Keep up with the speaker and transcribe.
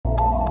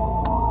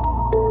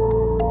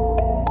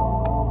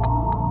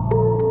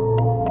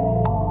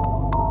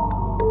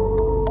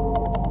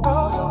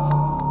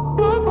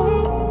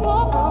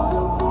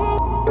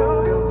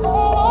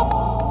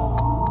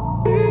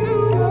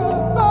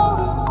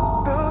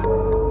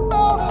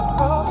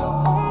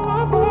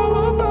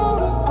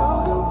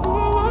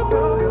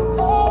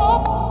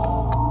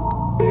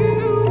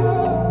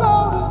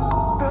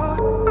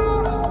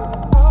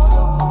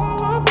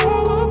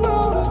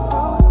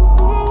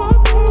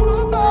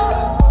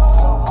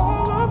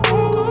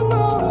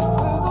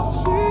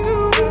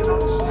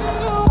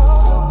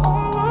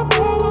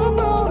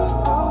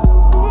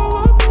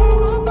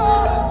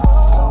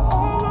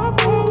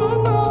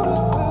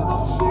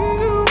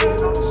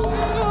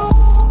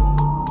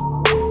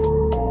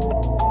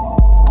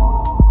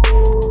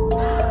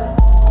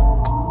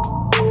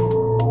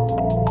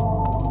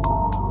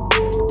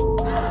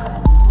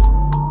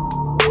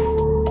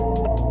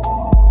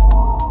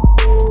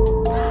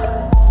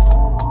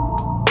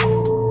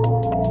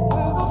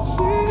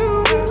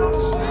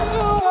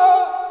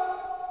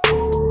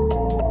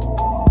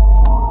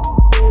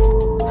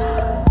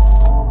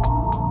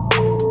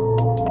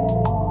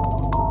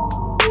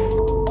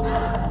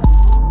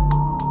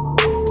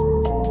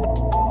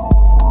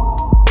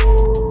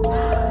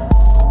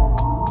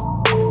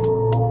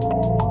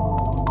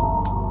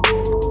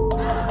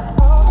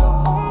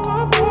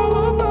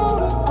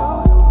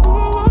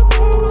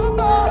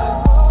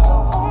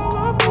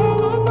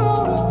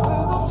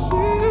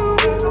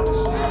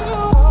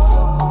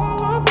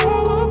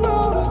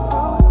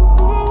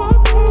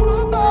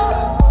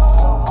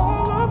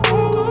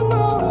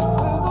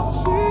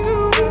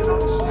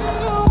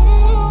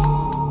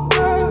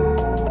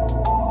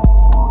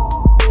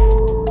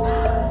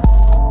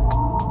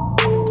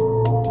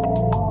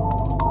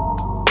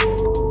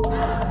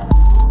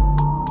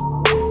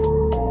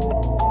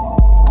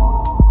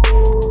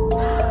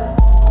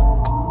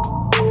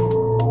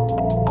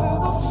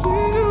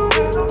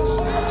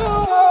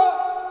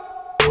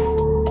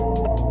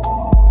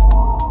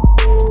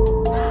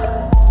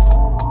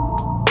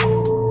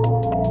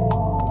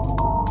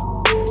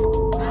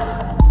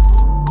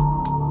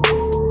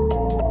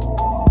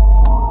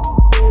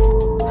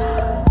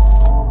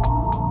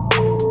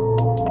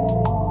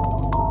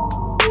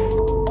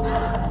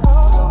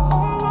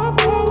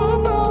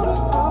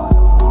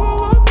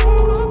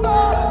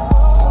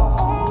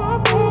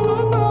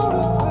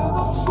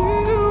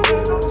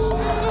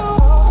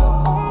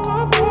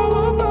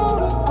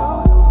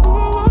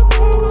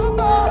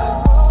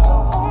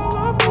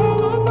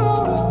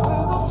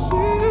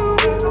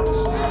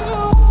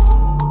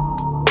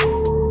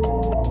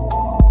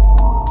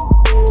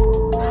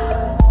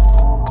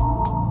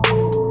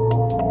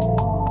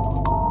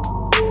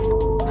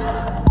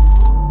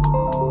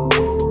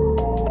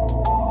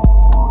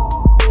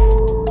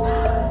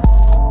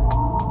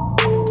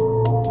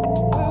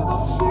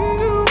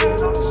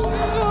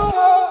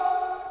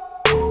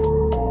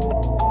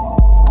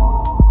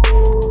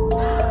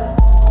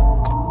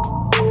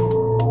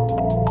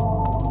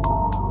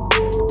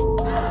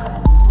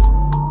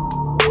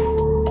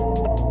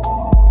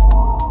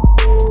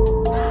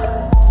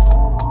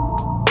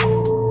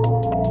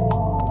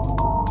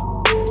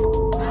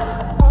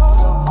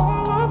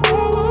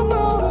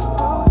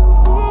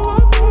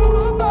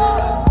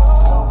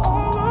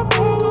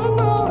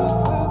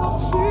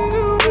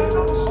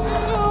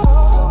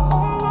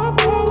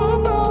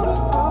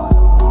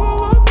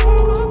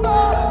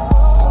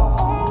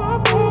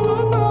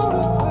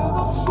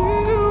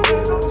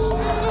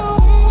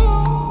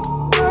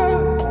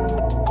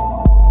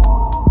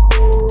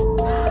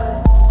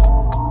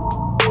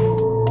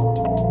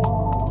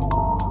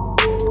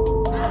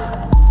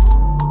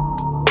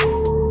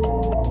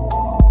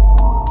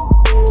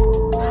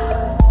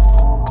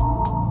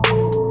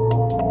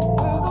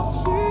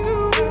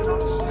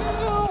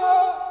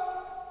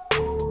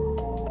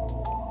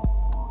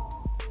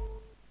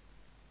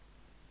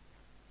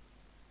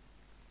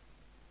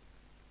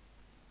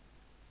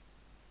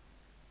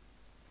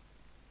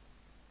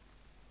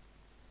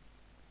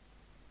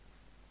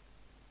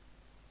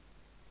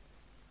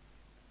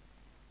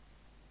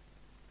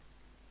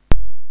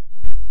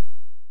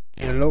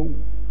Hello.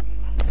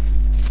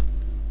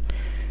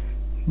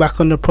 Back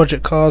on the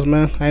project cars,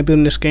 man. I ain't been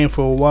in this game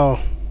for a while.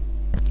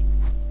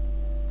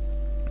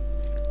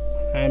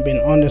 I ain't been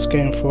on this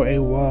game for a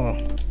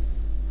while.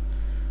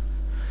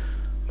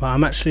 But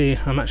I'm actually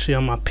on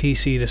my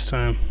PC this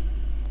time.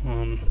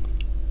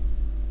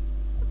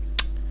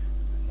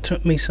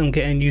 Took me some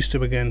getting used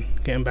to again,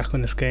 getting back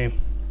on this game.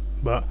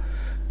 But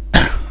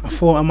I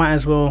thought I might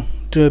as well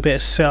do a bit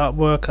of setup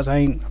work, as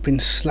I've been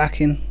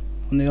slacking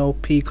on the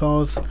old P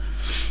cars.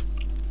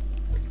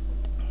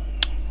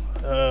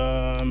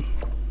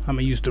 I'm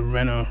gonna use the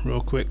Renault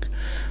real quick.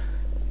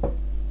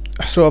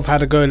 I sort of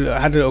had a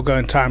little go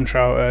in time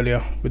trial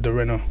earlier with the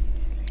Renault,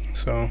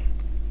 so I'm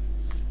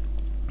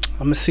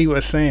gonna see what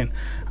it's saying.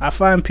 I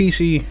find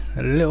PC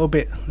a little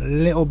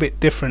bit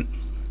different,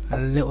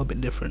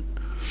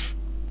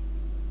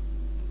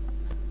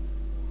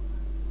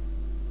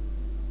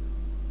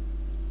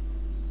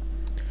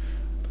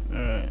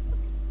 Alright.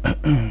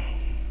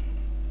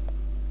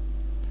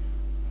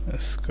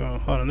 Let's go.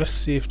 Hold on, let's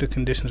see if the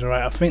conditions are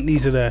right. I think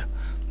these are the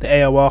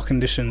AOR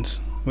conditions,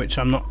 which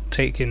I'm not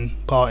taking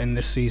part in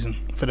this season.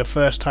 For the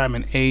first time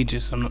in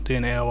ages, I'm not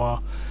doing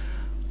AOR.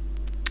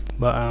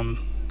 But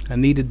I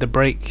needed the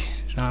break.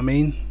 You know what I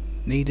mean?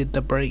 Needed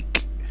the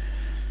break.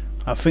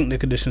 I think the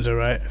conditions are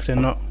right. If they're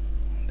not,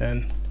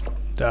 then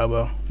that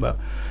will. But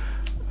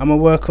I'm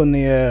gonna work on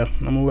the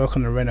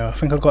Renault. I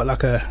think I got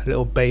like a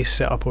little base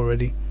set up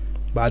already,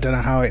 but I don't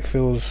know how it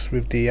feels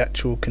with the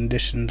actual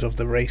conditions of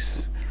the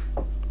race.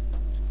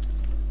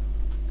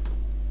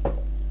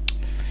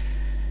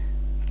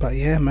 But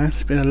yeah, man,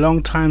 it's been a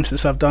long time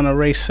since I've done a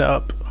race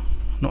setup.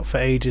 Not for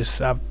ages.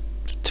 To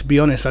be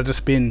honest, I've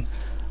just been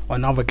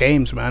on other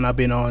games, man. I've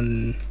been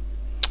on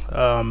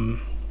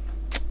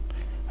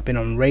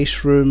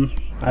Race Room.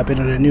 I've been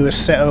on the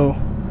newest Assetto.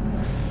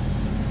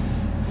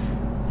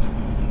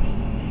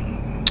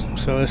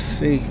 So let's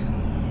see.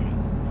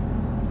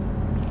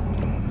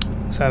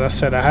 So as I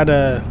said, I had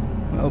a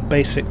little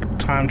basic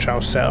time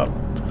trial setup.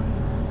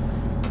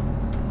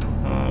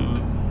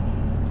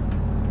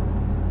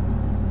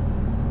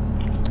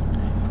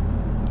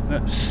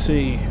 Let's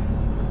see.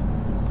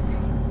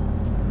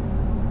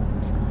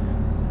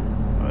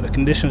 The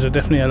conditions are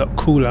definitely a lot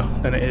cooler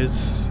than it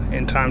is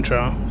in time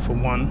trial, for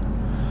one.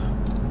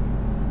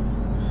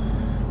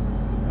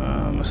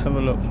 Let's have a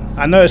look.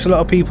 I noticed a lot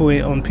of people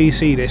on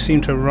PC, they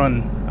seem to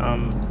run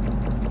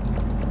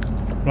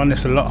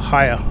this a lot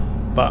higher,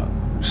 but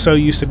so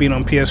used to being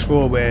on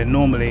PS4 where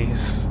normally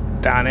it's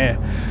down here.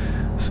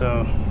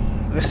 So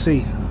let's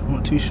see. I'm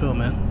not too sure,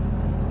 man.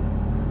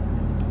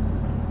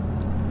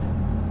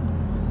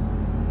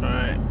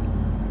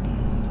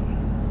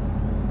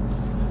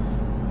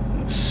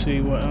 See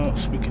what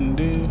else we can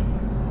do.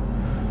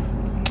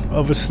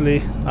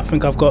 Obviously, I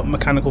think I've got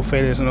mechanical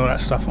failures and all that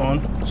stuff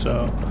on,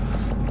 so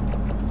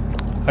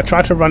I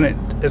try to run it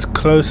as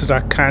close as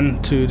I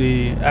can to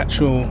the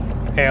actual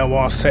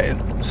AOR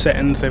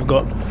settings they've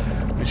got,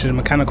 which is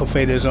mechanical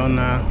failures on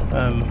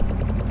I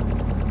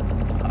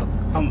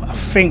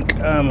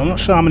think I'm not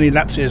sure how many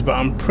laps it is, but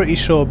I'm pretty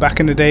sure back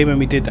in the day when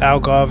we did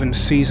Algarve in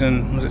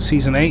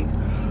season 8,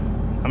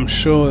 I'm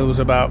sure it was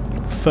about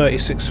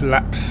 36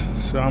 laps,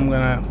 so I'm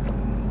gonna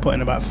put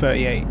in about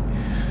 38.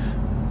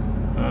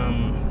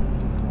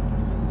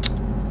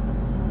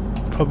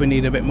 Probably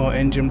need a bit more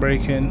engine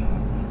braking.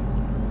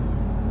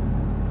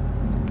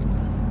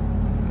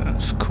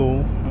 That's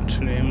cool.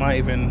 Actually, it might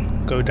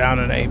even go down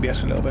on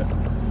ABS a little bit.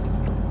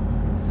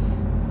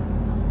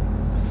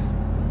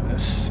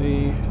 Let's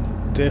see.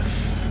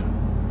 Diff.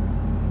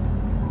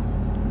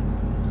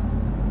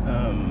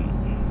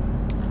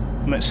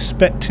 I'm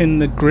expecting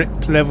the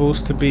grip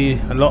levels to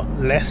be a lot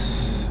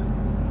less.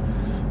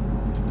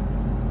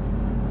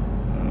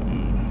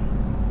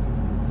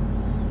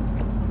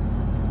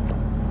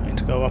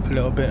 Go up a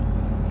little bit.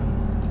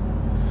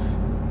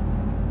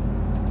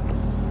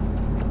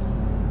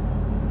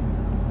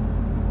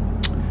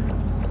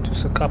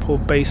 Just a couple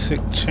basic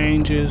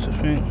changes, I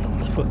think.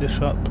 Let's put this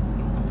up.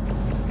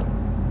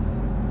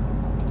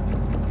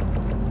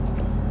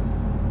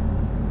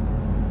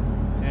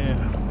 Yeah,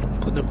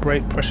 put the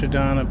brake pressure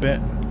down a bit.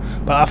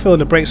 But I feel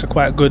the brakes are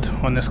quite good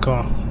on this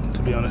car,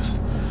 to be honest.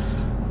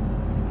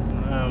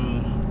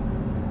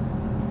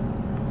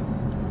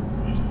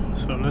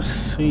 So let's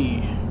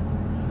see.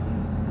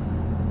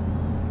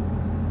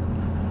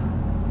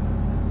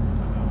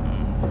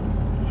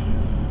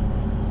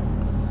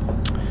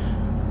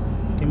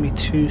 Give me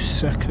 2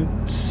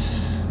 seconds.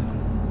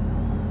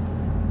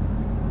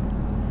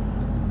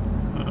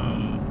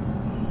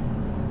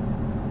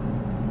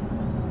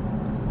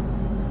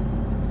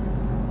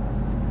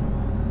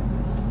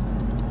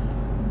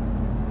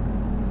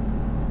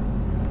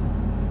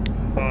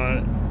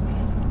 Alright.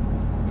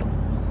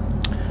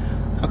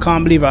 I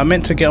can't believe it. I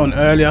meant to get on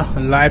earlier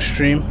and live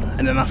stream,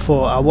 and then I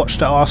thought I watched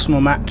the Arsenal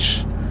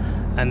match,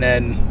 and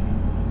then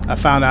I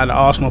found out that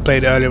Arsenal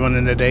played earlier on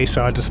in the day,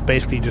 so I just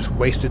basically just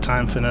wasted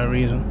time for no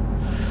reason.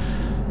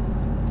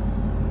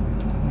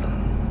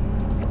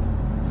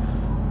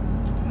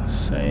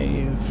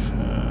 Save.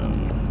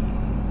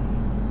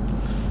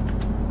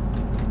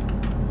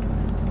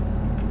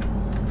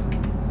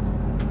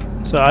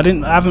 So I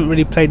haven't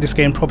really played this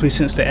game properly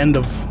since the end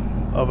of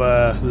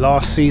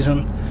last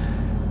season,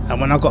 and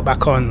when I got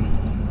back on,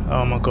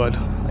 oh my god,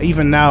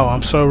 even now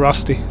I'm so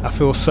rusty. I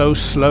feel so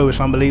slow, it's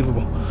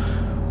unbelievable.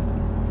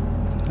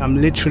 I'm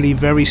literally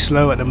very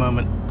slow at the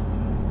moment.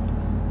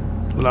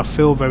 Well, I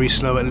feel very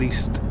slow at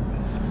least.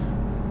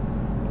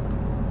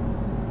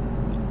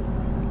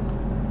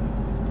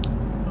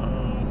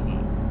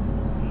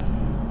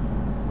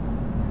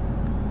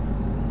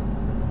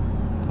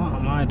 What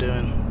am I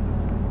doing?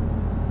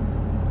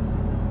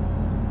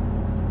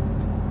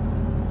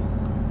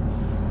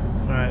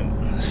 Right,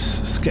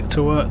 let's get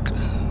to work.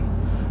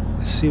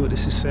 Let's see what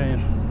this is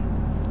saying.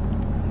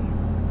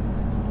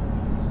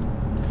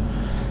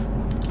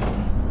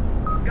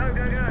 Go,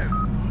 go, go.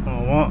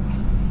 Oh, what?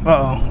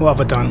 Uh-oh, what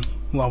have I done?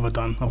 What have I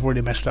done? I've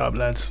already messed up,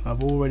 lads.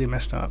 I've already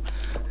messed up.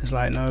 There's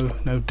like no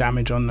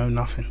damage on, no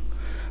nothing.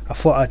 I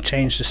thought I'd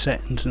change the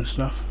settings and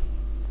stuff.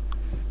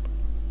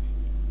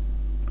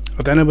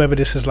 I don't know whether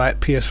this is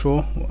like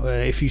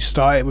PS4. If you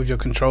start it with your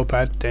control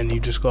pad, then you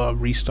just gotta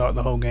restart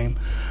the whole game.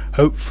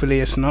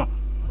 Hopefully it's not.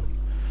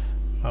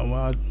 Oh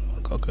well, I've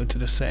gotta go to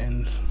the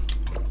settings.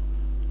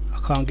 I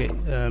can't get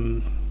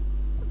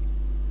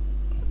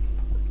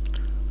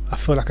I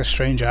feel like a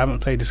stranger. I haven't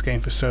played this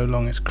game for so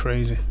long, it's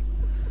crazy.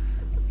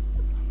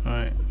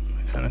 Alright,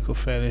 mechanical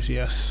failures,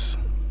 yes.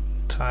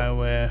 Tyre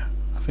wear,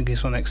 I think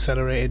it's on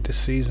accelerated this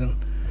season.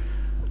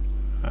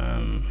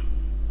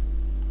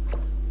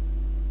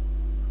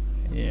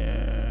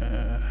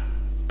 Yeah,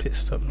 pit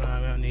stop, no,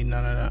 I don't need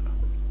none of that.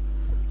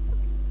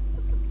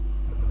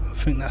 I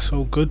think that's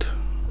all good.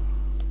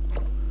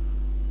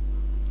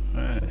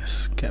 Alright,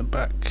 let's get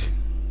back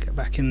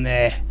in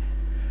there.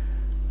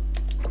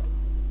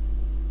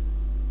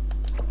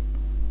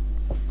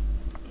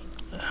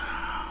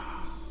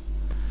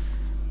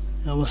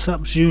 What's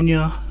up,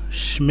 Junior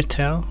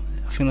Schmittel?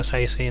 I think that's how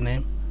you say your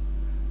name.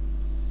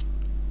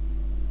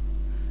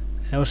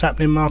 What's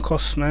happening,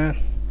 Marcos, man?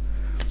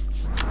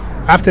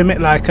 I have to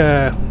admit, like,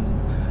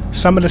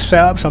 some of the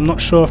setups, I'm not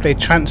sure if they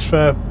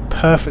transfer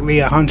perfectly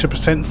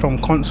 100% from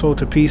console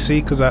to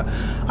PC, because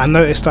I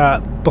noticed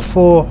that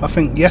before, I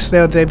think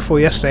yesterday or the day before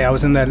yesterday, I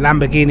was in the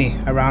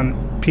Lamborghini around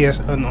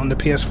on the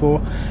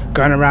PS4,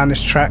 going around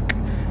this track,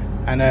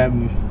 and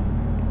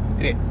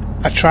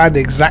I tried the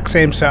exact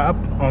same setup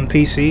on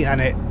PC and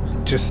it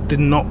just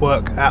did not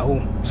work at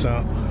all. So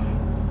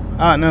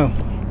I don't know,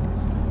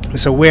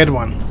 it's a weird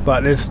one,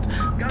 but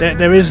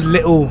there is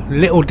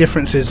little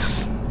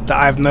differences that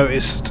I've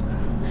noticed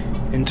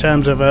in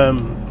terms of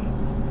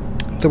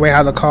the way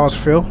how the cars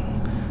feel.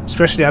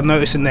 Especially I've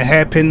noticed in the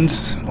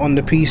hairpins on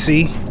the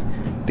PC,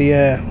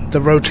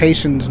 the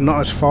rotation's not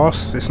as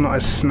fast, it's not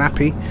as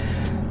snappy.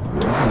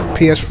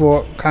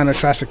 PS4 kind of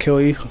tries to kill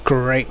you.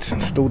 Great,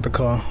 installed the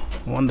car,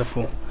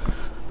 wonderful.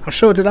 I'm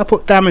sure, did I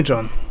put damage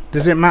on?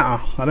 Does it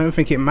matter? I don't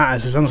think it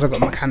matters as long as I got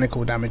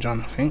mechanical damage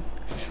on, I think.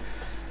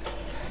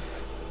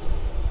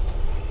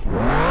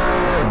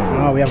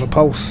 Oh, we have a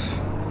pulse.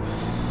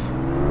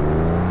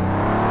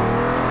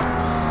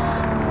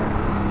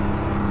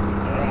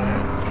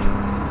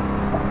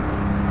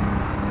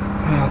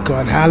 Oh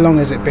god, how long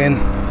has it been?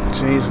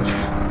 Jesus.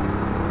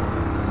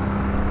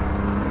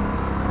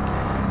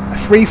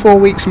 3-4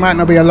 weeks might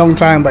not be a long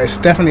time, but it's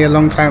definitely a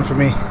long time for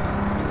me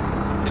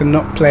to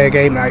not play a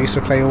game that I used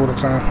to play all the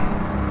time.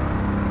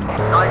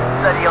 Nice and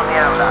steady on the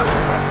outlap.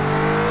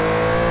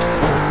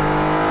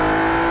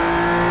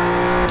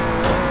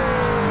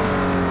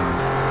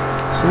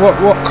 So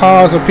what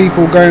cars are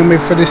people going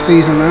with for this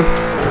season, man?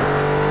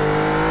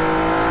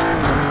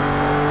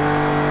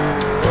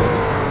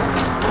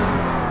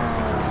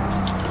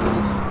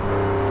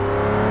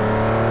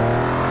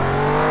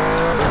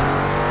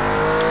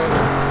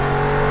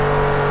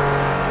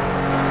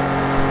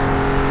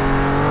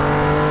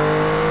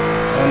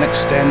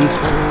 Extend.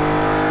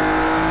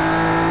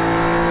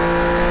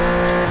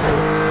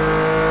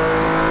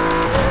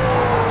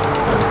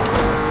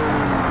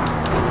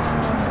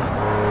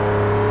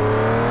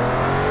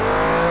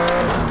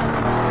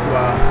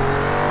 Wow,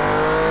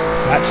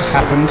 that just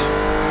happened.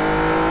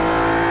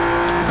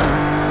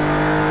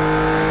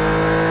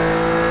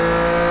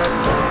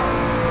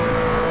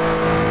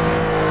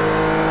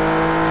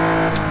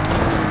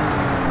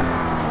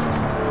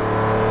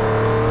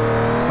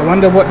 I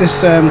wonder what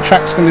this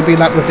track's going to be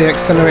like with the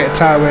accelerated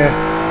tyre wear.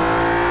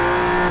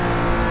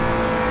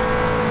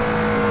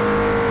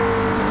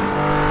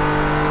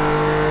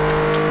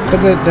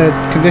 But the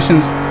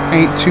conditions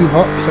ain't too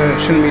hot, so it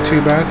shouldn't be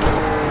too bad.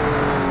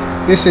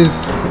 This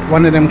is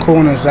one of them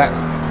corners that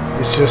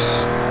is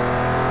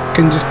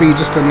can just be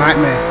a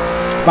nightmare.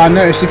 But I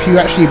noticed if you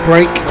actually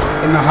brake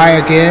in the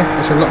higher gear,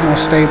 it's a lot more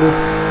stable.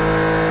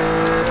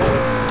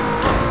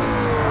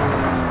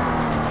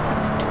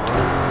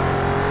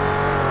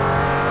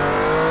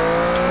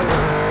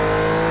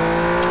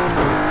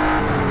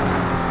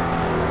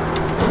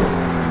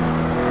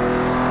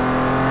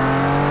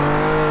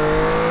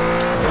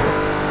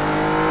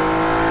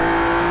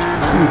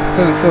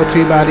 Doesn't feel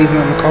too bad even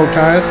on the cold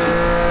tyres.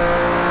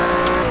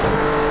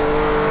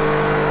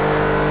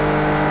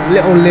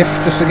 little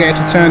lift just to get it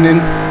to turn in.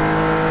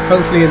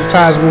 Hopefully the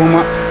tyres warm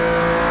up.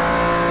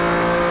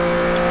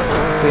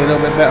 Be a little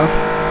bit better.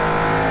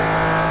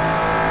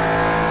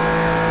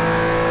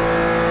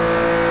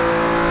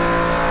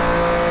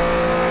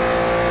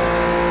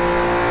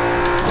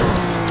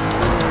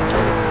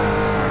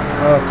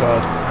 Oh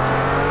god.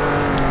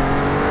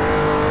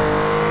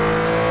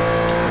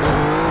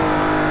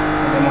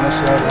 I don't want to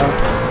slow down.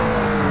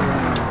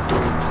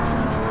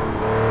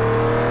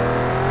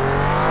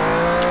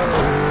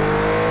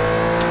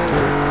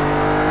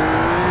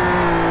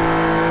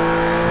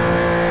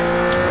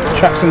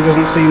 Traction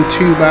doesn't seem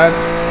too bad.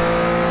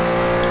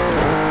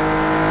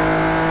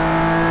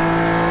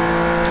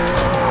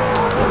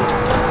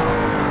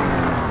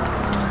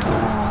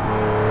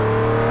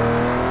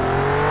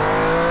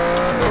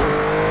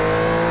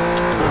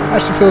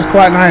 Actually feels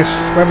quite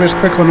nice. Whether it's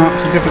quick or not,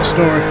 it's a different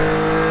story.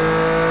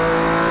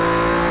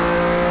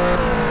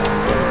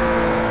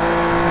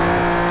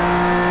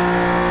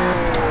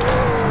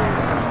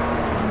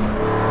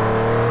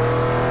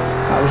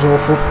 That was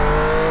awful.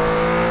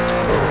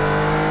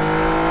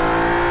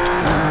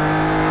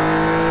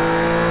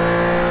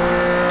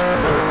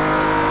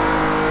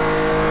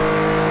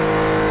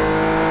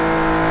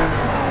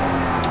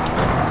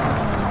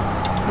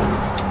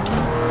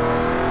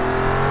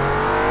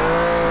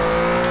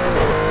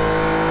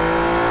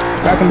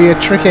 That can be a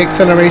tricky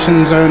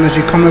acceleration zone as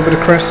you come over the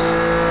crest.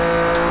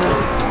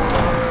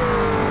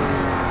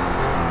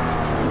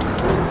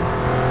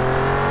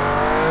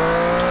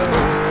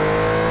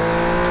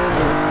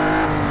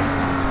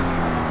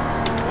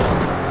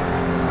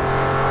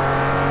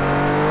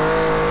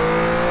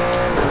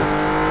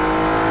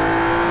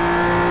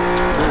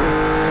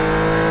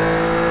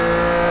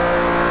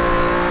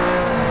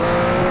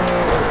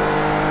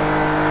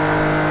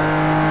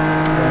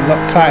 A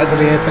lot tighter to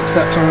the apex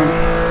that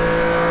time.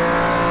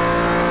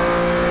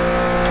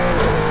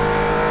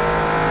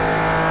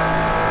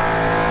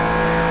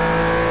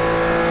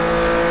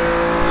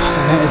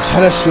 It's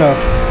hella slow.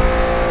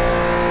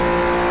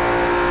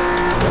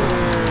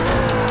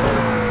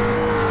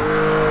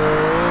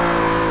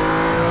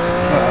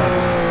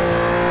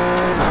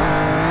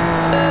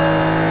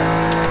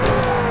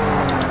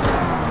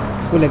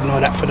 We'll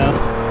ignore that for now.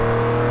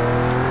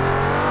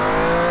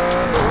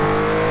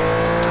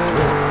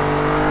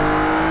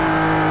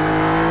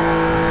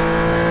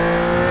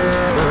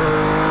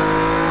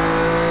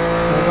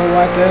 I'll go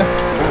wide there.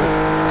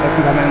 I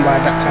think I meant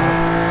wide that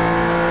time.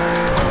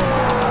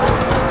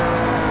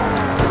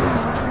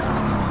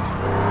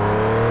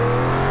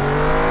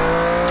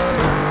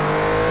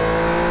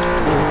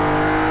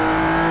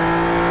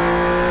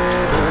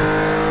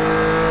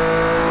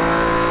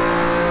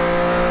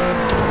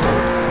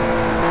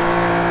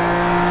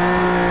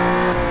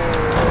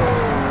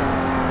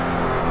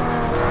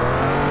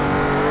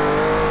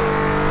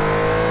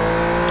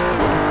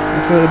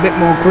 A bit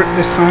more grip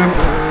this time.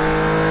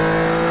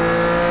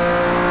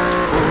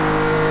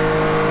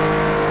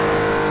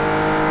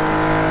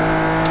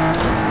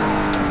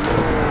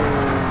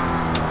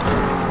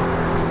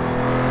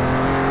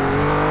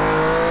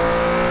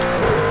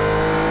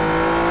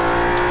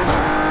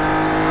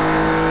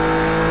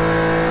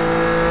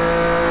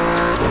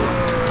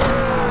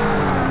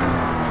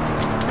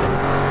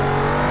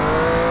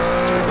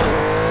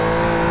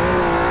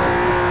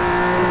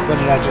 What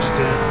did I just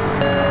do?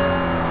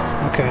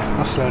 Okay,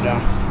 I'll slow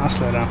down. I'll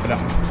slow down for that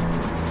one.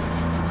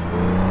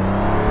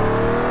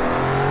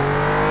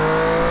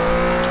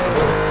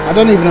 I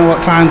don't even know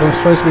what time I'm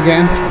supposed to be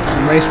getting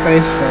in race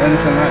pace or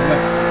anything like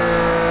that.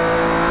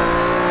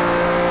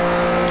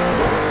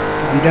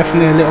 I'm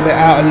definitely a little bit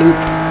out of loop.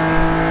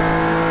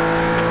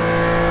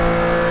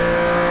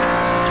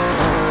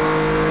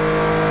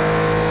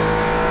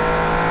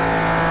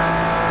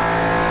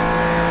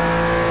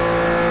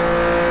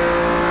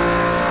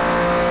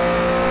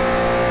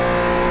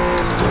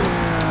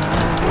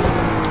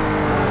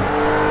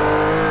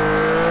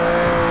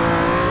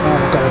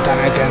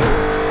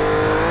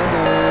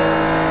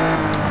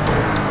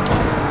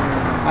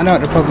 I know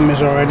what the problem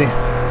is already.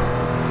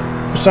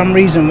 For some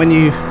reason, when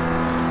you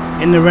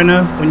in the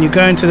Renault, when you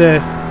go into the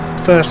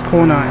first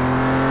corner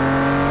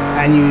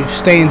and you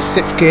stay in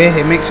 6th gear,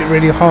 it makes it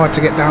really hard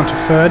to get down to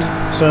 3rd.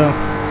 So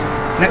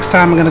next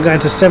time I'm going to go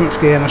into 7th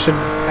gear and I should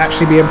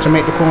actually be able to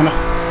make the corner.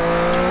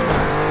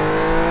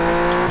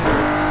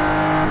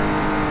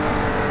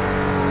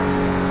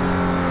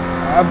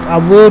 I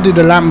will do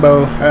the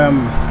Lambo.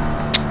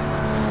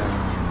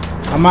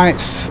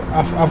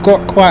 I've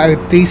got quite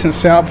a decent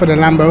setup for the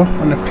Lambo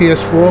on the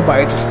PS4, but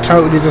it just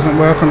totally doesn't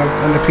work on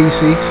the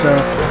PC. So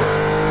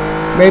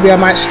maybe I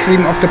might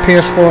stream off the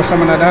PS4 or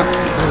something like that.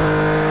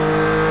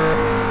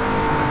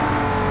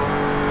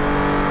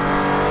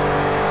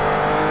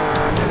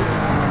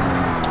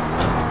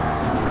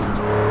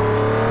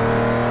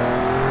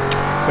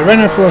 The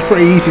Renault 4 is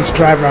pretty easy to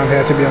drive around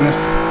here, to be honest.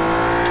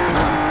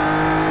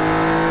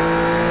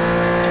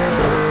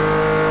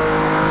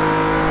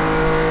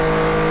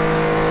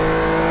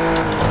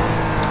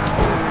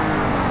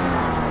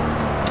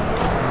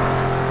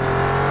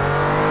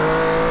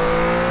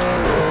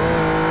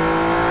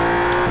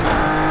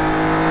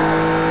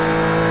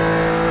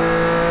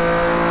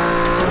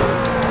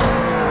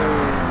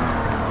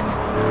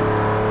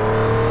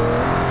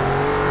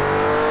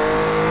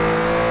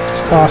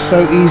 car's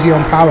so easy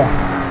on power.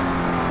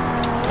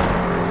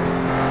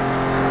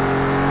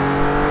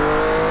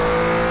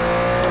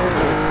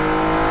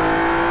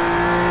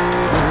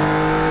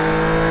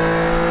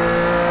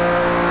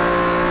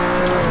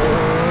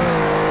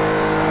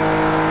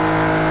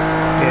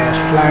 Yeah, it's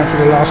flying for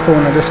the last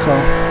corner, this car.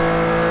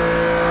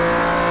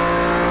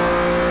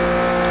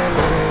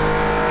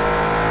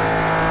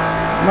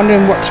 I'm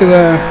wondering what to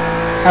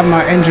have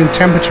my engine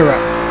temperature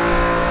at.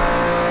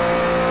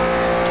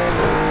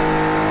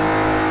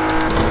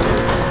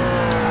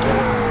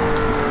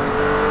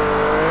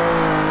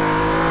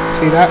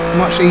 See that?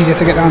 Much easier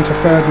to get down to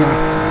third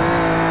now.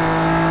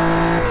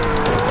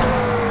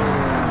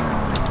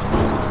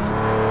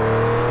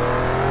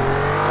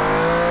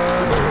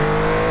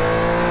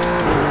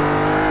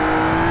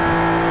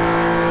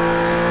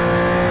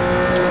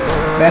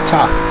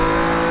 Better.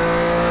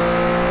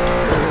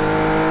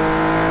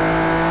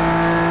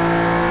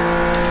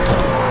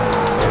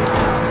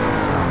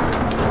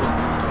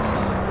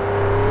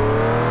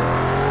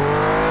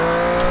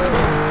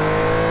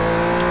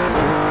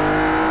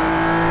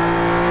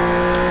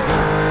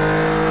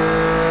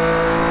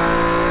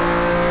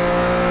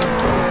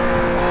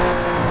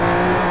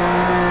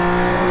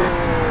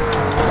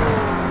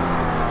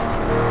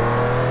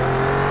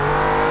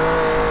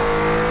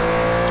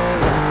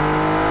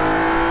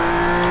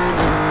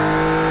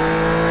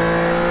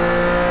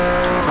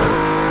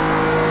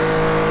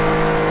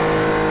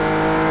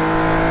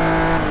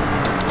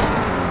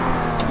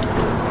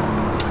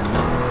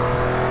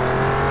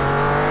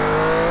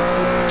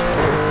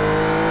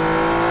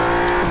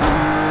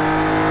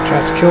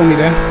 Tried to kill me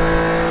there.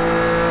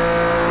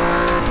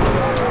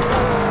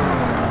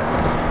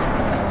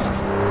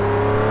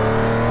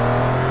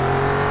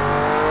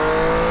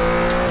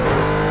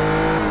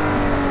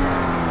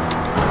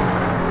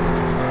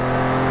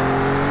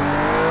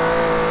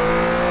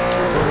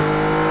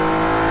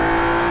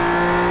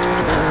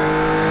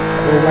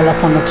 We're well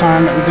up on the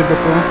time that we did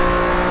before.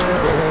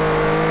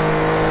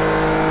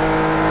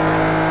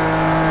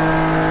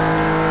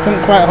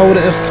 Couldn't quite hold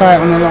it as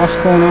tight on the last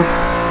corner.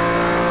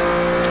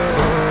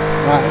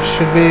 That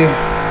should be a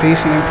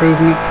decent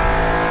improvement.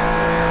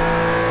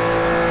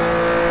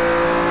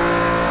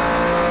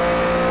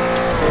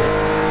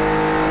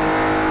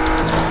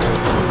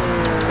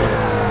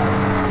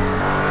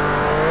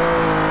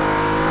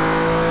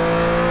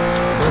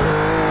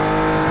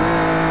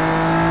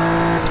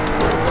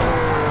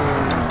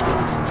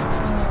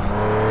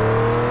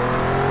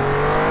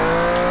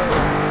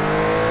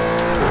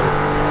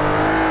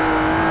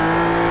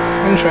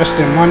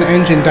 Interesting, one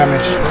engine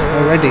damage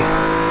already.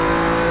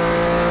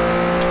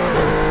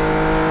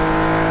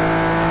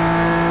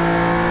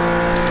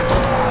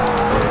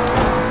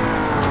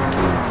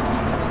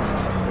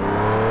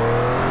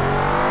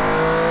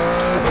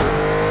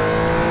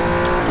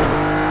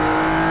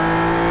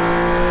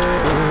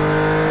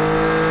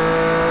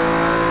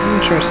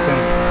 Interesting.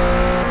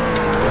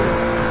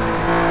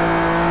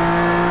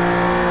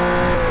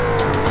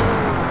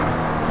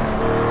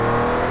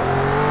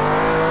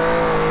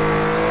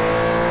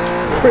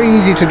 Pretty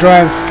easy to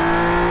drive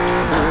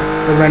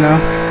the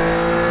Renault.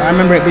 I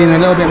remember it being a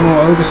little bit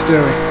more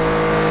oversteery.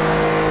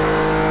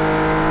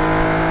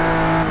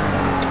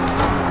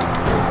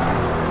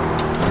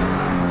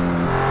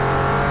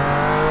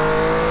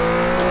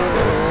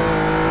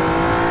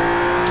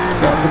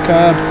 Get off the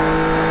curb.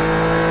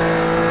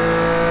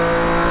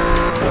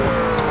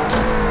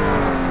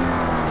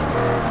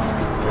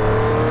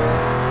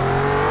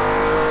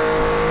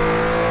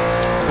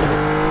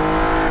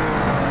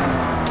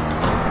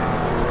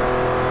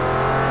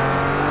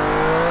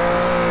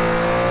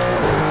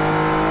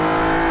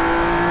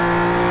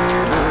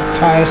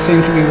 Tyres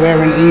seem to be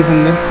wearing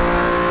evenly.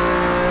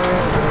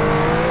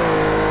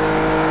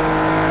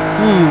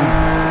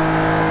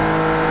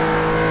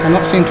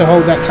 Cannot seem to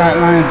hold that tight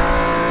line.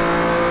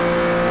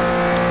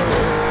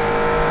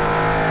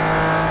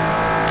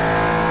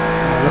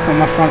 Look on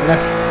my front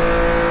left.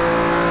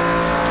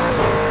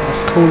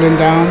 That's cooling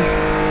down.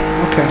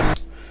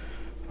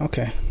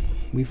 Okay.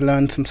 We've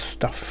learned some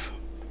stuff.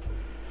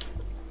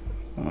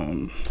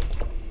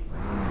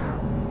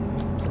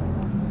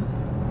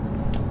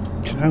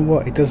 You know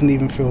what, it doesn't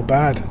even feel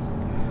bad.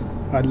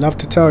 I'd love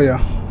to tell you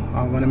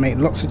I'm going to make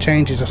lots of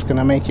changes that's going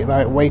to make it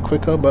like way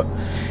quicker, but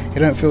it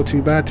don't feel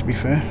too bad, to be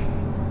fair.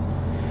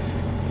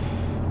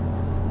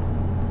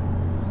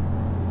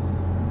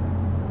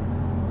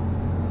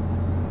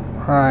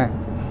 Right.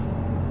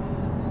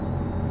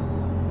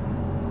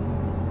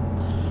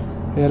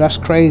 Yeah, that's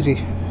crazy.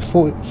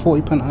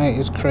 40.8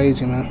 is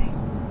crazy, man.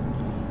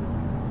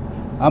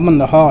 I'm on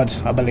the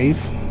hards, I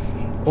believe.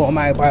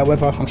 Automatic by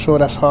weather, I'm sure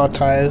that's hard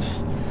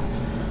tyres.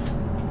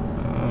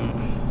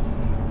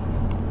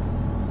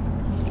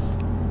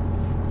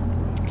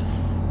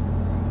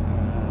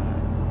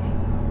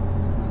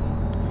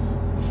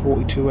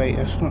 42.8,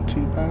 that's not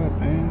too bad,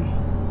 man.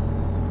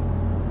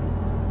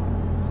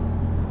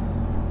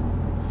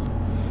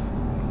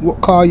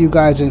 What car are you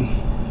guys in?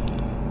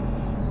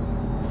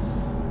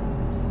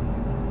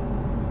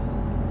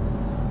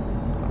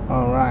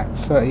 Alright,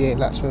 38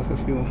 laps worth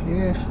of fuel.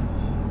 Yeah,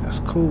 that's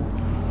cool.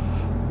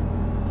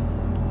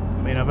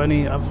 I mean, I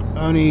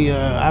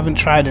haven't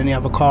tried any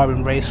other car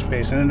in race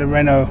pace, and then the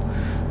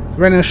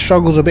Renault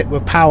struggles a bit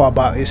with power,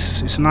 but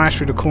it's nice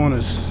through the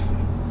corners.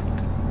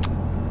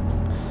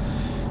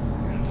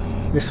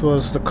 This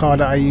was the car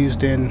that I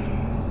used in,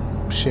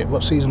 shit,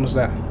 what season was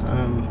that?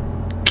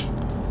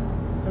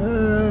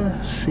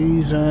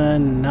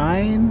 Season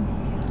 9,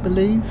 I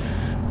believe.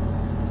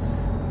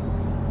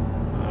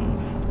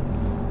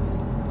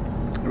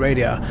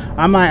 Radiator.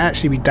 I might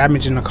actually be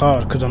damaging the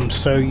car because I'm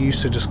so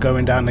used to just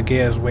going down the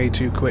gears way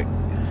too quick.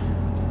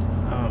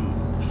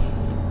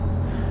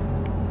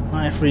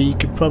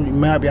 You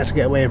might be able to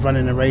get away with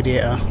running the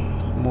radiator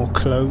more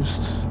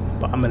closed,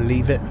 but I'm gonna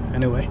leave it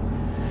anyway.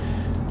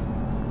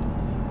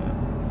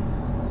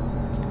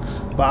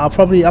 But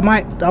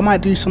I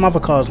might do some other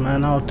cars,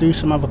 man. I'll do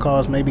some other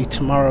cars maybe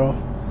tomorrow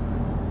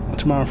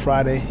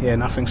Friday. Yeah,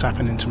 nothing's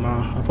happening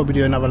tomorrow. I'll probably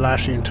do another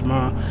live stream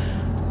tomorrow,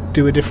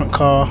 do a different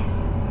car.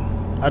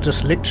 I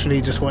just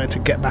literally just wanted to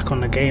get back on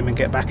the game and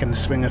get back in the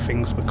swing of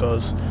things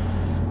because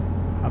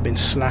I've been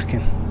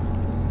slacking.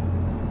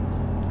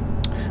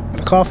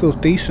 But the car feels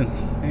decent.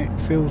 It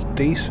feels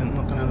decent,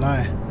 not gonna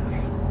lie.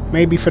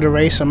 Maybe for the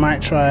race I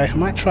might try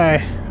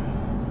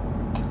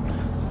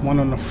one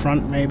on the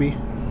front maybe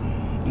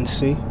and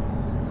see.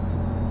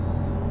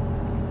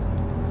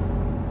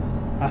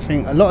 I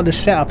think a lot of the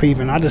setup,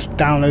 even I just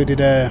downloaded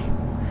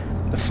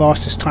the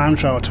fastest time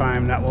trial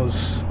time that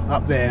was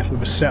up there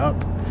with a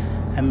setup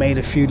and made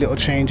a few little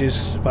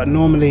changes. But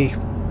normally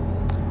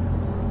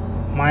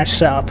my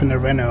setup in the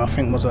Renault I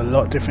think was a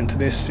lot different to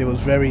this. It was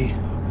very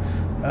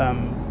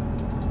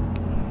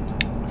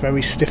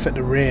stiff at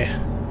the rear,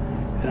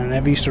 and I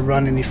never used to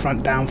run any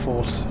front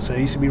downforce, so I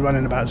used to be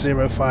running about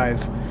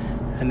 0.5,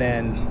 and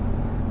then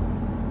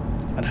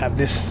I'd have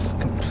this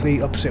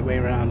complete opposite way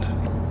around.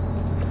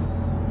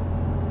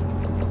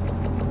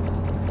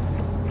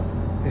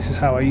 This is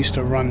how I used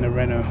to run the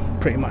Renault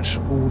pretty much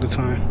all the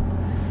time.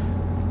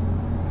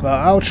 But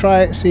I'll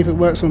try it, see if it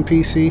works on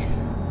PC.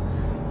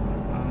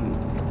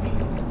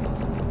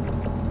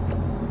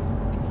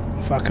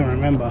 If I can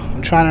remember.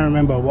 I'm trying to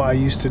remember what I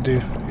used to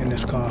do in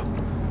this car.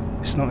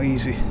 It's not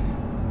easy.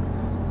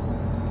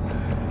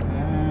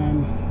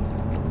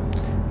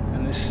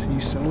 And this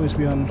used to always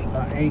be on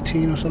about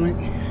 18 or something.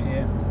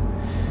 Yeah.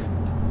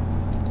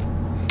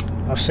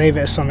 I'll save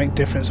it as something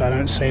different so I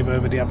don't save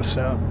over the other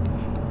setup.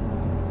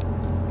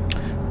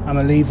 I'm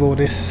gonna leave all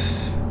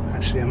this.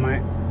 Actually, I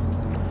might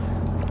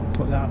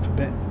put that up a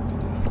bit.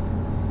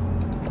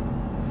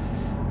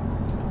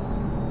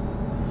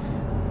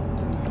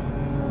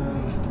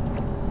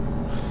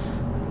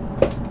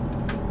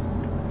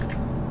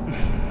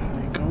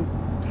 There you go.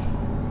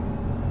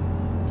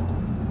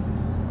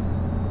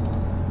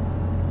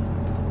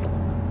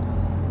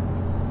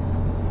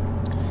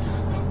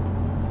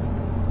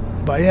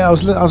 But yeah, I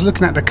was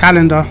looking at the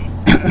calendar,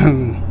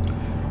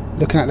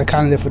 looking at the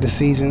calendar for the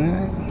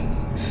season.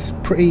 It's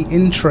pretty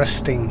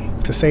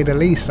interesting, to say the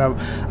least.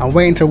 I'm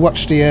waiting to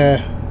watch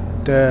the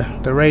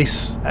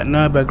race at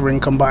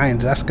Nürburgring combined.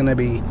 That's gonna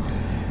be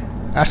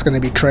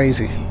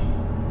crazy.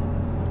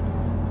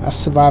 That's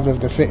survival of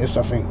the fittest,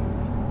 I think.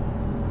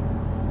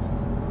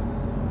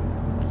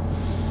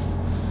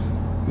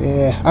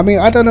 Yeah, I mean,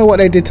 I don't know what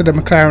they did to the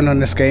McLaren on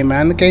this game,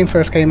 man. The game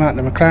first came out,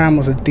 the McLaren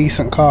was a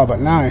decent car, but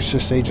now it's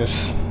just they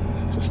just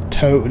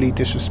totally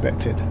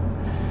disrespected.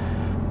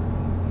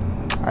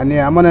 And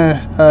yeah, I'm on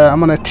a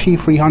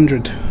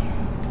T300.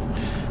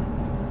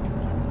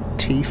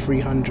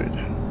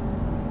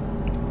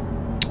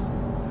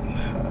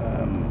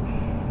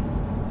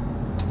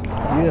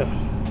 Yeah.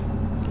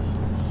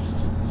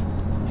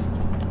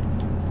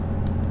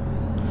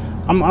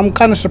 I'm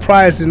kind of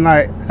surprised in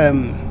like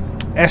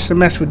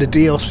SMS with the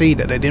DLC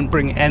that they didn't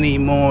bring any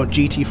more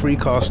GT3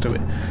 cars to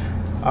it.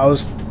 I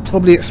was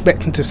probably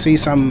expecting to see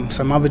some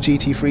other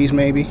GT3s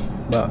maybe,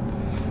 but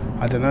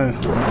I don't know.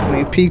 I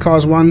mean,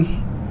 P-Cars won.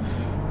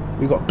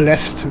 We got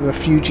blessed with a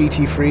few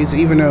GT3s,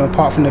 even though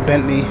apart from the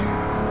Bentley,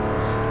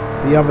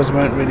 the others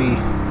weren't really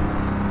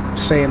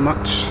saying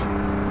much.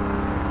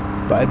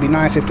 But it'd be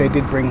nice if they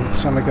did bring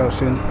something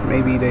else in,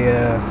 maybe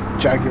the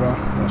Jaguar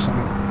or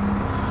something.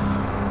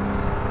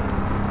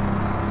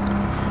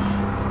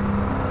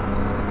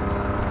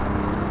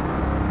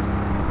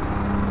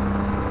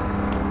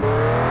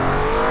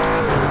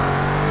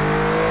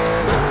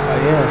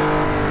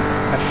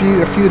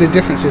 A few of the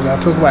differences.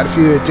 I'll talk about a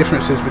few of the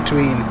differences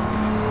between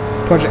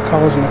Project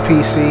Cars on the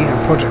PC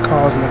and Project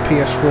Cars on the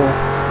PS4.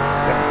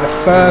 The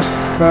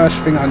first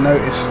thing I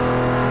noticed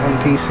on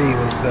PC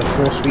was the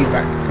force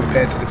feedback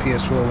compared to the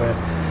PS4, where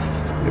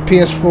the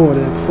PS4,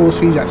 the force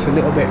feedback's a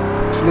little bit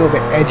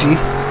edgy.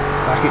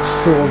 Like it's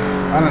sort of,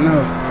 I don't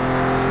know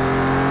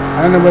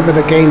whether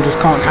the game just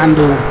can't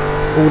handle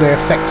all the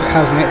effects it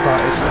has in it, but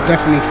it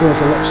definitely feels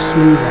a lot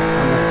smoother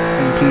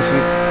on the PC.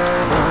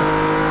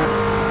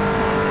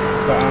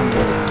 But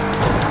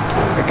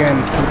again,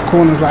 with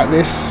corners like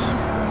this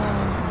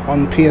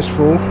on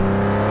PS4,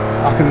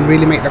 I can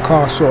really make the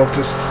car sort of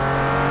just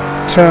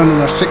turn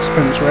on a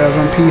sixpence, whereas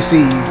on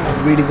PC you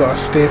really got to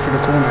steer through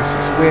the corners.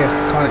 It's weird,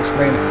 can't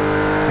explain it.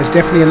 There's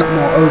definitely a lot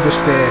more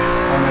oversteer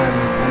on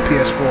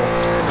PS4,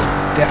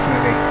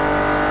 definitely.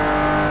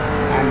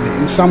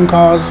 And in some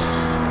cars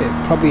it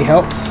probably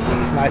helps,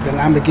 like the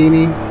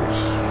Lamborghini,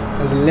 which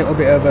has a little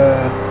bit of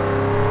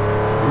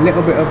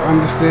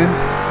understeer.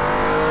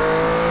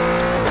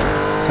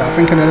 So I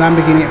think in the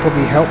Lamborghini it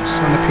probably helps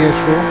on the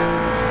PS4.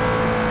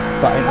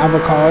 But in other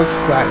cars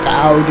like the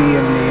Audi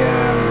and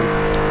the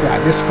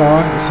like this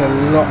car, it's a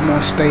lot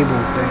more stable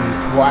than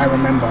what I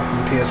remember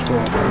on PS4.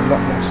 A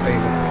lot more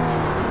stable.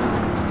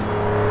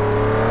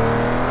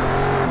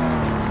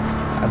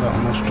 I don't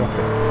almost drop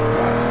it.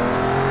 But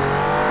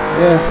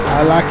yeah,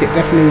 I like it.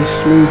 Definitely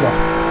smoother.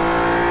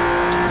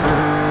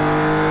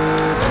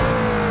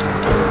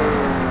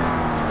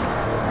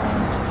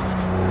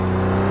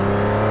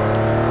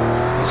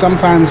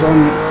 Sometimes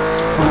on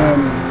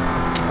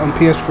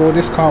PS4,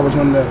 this car was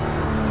one of the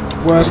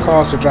worst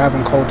cars to drive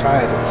on cold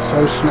tyres. It was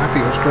so snappy,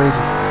 it was crazy.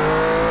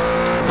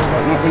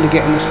 But not really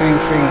getting the same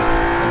thing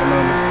at the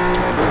moment.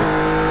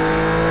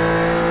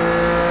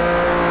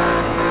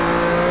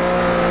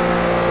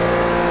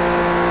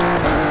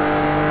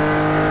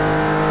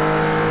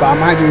 But I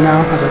might do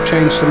now, as I've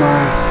changed to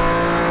my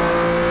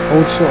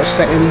old sort of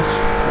settings.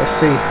 Let's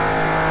see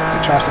if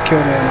it tries to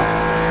kill me or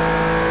not.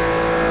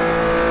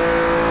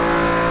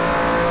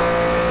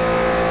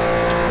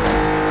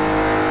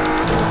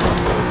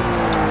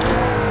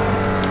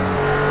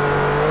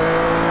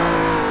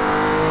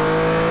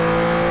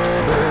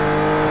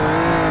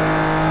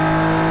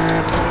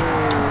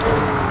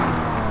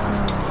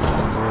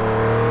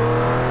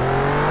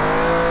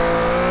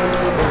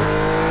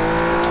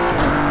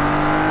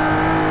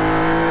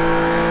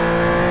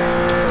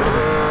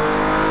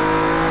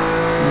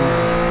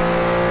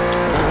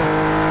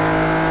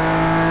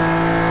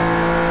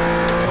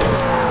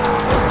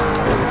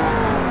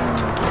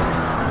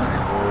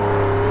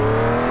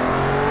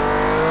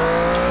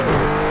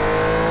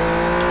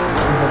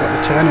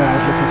 Turning I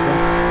was looking for.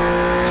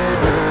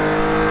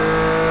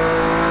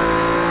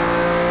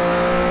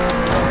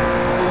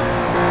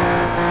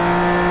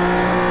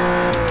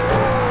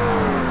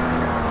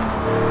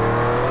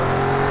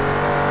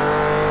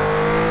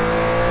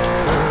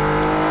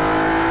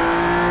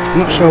 I'm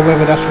not sure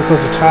whether that's because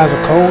the tyres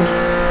are cold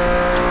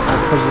or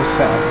because of the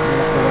setup. We'll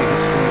have to wait and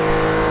see.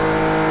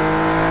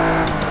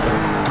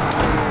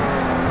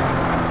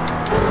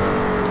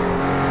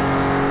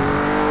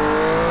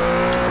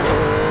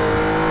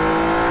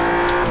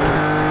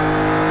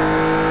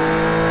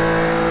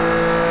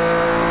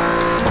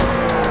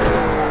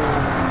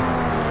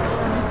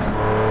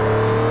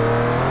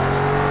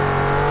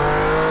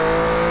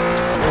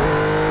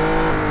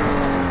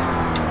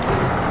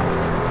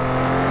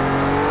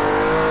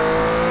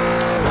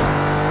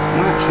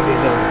 Should be a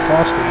little bit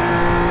faster.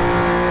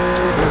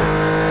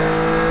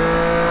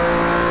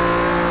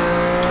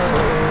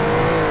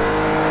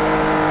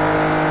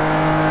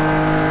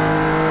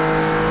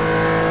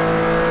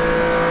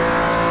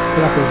 I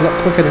feel like it was a lot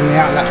quicker than the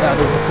outlap that I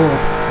did before.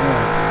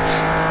 Yeah.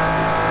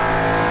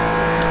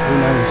 Who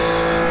knows?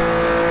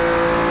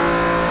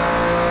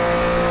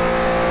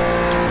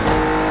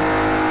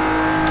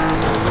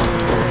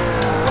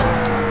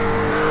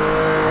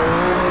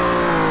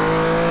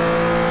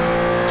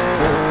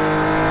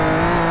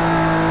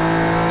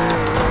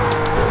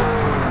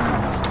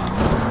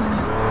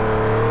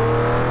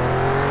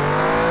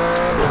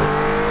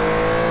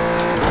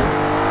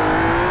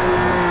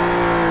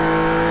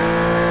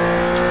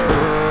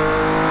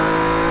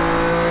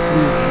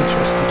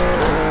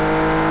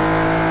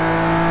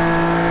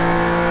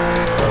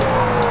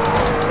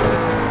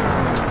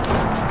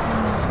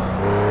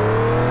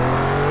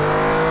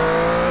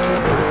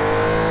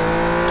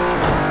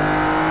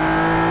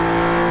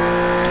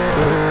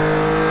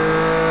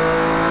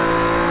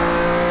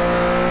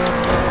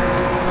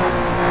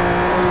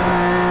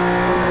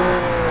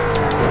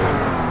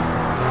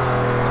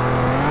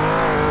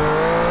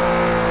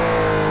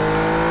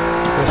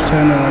 It's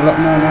turning a lot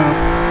more now.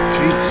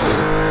 Jeez.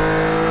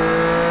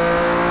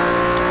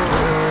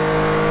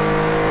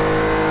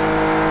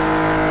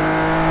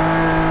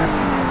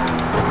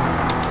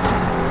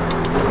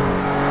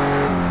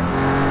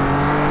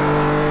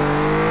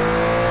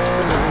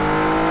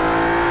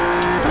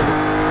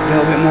 A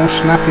little bit more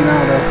snappy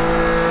now though.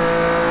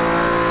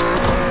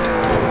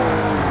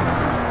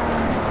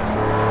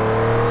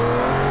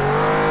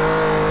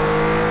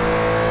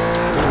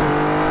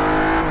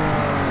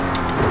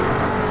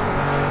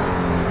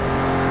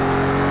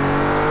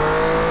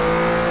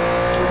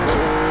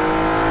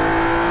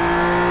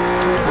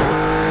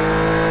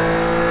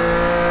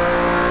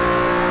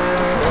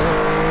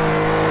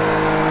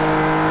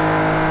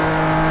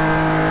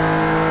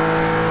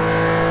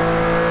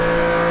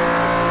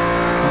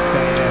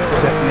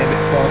 Definitely a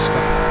bit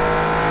faster.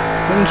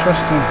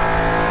 Interesting.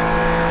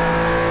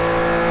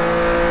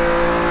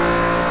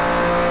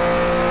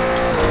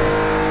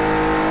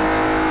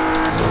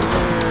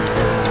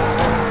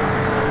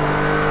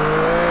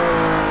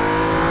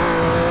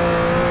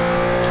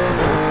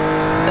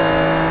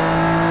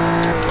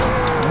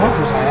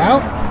 I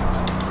out?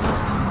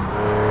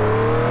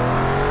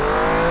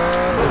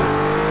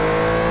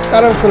 I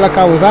don't feel like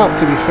I was out,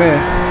 to be fair.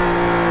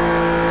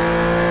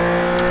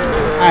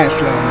 I ain't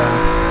slowing down.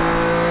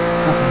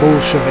 That's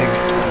bullshit.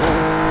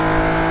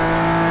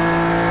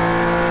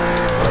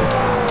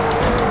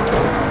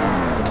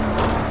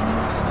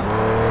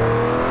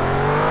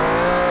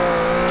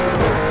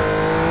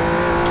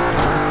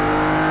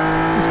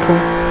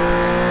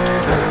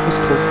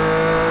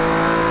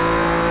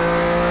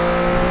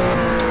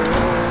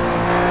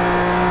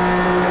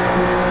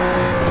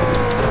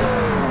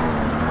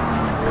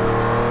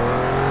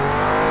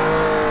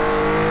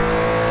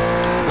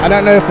 I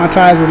don't know if my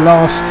tyres would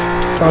last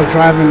if I was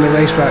driving the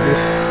race like this,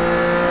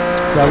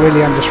 because I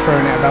really am just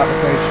throwing it about the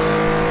place.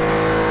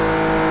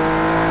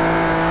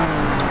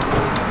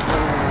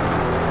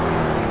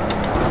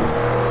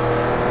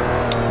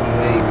 Oh,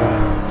 there you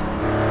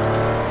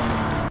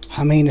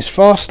go. I mean, it's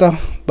faster,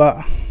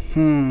 but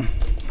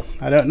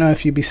I don't know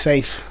if you'd be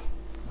safe,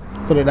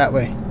 put it that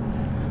way.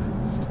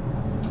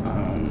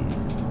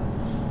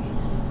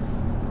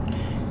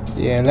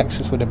 Yeah,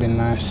 Lexus would have been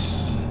nice.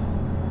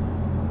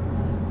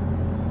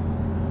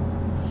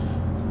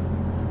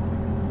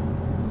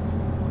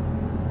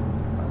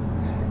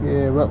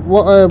 Yeah, but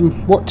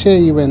what tier are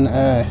you in,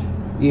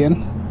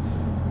 Ian?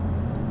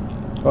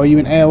 Oh, are you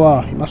in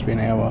AOR? You must be in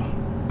AOR.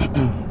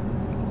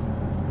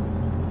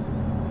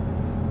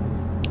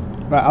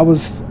 Right, I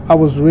was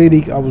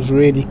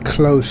really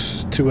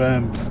close to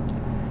well,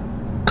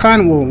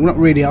 not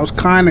really. I was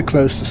kind of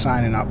close to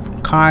signing up.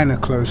 I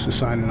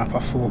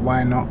thought,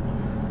 why not?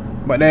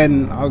 But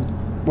then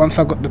once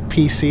I got the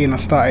PC and I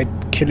started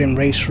killing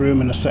Race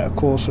Room and a set of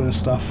Corsa and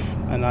stuff,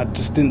 and I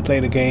just didn't play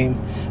the game.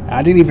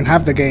 I didn't even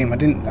have the game. I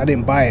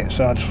didn't buy it,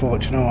 so I just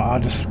thought, you know what, I'll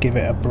just give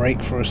it a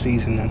break for a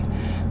season then,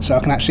 so I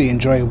can actually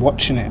enjoy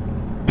watching it.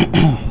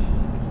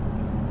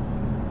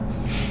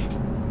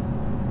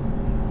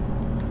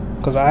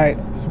 Because I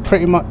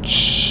pretty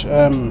much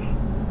hold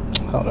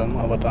on,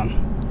 what have I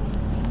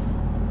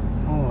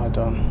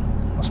done?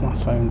 What's my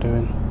phone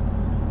doing?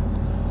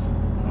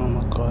 Oh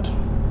my god,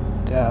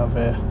 get out of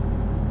here.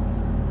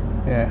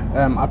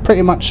 Yeah, I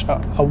pretty much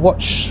I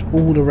watch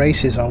all the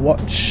races. I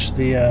watch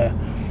the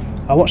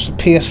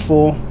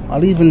PS4.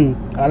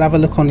 I'll have a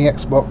look on the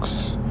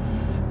Xbox.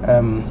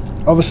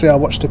 Obviously I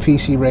watch the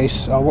PC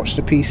race. I watch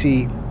the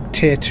PC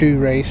tier 2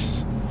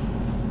 race.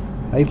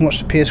 I even watch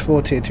the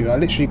PS4 tier 2. I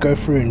literally go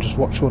through and just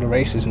watch all the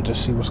races and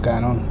just see what's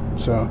going on.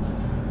 So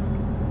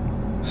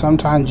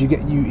sometimes you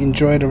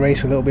enjoy the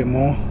race a little bit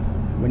more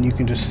when you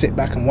can just sit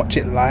back and watch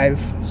it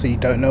live, so you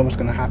don't know what's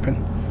going to happen.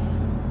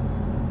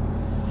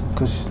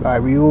 Because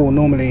like we all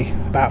normally,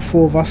 about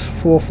 4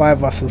 or 5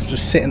 of us will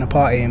just sit in a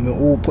party and we'll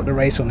all put the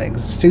race on it.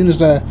 As soon as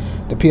the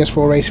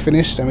PS4 race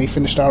finished and we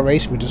finished our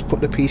race, we just put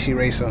the PC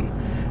race on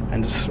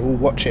and just all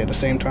watch it at the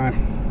same time.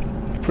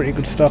 Pretty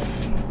good stuff.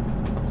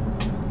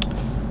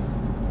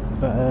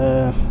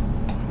 But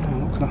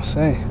what can I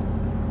say?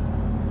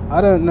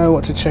 I don't know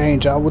what to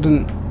change. I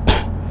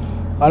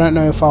don't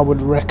know if I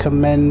would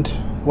recommend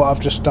what I've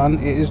just done.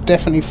 It is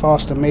definitely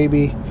faster.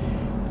 Maybe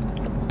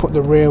put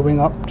the rear wing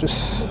up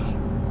just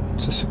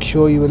to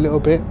secure you a little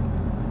bit.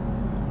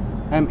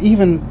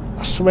 Even,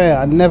 I swear,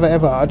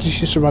 I just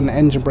used to run the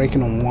engine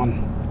braking on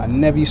 1. I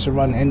never used to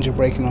run engine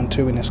braking on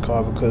 2 in this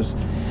car, because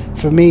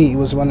for me it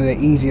was one of the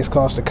easiest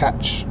cars to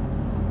catch.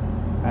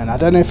 And I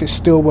don't know if it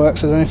still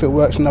works, I don't know if it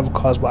works in other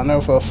cars, but I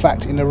know for a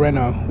fact in the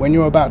Renault, when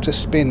you're about to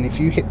spin, if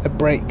you hit the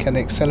brake and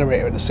the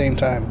accelerator at the same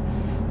time,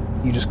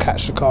 you just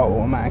catch the car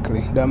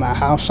automatically. No matter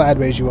how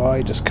sideways you are,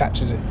 it just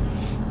catches it.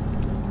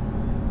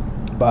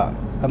 But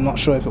I'm not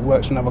sure if it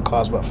works in other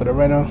cars, but for the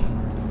Renault,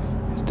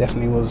 it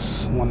definitely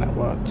was one that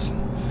worked.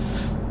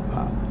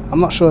 I'm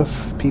not sure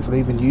if people are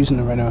even using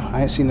the Renault.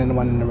 I ain't seen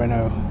anyone in the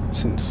Renault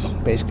since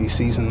basically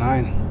season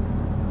 9.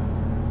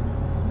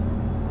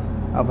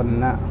 Other than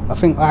that, I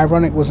think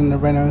Ironic was in the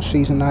Renault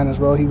season 9 as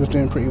well. He was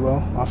doing pretty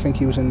well. I think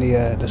he was in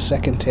the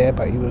second tier,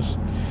 but he was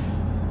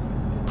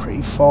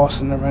pretty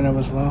fast in the Renault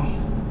as well.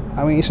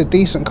 I mean, it's a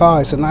decent car.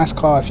 It's a nice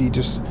car if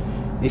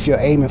you're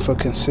aiming for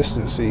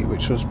consistency,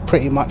 which was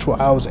pretty much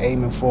what I was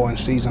aiming for in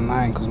season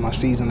 9, because my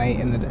season 8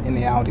 in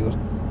the Audi was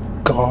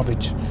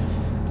garbage,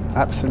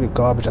 absolute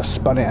garbage. I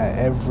spun it at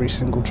every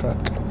single track.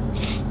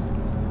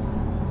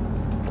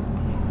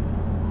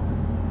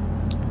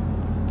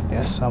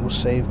 Yes, I will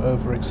save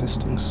over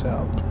existing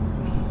setup.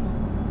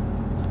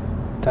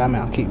 Damn it,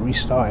 I keep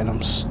restarting.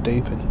 I'm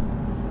stupid.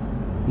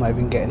 I'm not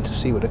even getting to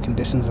see what the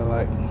conditions are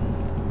like.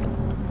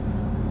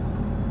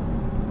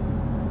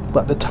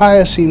 But the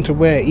tyres seem to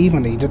wear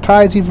evenly. The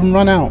tyres even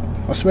run out.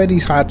 I swear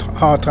these hard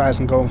tyres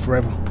can go on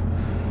forever.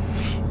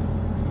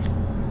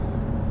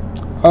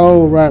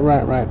 Oh,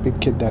 right. Big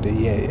Kid Daddy.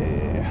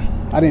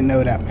 Yeah. I didn't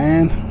know that,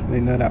 man. I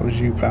didn't know that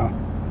was you, pal.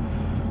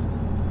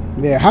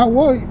 Yeah, I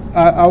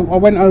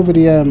went over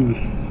the,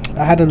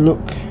 I had a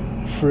look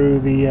through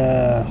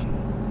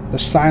the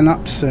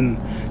sign-ups and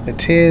the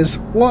tiers.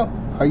 What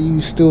are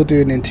you still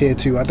doing in tier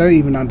 2? I don't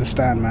even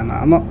understand, man.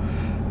 I'm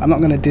not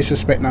going to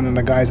disrespect none of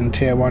the guys in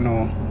tier 1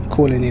 or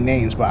call any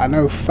names, but I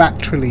know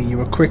factually you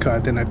were quicker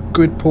than a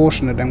good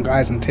portion of them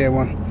guys in Tier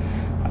 1.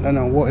 I don't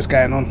know what is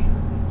going on.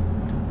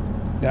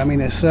 I mean,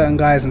 there's certain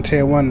guys in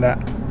Tier 1 that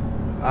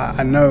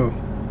I know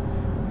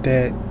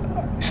they're...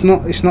 It's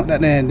not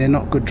that they're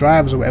not good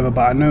drivers or whatever,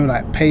 but I know,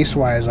 like,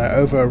 pace-wise, like,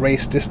 over a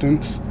race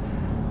distance,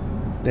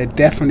 they're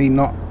definitely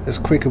not as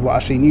quick as what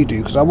I've seen you do.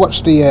 Because I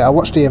watched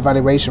the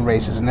evaluation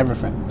races and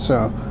everything,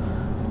 so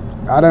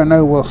I don't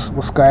know what's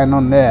going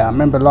on there. I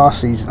remember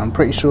last season, I'm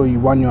pretty sure you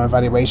won your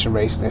evaluation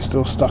race. They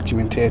still stuck you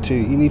in Tier 2.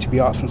 You need to be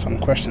asking some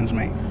questions,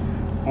 mate.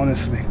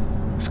 Honestly,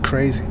 it's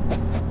crazy.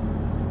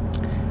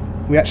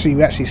 We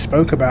actually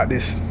spoke about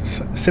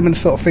this. Similar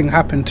sort of thing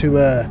happened to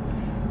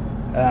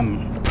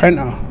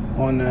Prenter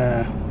on,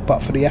 but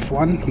for the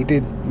F1, he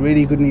did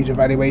really good in these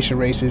evaluation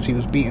races. He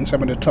was beating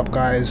some of the top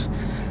guys,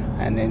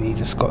 and then he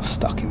just got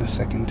stuck in the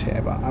second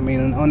tier. But I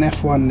mean, on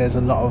F1, there's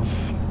a lot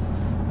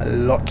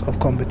of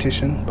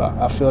competition, but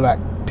I feel like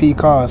P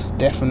cars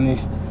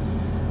definitely.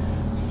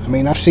 I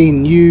mean, I've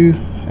seen you,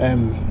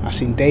 I've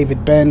seen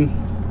David Ben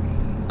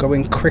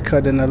going quicker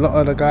than a lot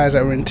of the guys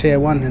that were in Tier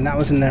 1, and that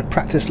was in their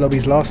practice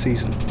lobbies last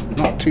season.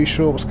 Not too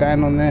sure what's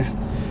going on there,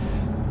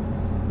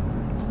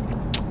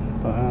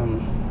 but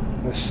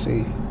let's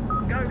see.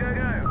 Go, go,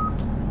 go.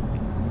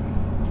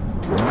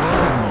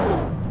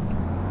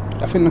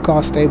 I think the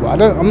car's stable.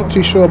 I'm not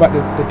too sure about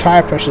the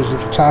tyre pressures, if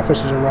the tyre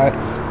pressures are right.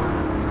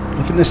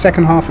 I think the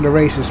second half of the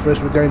race is supposed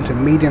to be going to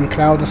medium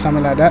cloud or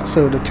something like that,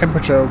 so the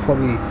temperature will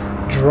probably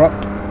drop.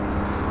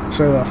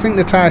 So I think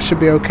the tyres should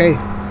be okay.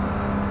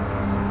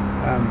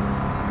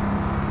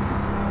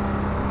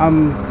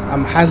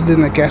 I'm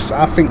hazarding a guess.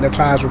 I think the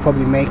tyres will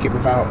probably make it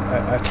without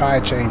a tyre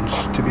change,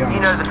 to be honest.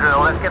 You know the drill.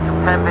 Let's get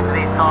some temp into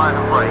these tyres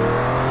and brake.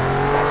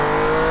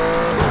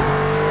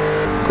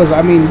 Because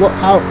I mean,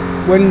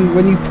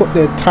 when you put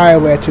the tyre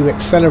wear to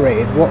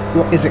accelerated, what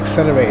is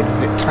accelerated?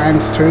 Is it ×2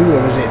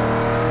 or is it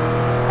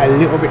a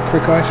little bit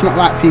quicker? It's not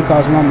like P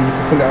cars normally, you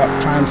can pull it up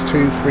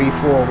 ×2, 3,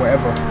 4,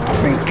 whatever. I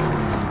think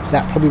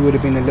that probably would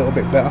have been a little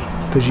bit better,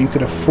 because you could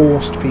have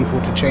forced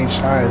people to change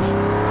tyres,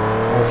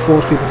 or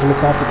forced people to look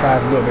after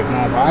tyres a little bit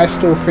more. But I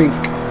still think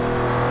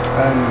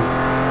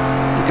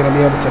you're going to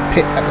be able to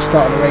pit at the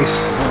start of the race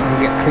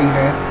and get clean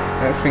air.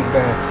 I don't think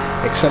the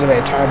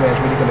accelerated tyre wear is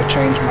really going to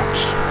change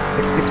much.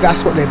 If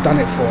that's what they've done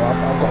it for,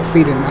 I've got a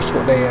feeling that's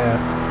what they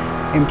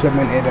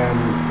implemented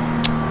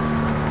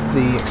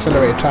the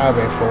accelerated tyre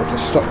wear for, to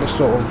stop the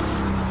sort of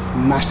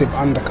massive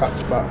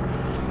undercuts. But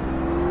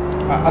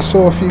I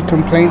saw a few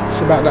complaints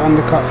about the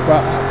undercuts,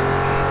 but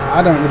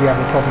I don't really have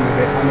a problem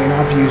with it. I mean,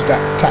 I've used that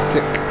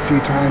tactic a few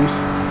times,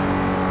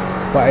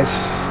 but if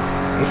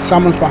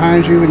someone's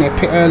behind you and they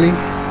pit early,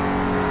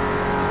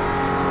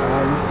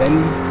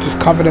 then just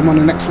cover them on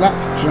the next lap.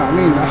 Do you know what I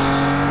mean?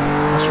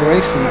 That's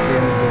racing at the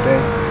end of the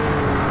day.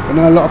 I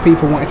know a lot of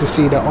people wanted to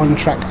see the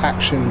on-track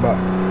action, but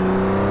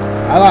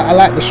I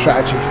like the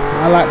strategy.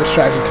 I like the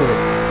strategy to it.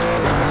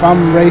 If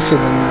I'm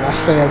racing and let's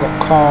say I've got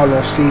Carl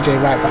or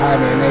CJ right behind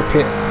me and they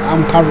pit,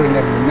 I'm covering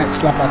them the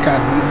next lap I can.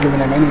 I'm not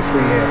giving them any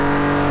free air.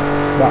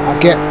 But I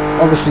get,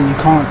 obviously you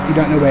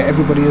don't know where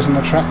everybody is on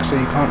the track, so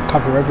you can't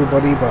cover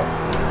everybody, but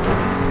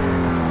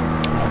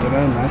I don't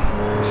know, man.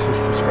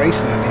 It's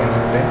racing at the end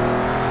of the day.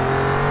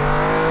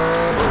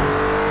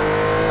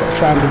 Got to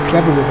try and be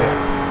clever with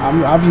it.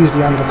 I've used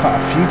the undercut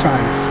a few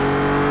times.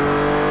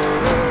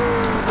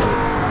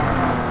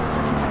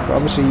 But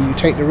obviously you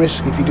take the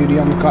risk if you do the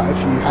undercut. If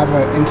you have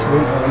an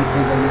incident or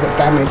anything, then you got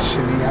damage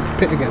and you have to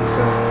pit again.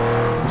 So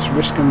it's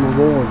risk and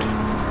reward.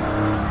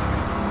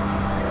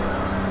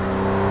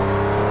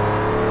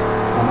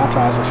 Oh, my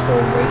tyres are still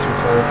way too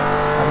cold.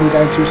 I've been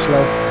going too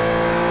slow.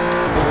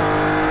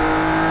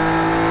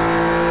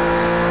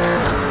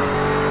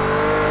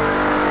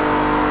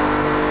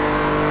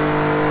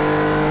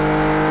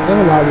 I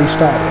don't know why we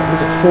started it.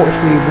 Was it 43.113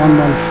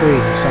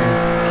 or something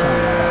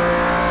like that?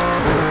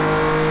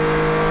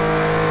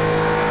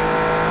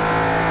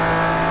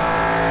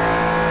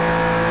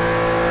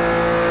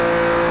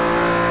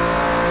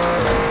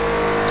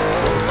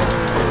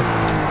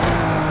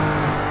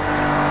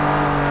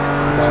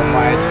 Well,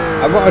 wide.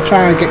 I've got to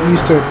try and get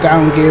used to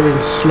down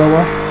gearing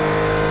slower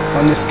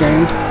on this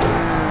game.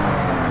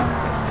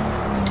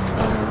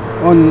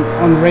 On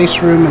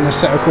race room and the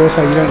Assetto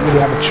Corsa, you don't really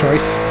have a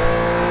choice.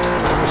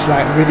 It's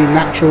like really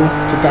natural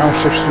to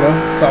downshift slow,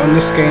 but on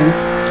this game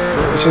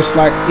it's just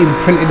like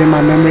imprinted in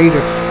my memory,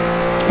 just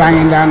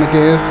banging down the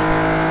gears.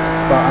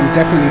 But I'm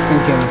definitely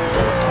thinking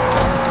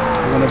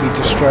I'm going to be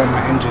destroying my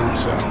engine,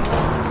 so I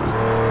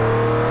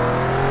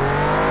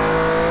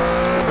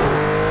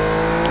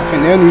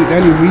think the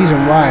only reason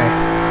why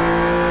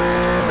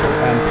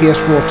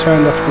PS4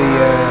 turned off the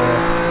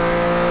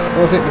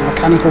what was it, the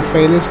mechanical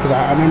failures, because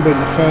I remember in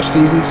the first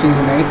season,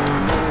 season 8,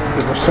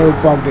 it was so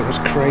bugged, it was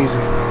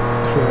crazy.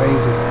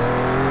 Crazy.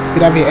 You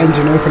could have your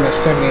engine open at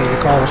 70 and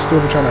your car will still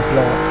be trying to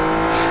blow up.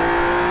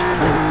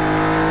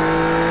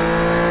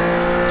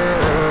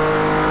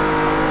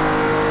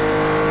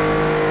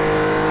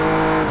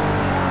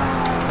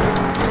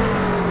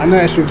 I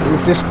noticed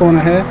with this corner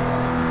here,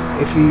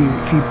 if you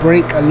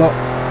brake a lot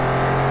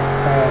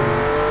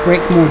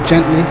brake more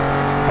gently,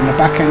 and the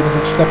back end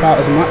doesn't step out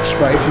as much.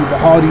 But the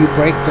harder you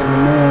brake, then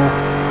the more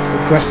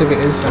aggressive it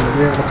is, and the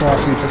rear of the car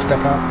seems to step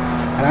out.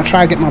 And I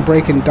try to get my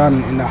braking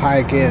done in the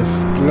higher gears.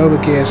 The lower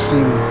gears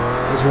seem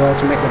as well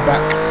to make the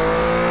back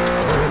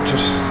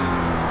just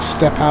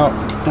step out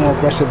more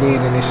aggressively,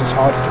 and then it's just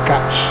harder to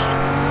catch.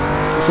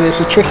 So it's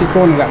a tricky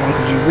corner, that one,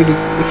 because you really,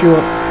 if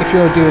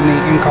you're doing the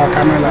in-car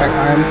camera like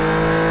I am,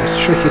 it's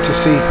tricky to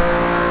see.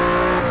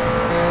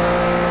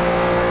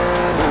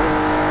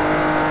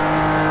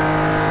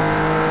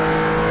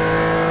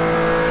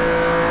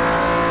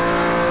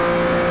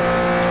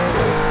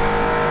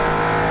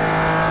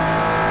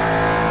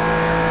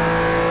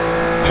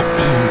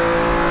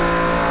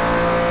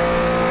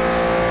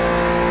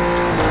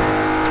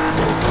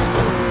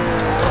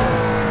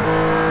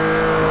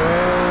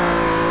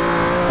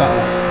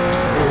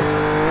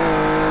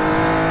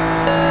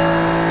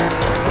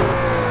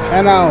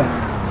 Now, I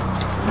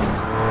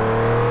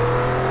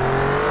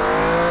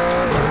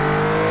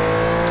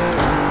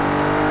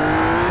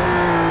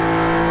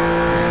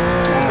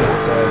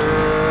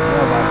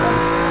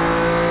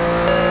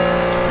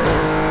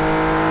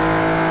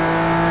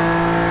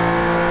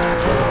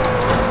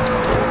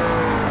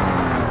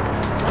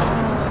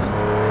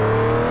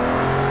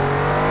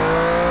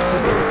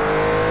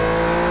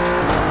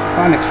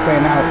can't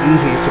explain how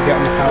easy it is to get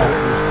on the power in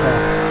this car.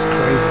 It's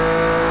crazy.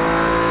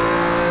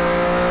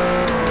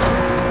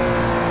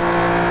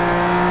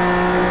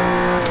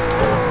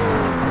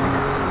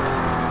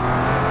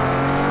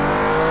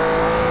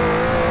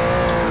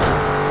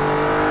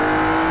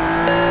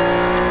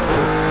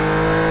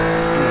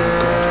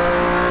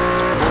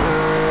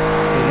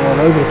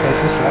 Over the place,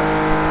 this lap.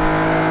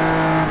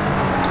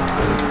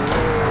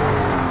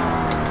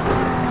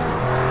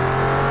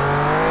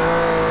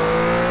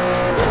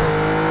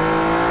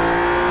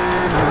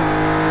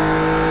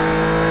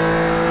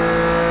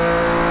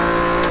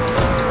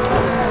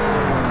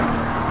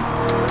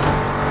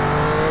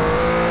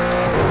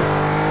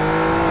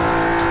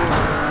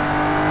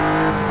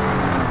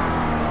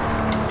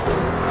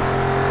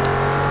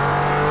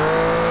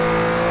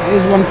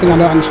 Here's one thing I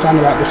don't understand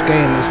about this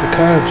game is the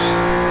curbs.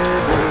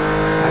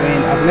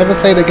 I've never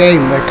played a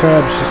game where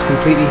curbs just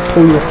completely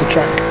pull you off the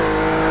track.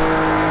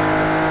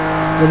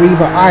 They're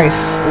either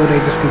ice or they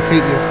just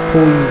completely just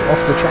pull you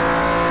off the track.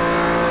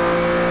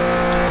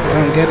 I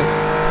don't get it.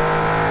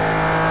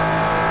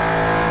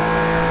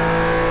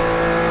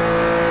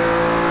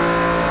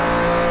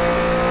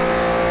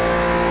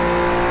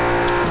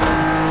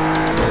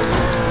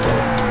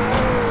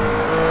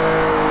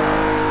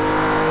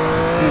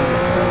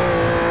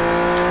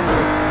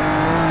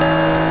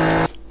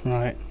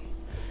 Right.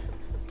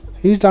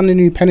 Who's done the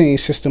new penalty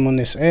system on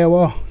this?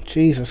 AOR?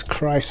 Jesus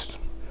Christ.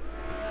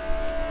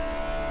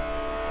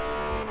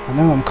 I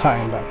know I'm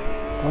cutting, but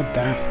god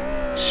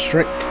damn.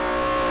 Strict.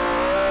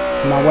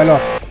 Am I well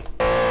off?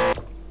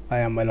 I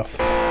am well off.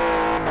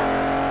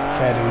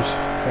 Fair dues.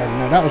 Fair dues.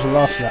 No, that was the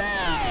last lap.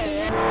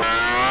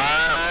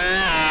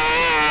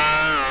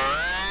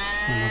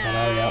 Oh my god,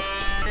 hurry up.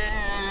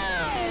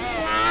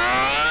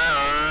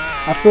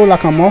 I feel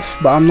like I'm off,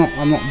 but I'm not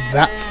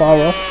that far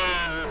off.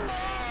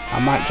 I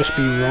might just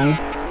be wrong.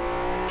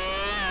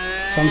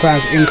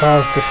 Sometimes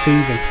in-car's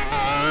deceiving.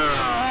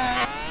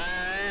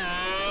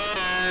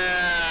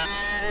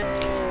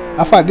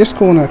 I find this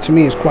corner to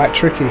me is quite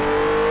tricky.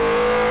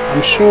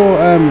 I'm sure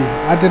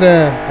I did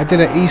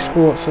a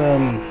esports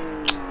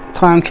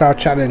time trial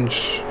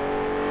challenge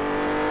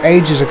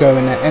ages ago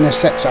in the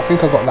NSX. I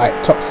think I got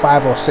like top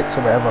 5 or 6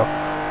 or whatever.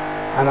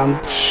 And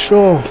I'm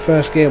sure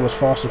first gear was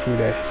faster through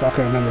there, if I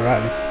can remember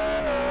rightly.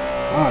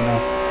 I don't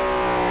know.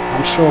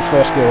 I'm sure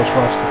first gear was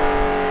faster.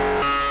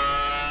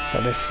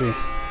 But let's see.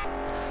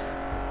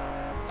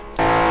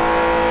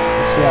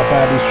 See how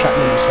bad these track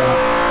limits are.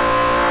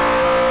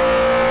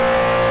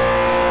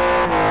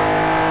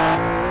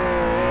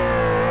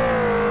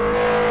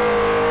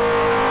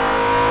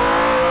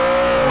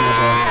 Oh my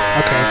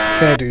god. Okay,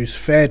 fair dues,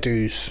 fair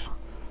dues.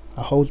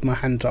 I hold my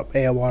hands up,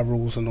 AOR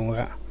rules and all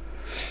that.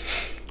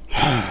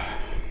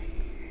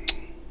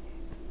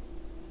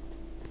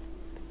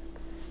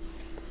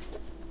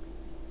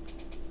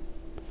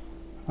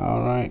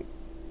 Alright.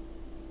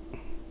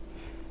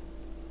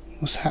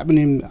 What's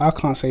happening? I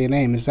can't say your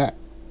name, is that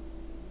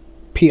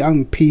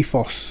I'm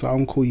PFOS, so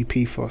I'm call you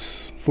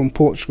PFOS from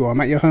Portugal. I'm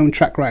at your home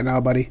track right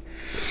now, buddy.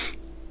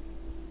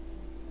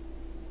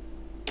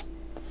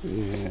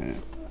 Yeah.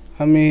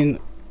 I mean,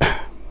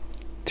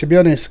 to be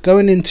honest,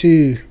 coming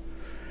into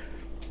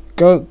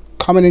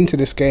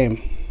this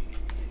game,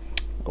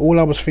 all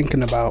I was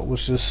thinking about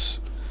was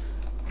just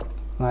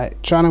like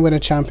trying to win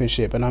a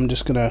championship, and I'm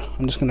just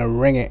gonna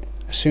ring it.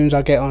 As soon as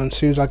I get on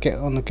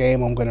the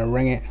game, I'm gonna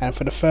ring it. And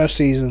for the first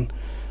season,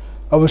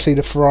 obviously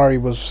the Ferrari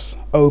was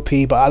OP,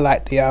 but I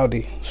liked the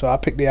Audi, so I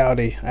picked the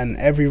Audi. And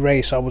every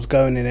race I was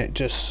going in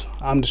it,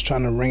 I'm just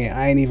trying to ring it.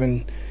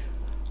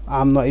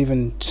 I'm not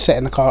even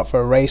setting the car up for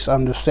a race.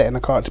 I'm just setting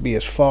the car up to be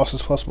as fast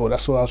as possible.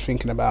 That's what I was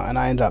thinking about, and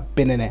I ended up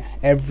binning it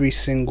every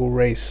single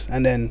race.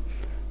 And then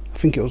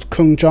think it was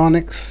Kung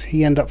Jarnix.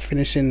 He ended up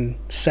finishing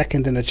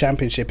second in the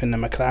championship in the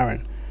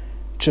McLaren,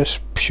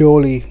 just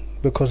purely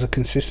because of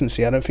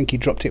consistency. I don't think he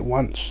dropped it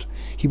once.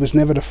 He was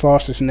never the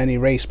fastest in any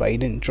race, but he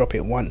didn't drop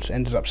it once.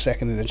 Ended up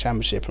second in the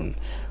championship, and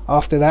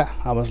after that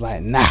I was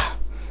like, nah,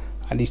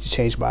 I need to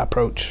change my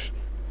approach.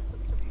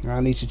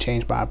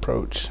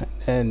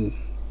 And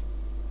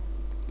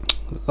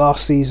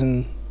last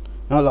season,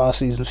 not last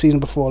season, season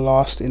before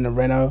last in the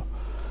Renault,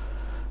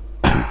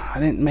 I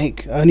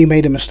only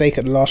made a mistake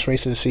at the last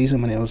race of the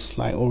season when it was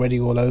like already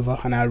all over,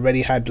 and I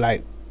already had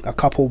like a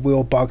couple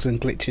wheel bugs and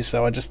glitches,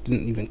 so I just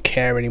didn't even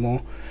care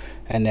anymore.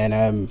 And then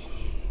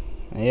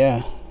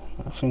yeah,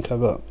 I think I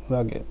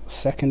get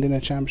second in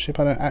the championship.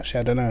 I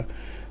don't know.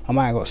 I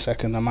might have got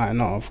second, I might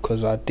not have,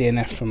 because I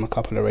DNF'd from a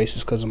couple of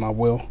races because of my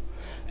wheel.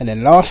 And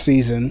then last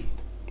season,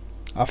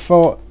 I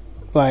felt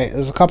like there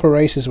was a couple of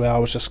races where I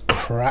was just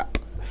crap,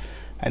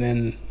 and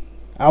then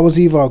I was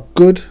either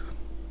good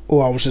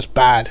or I was just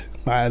bad.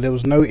 There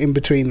was no in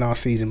between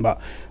last season,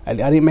 but I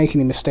didn't make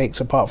any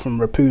mistakes apart from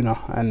Rapuna,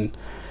 and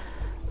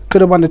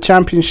could have won the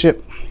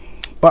championship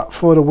but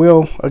for the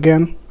wheel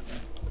again.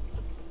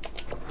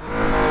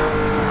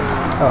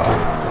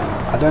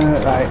 I don't know,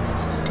 like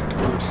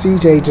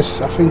CJ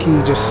I think he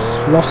just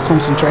lost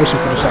concentration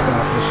for the second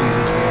half of the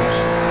season, to be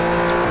honest.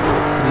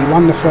 He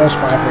won the first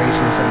 5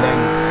 races and then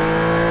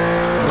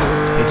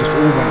it just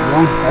all went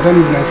wrong. I don't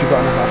even know if he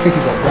got another. I think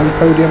he got 1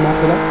 podium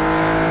after that.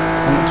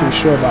 I'm not too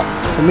sure, but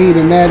for me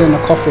the nail in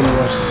the coffin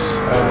was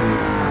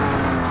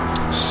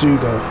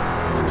Sugo,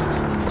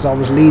 because I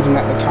was leading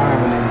at the time,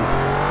 and then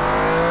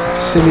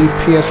silly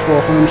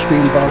PS4 home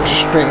screen bug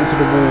straight into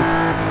the wall,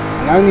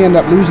 and I only ended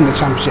up losing the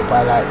championship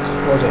by like,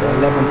 what was it,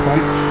 11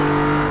 points,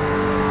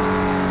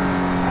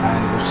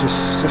 and it was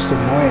just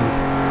annoying.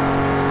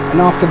 And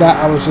after that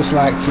I was just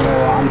like, you know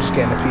what, I'm just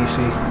getting a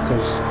PC,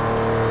 because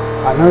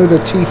I know the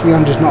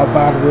T300 is not a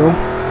bad wheel,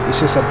 it's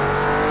just a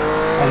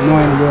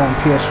annoying wheel on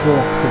PS4,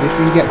 because if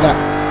you get that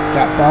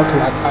bug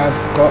like I've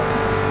got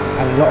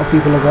and a lot of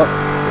people have got,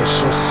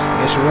 it's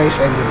race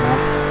ended now.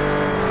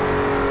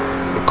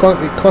 It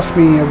cost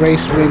me a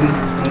race win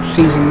in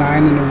season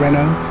 9 in the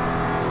Renault.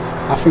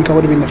 I think I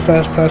would have been the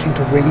first person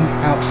to win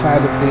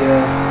outside of the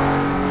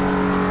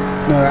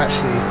no,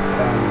 actually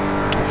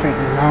I think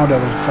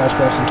Ronaldo was the first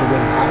person to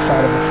win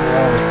outside of a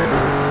Ferrari,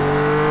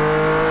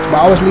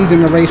 but I was leading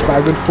the race by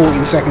a good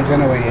 14 seconds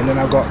anyway, and then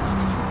it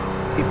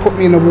put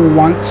me in the wall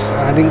once and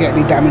I didn't get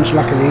any damage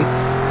luckily,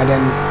 and then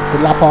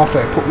the lap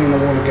after it put me in the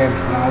wall again,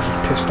 and I was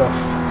just pissed off.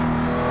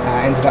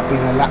 I ended up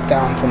being a lap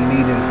down from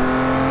leading.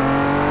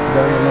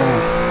 Very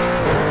annoying.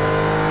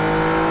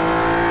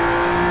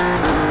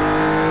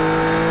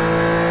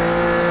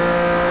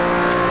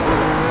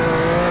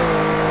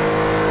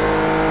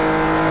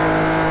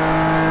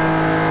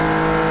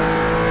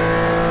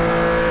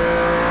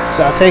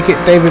 So I take it,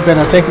 David Ben,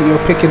 I take it you're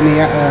picking the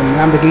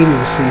Lamborghini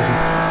this season.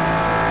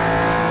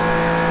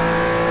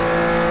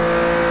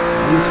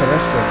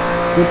 Interesting.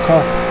 Good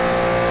car.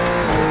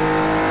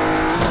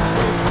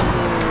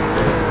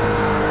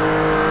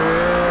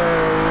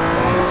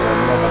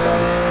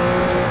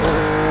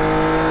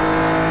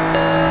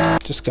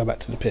 Just go back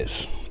to the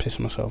pits, piss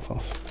myself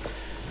off.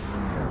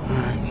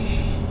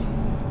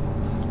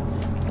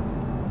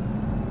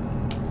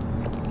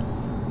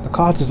 The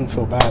car doesn't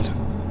feel bad.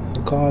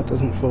 The car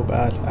doesn't feel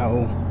bad at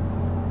all.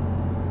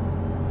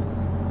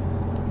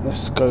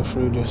 Let's go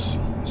through this.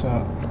 So,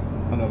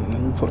 hold on, let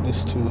me put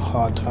this to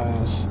hard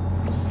tires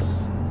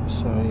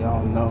so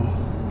y'all know.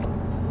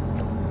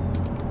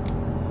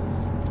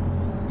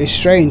 It's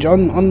strange,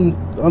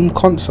 on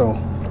console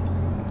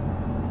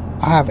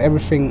I have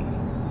everything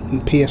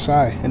in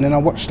PSI, and then I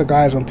watch the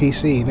guys on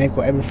PC and they've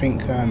got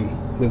everything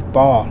with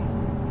bar.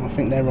 I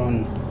think they're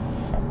on,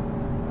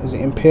 is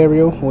it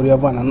Imperial or the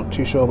other one? I'm not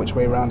too sure which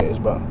way around it is,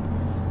 but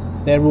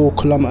they're all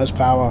kilometers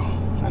per hour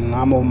and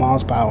I'm all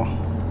miles per hour.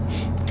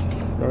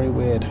 Very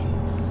weird.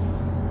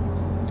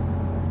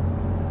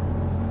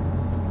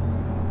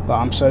 But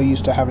I'm so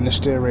used to having the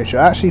steering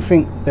ratio. I actually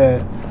think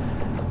the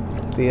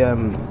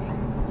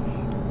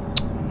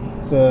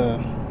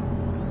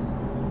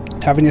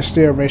having your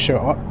steering ratio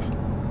up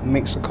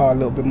makes the car a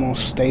little bit more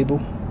stable,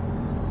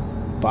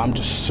 but I'm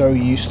just so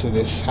used to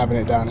this, having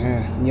it down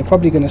here, and you're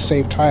probably going to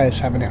save tires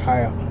having it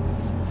higher.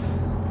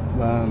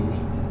 Well,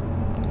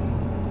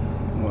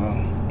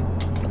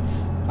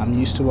 I'm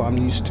used to what I'm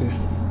used to,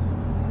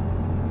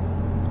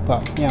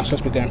 but yeah, I'm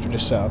supposed to be going through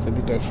this setup. Let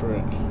me go through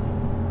it.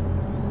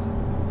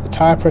 The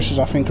tire pressures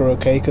I think are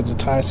okay, because the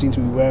tires seem to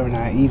be wearing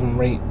at an even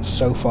rate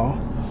so far.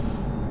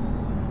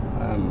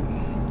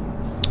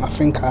 I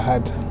think I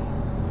had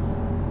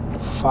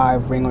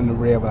 5 ring on the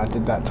rear when I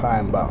did that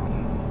time, but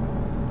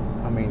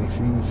I mean,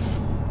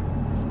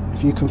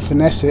 if you can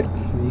finesse it,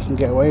 then you can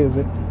get away with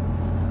it.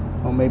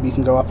 Or maybe you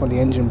can go up on the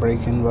engine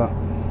braking, but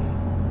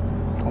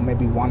or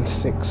maybe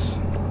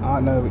 1.6. I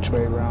don't know which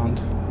way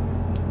around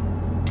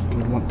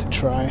you'd want to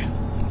try.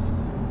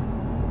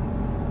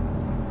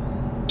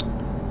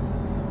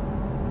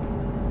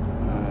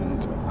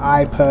 And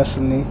I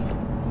personally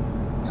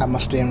have my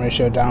steering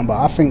ratio down, but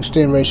I think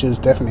steering ratio is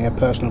definitely a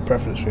personal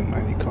preference thing,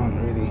 man. You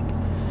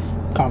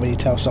can't really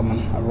tell someone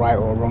a right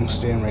or a wrong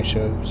steering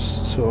ratio. It's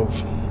sort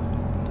of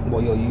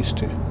what you're used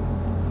to.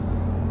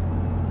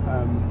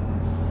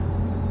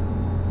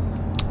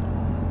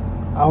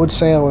 I would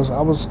say I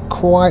was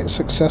quite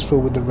successful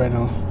with the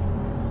Renault,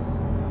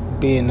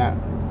 being that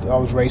I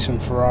was racing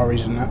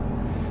Ferraris and that.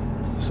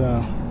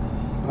 So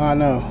I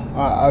know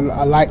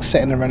I like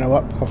setting the Renault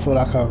up. I feel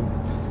like I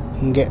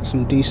can get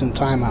some decent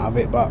time out of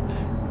it, but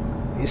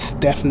it's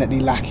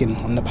definitely lacking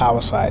on the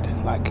power side.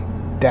 Like,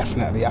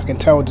 definitely, I can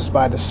tell just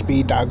by the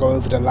speed that I go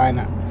over the line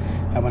at.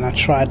 And when I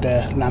tried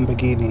the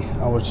Lamborghini,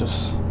 I was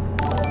just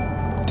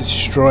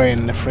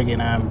destroying the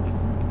friggin'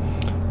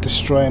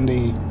 destroying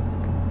the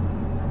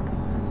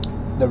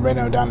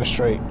Renault down the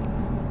straight.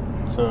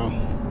 So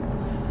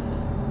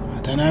I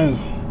don't know.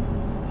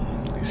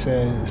 It's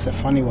a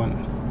funny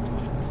one.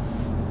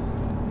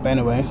 But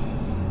anyway,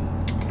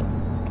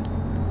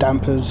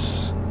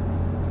 dampers,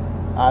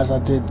 as I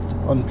did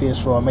on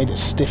PS4, I made it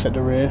stiff at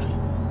the rear.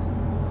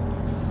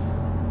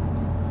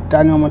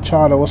 Daniel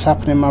Machado, what's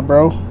happening, my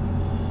bro?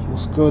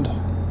 What's good?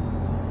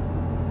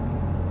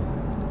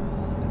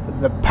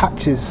 The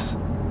patches.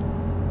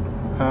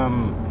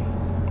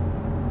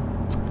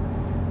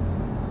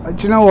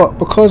 Do you know what?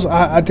 Because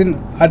I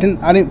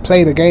didn't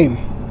play the game.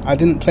 I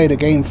didn't play the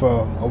game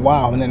for a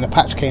while, and then the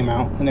patch came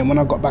out, and then when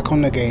I got back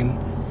on the game,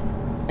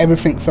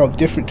 everything felt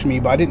different to me.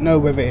 But I didn't know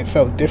whether it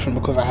felt different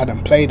because I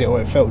hadn't played it,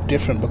 or it felt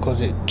different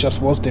because it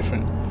just was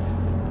different.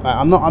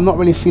 I'm not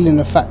really feeling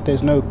the fact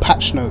there's no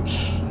patch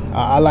notes.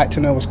 I like to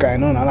know what's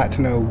going on. I like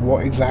to know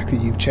what exactly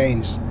you've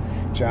changed. Do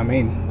you know what I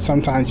mean?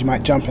 Sometimes you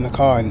might jump in a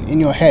car and in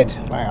your head,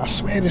 like, I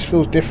swear this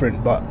feels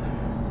different, but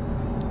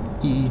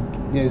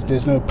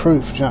there's no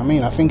proof. Do you know what I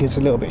mean? I think it's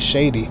a little bit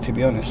shady, to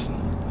be honest.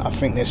 I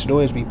think there should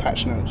always be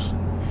patch notes.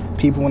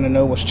 People want to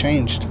know what's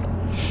changed.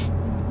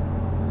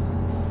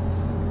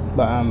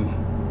 But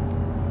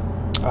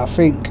I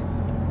think,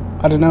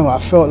 I don't know, I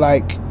felt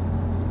like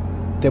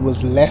there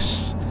was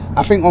less.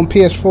 I think on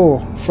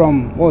PS4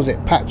 from, what was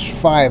it, patch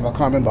 5, I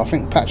can't remember, I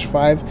think patch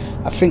 5,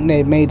 I think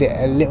they made it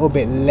a little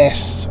bit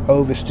less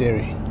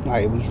oversteery.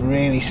 Like, it was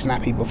really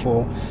snappy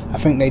before. I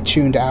think they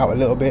tuned it out a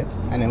little bit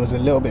and it was a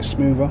little bit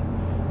smoother.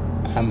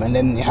 And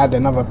then you had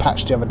another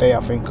patch the other day, I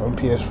think, on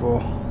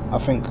PS4. I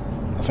think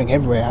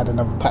everywhere had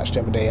another patch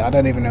the other day. I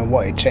don't even know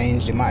what it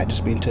changed. It might have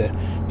just been to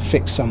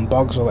fix some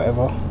bugs or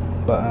whatever.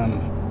 But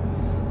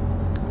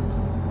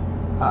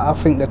I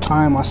think the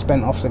time I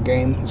spent off the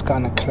game has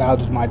kind of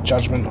clouded my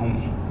judgment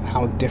on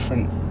how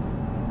different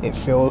it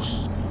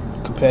feels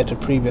compared to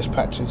previous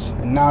patches.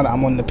 And now that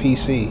I'm on the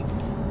PC,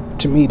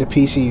 to me the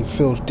PC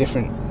feels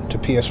different to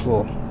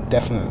PS4,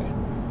 definitely.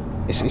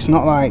 It's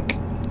not like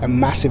a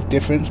massive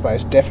difference, but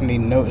it's definitely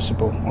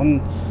noticeable.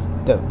 On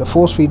the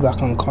force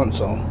feedback on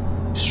console,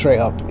 straight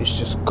up, it's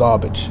just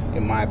garbage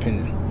in my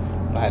opinion.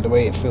 Like, the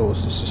way it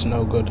feels, it's just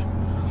no good.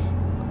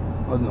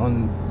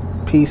 On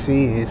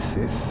PC, it's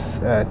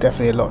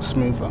definitely a lot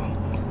smoother.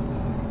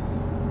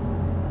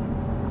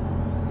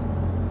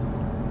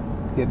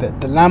 Yeah,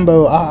 the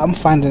Lambo, I'm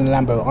finding the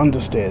Lambo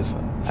understeers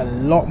a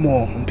lot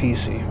more on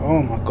PC.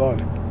 Oh my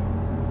god.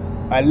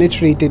 I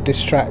literally did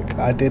this track.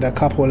 I did a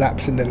couple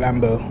laps in the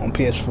Lambo on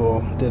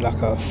PS4, did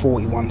like a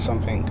 41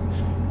 something,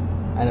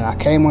 and then I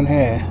came on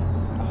here.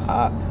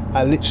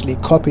 I literally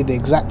copied the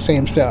exact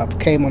same setup,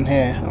 came on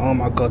here. Oh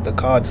my god, the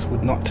car just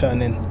would not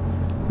turn in.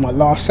 My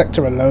last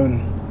sector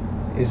alone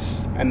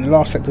is, and the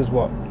last sector is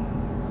what,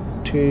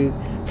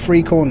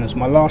 3 corners.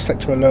 My last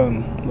sector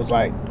alone was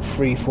like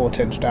 3-4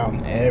 tenths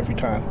down every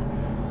time.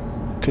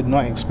 Could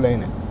not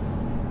explain it.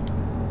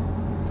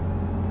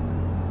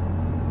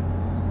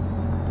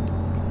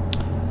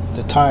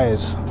 The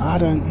tires, I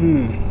don't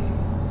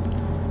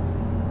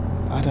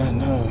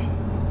know.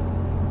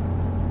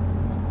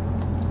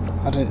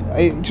 Do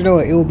you know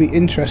what? It will be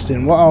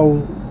interesting.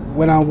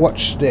 When I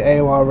watch the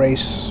AOR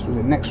race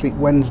next week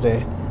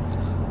Wednesday,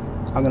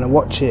 I'm gonna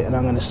watch it and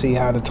I'm gonna see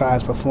how the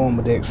tires perform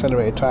with the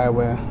accelerated tire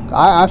wear.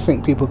 I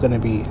think people are gonna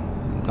be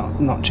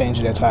not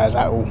changing their tires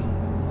at all.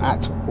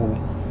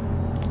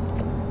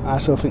 I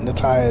still think the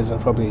tires are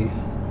probably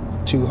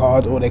too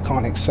hard, or they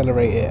can't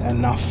accelerate it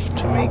enough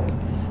to make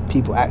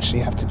people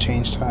actually have to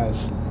change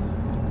tires.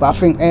 But I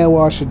think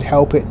AOR should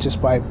help it just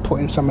by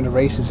putting some of the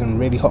races in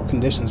really hot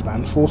conditions,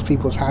 man. Force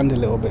people's hand a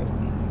little bit.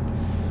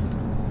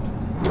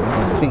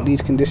 I think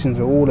these conditions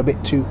are all a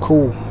bit too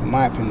cool, in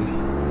my opinion.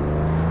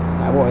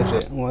 Like, what is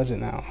it? What is it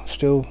now?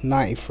 Still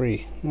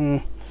 93.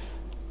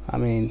 I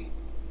mean,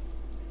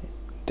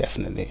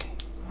 definitely.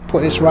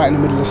 Put this right in the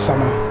middle of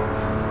summer,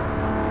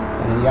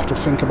 and then you have to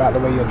think about the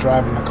way you're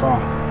driving the car.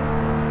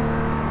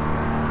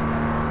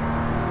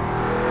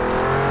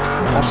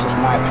 That's just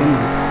my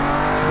opinion.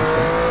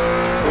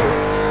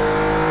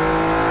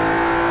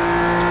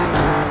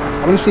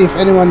 I want to see if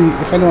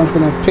anyone's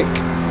going to pick,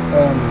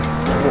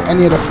 or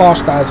any of the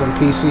fast guys on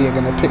PC are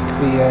going to pick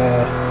the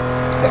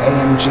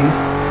AMG.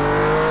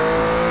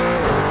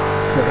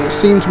 But it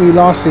seemed to me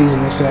last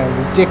season it's a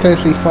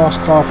ridiculously fast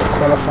car for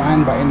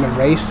qualifying, but in the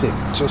race it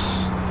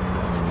just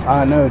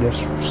I don't know,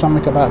 there's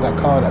something about that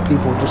car that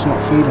people are just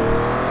not feeling. I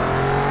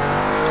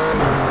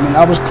mean,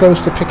 I was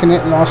close to picking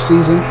it last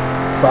season,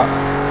 but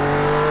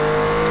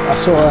I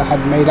sort of had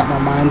made up my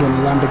mind on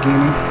the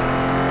Lamborghini.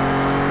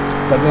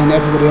 But then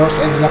everybody else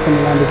ended up in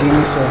the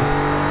Lamborghini, so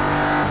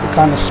it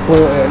kind of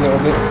spoiled it a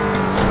little bit.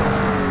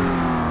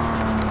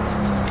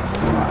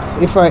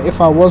 If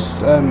I was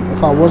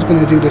going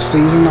to do this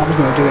season, I was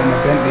going to do it in a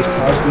Bentley.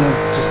 I was going to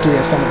just do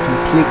it something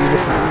completely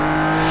different.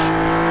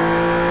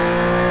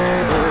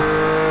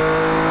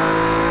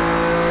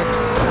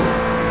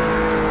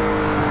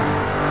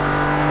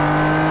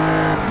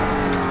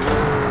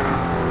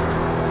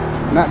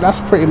 And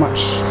that's pretty much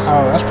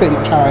how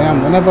I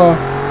am. Whenever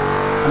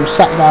I'm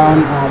sat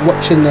down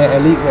watching the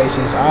elite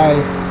races,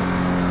 I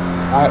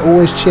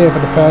always cheer for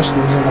the person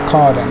who's in the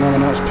car that no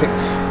one else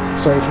picks.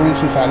 So for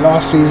instance, like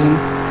last season,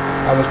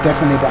 I was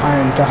definitely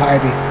behind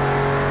Heidi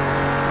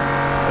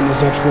in the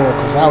Z4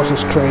 because that was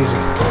just crazy.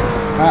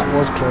 That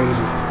was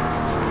crazy.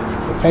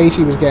 The pace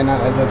he was getting out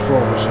of the Z4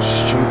 was just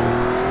stupid.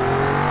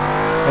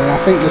 And I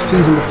think the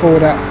season before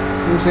that,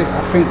 what was it?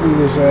 I think we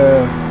was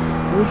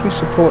who was we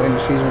supporting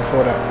the season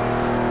before that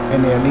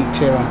in the elite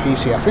tier on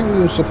PC? I think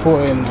we were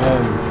supporting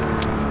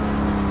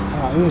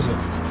who is it?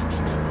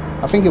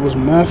 I think it was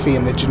Murphy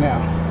in the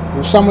Janetta. It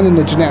was someone in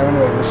the Janetta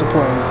anyway. We were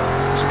supporting them.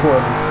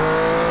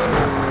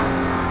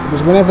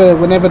 Because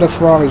whenever the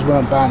Ferraris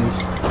weren't banned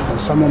and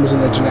someone was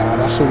in the Janetta,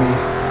 that's all we...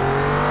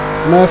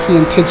 Murphy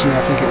and Tidgey,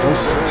 I think it was.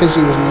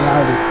 Tidgey was in the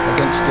Audi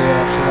against the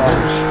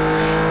Ferraris.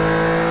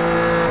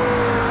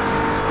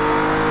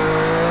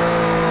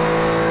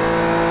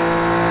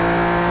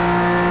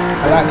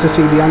 I like to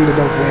see the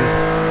underdog win.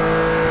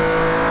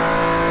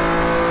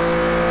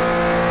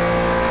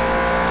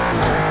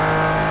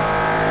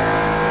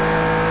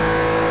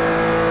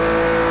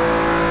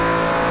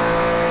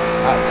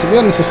 To be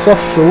honest, the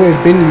softs have always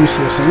been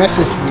useless unless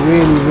it's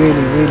really,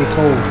 really, really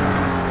cold.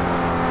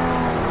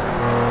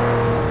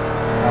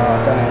 Oh,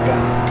 I've done it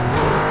again.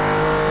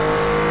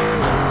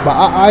 But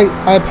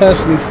I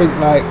personally think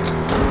like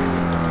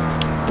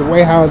the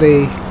way how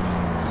they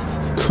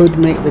could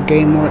make the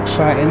game more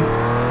exciting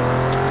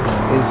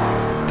is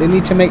they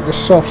need to make the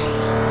softs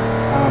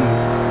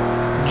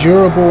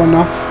durable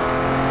enough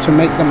to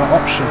make them an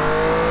option,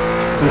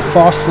 and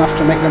fast enough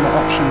to make them an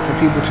option for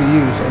people to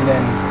use, and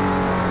then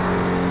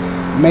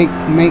make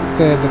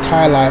the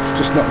tyre life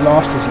just not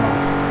last as long.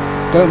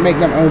 Don't make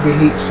them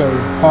overheat so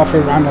halfway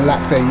around the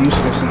lap they're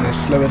useless and they're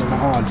slower than the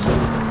hards.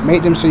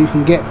 Make them so you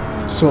can get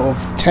sort of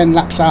 10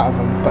 laps out of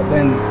them, but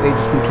then they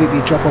just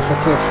completely drop off a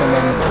cliff, and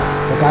then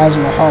the guys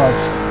on the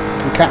hards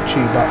can catch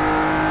you, but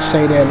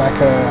say they're like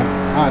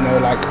I don't know,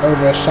 like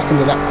over a second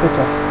of that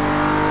quicker.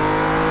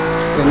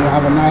 Then you'll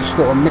have a nice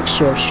little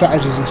mixture of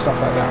strategies and stuff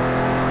like that.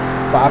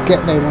 But I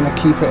get they want to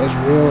keep it as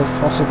real as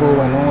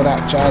possible and all that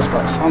jazz,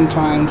 but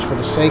sometimes for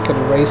the sake of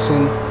the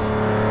racing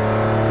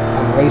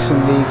and racing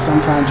league,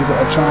 sometimes you've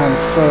got to try and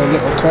throw a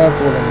little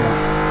curveball in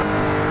there.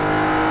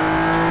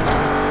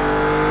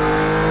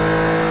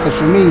 Because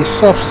for me,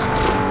 softs,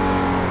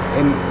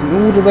 in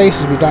all the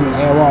races we've done in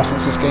AOR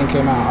since this game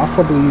came out, I've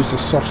probably used the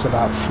softs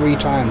about 3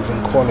 times in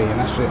quali, and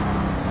that's it.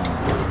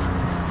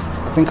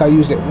 I think I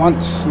used it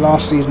once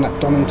last season at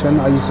Donington.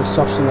 I used the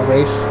softs in the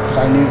race because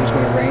I knew it was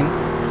going to rain.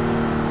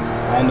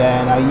 And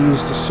then I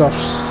used the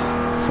softs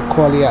for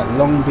quali at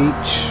Long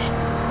Beach.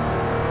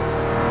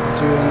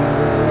 Doing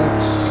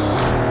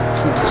I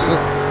think that's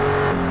it.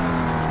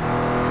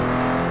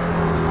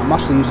 I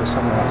must have used it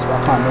somewhere else, but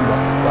I can't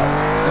remember. But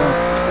yeah,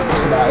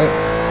 that's about it.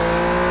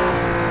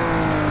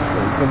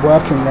 The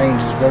working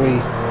range is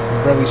very,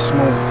 very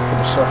small for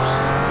the softs.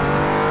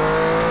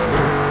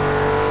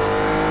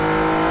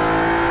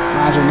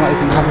 Imagine not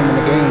even having them in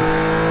the game.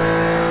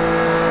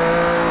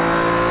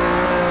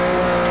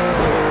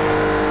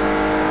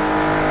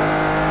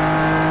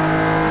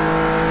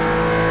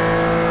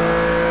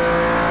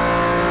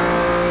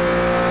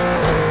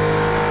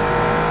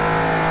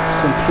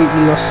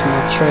 Completely lost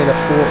my train of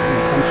thought when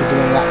it comes to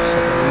doing laps.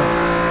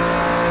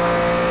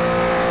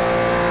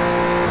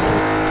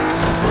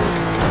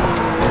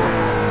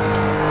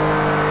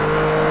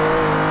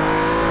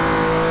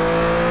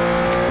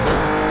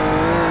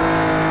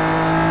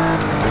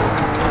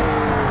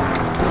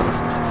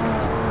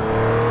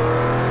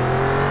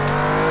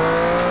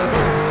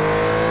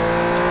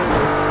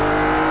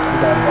 I'm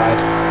going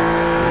wide.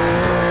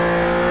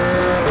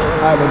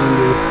 I already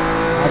knew. I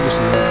just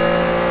knew.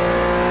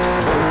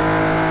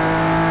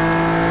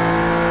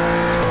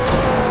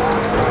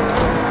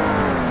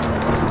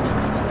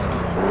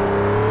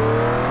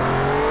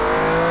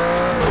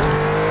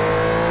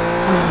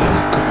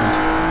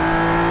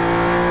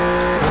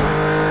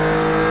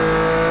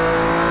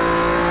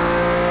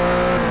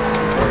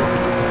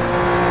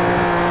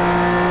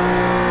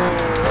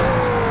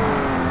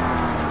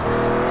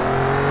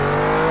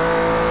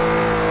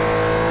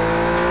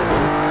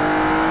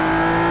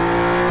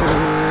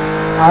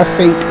 I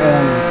think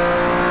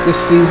this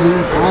season,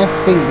 I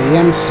think the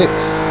M6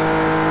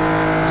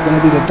 is going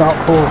to be the dark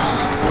horse.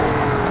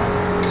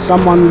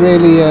 Someone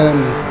really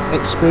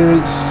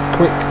experienced,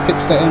 quick,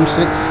 picks the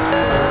M6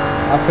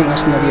 I think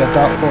that's going to be a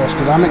dark horse,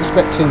 because I'm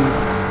expecting,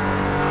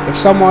 if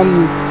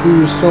someone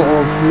who's sort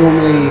of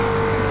normally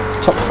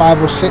top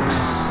 5 or 6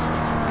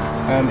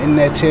 in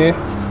their tier,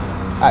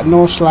 at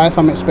Nordschleife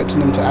I'm expecting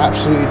them to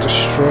absolutely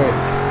destroy it.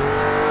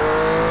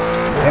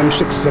 The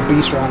M6 is a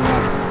beast right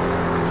now.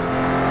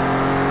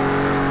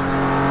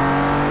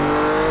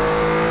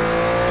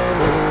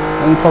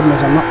 The only problem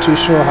is I'm not too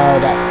sure how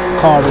that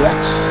car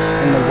reacts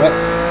in the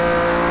wet.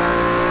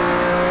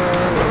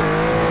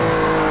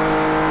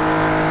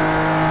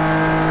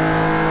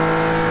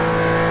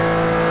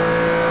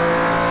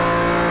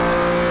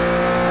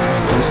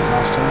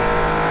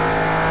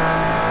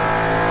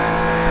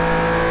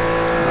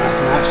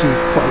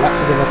 Put a lap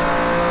together.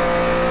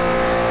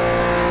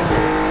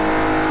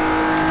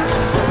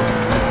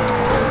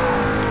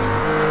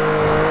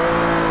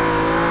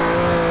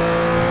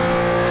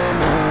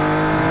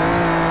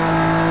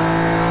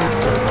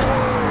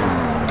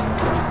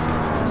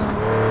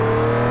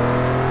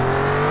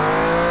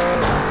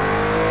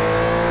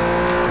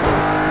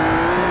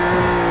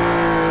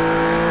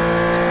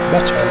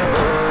 Better.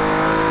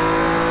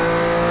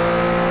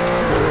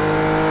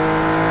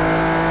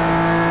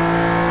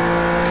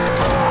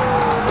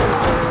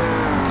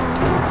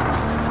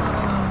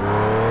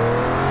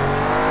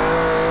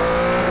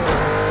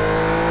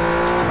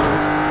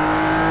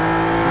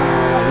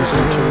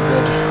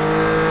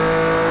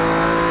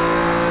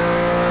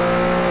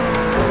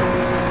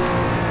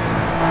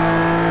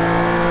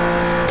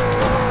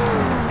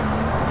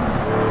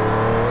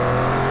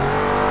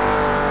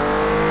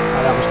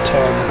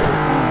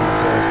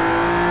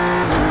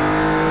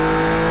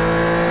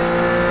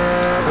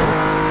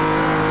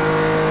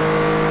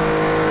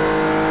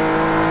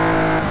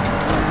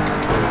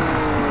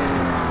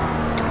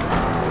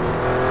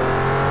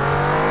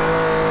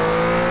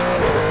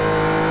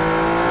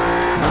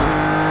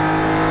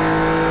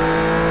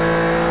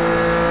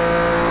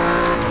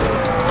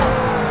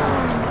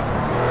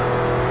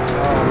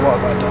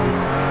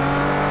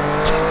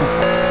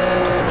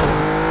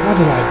 What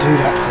did I do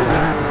that for?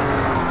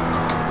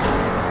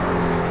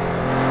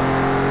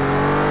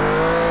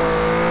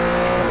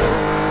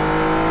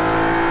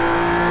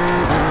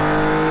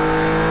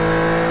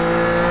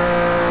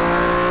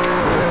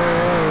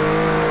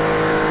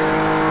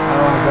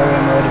 Oh, I'm very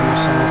annoyed with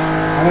myself.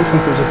 I don't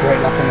think it was a great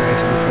lap anyway,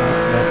 to be fair.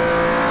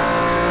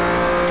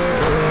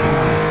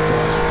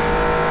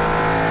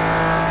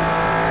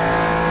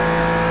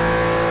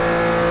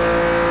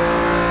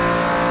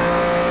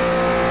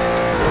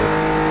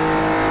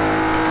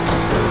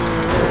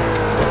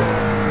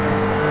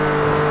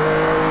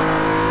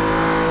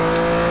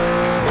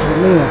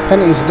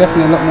 Penalties are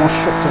definitely a lot more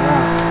stricter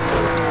now.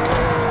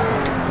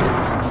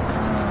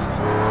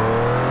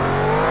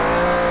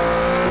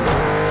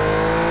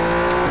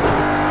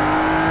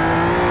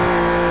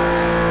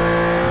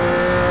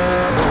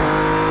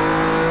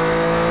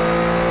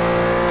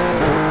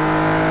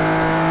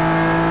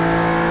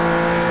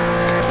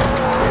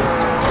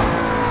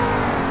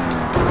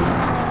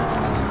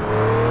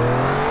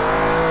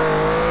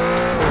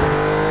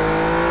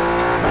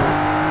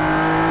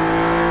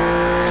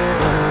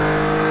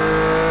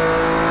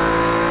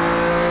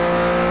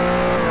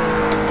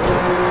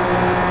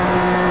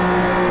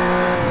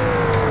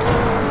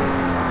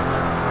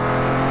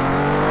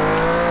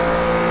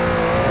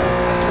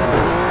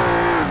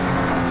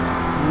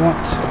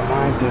 What am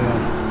I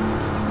doing?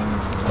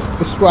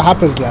 This is what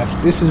happens, lads.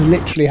 This is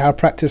literally how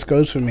practice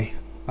goes for me.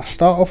 I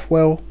start off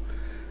well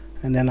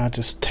and then I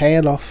just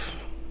tail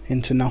off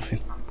into nothing.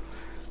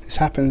 This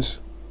happens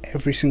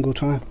every single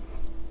time.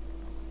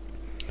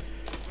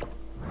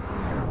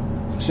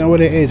 So you know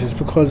what it is? It's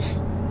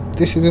because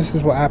this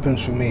is what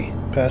happens for me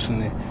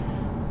personally.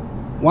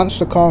 Once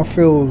the car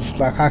feels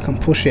like I can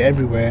push it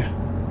everywhere,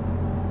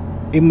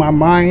 in my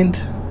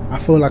mind I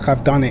feel like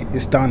I've done it.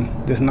 It's done.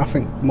 There's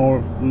nothing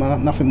more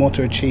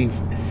to achieve.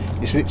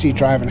 It's literally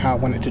driving how I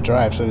want it to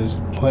drive. So there's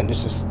point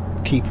is just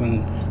keep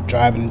on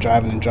driving and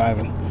driving and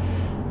driving.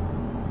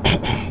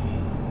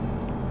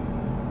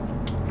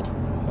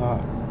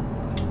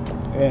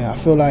 Yeah, I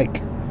feel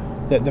like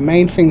that the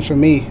main thing for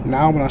me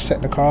now when I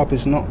set the car up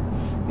is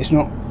it's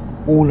not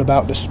all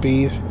about the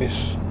speed.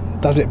 It's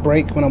does it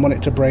brake when I want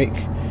it to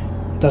brake?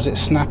 Does it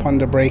snap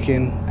under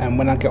braking? And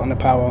when I get on the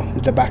power,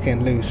 is the back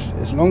end loose?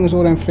 As long as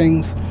all them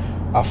things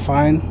are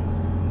fine,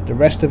 the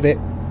rest of it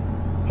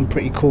I'm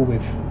pretty cool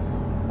with.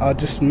 I'll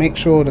just make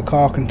sure the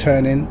car can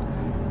turn in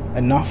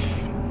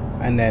enough,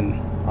 and then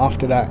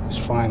after that it's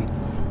fine.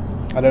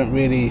 I don't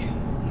really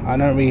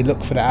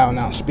look for the out and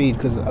out speed,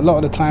 because a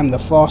lot of the time the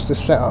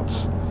fastest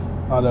setups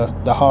are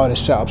the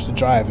hardest setups to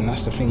drive, and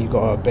that's the thing you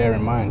got to bear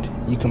in mind.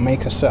 You can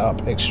make a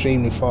setup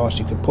extremely fast.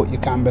 You could put your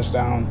cambers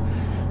down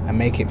and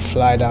make it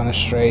fly down a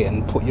straight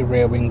and put your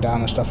rear wing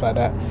down and stuff like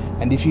that,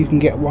 and if you can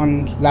get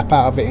one lap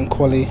out of it in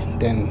quali,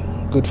 then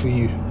good for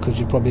you, because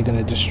you're probably going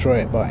to destroy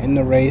it. But in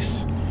the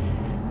race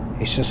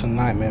it's just a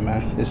nightmare,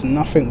 man. There's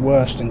nothing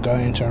worse than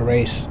going into a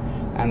race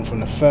and from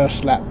the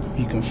first lap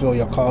you can feel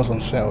your car's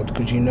unsettled,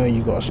 because you know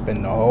you got to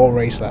spend the whole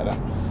race like that.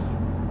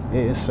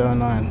 It is so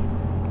annoying.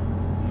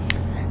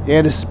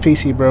 Yeah, this is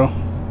PC, bro.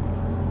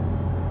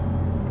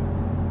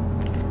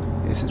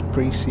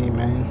 Pre-C,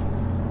 man.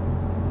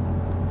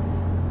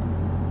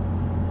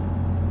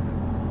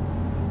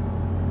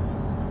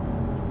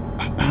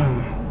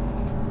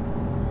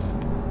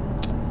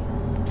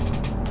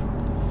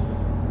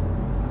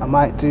 I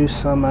might do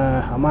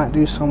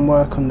some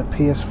work on the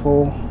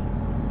PS4.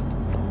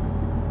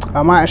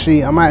 I might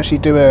actually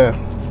do a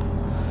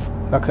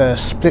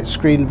split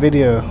screen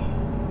video,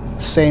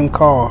 same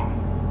car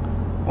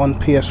on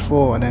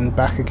PS4 and then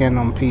back again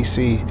on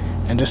PC,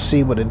 and just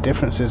see what the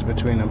difference is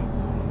between them,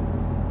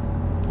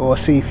 or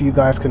see if you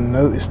guys can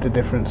notice the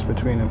difference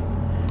between them.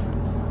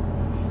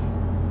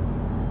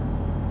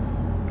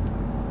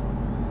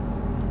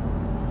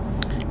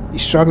 You're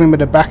struggling with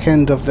the back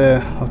end of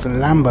the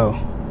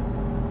Lambo.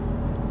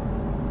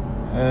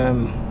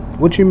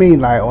 What do you mean,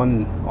 like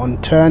on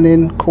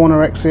turning,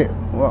 corner exit?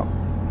 What?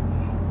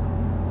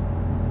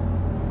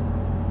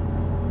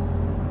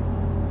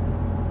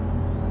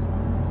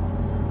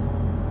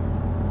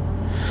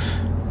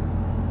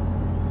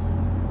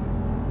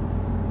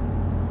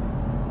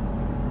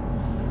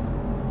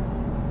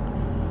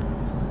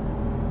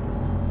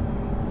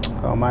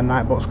 Oh, my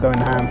Nightbot's going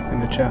ham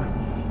in the chat.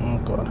 Oh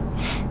god.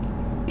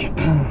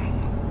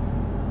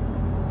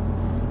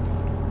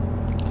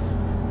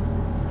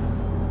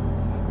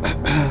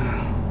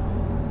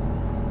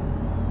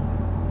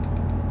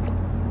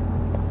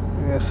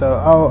 Yeah, so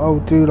I'll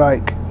do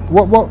like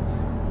what?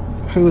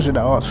 Who was it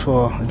that asked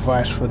for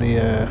advice for the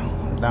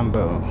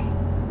Lambo?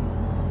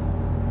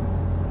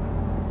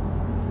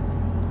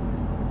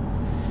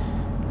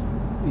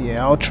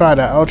 Yeah, I'll try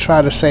that. I'll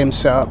try the same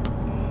setup.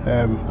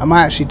 I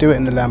might actually do it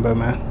in the Lambo,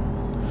 man.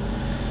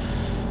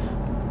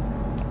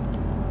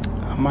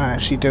 I might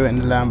actually do it in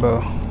the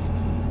Lambo.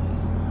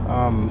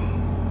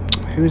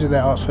 Who is it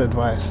that asked for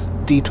advice?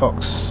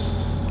 Detox.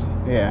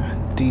 Yeah,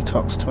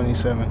 Detox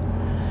 27.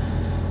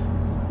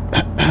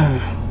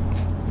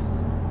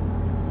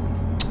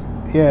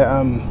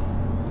 Yeah,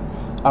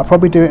 I'll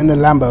probably do it in the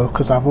Lambo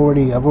because I've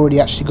already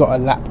actually got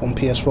a lap on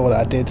PS4 that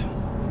I did,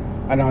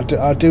 and I'll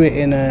do it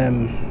in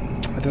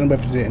I don't know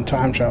whether to do it in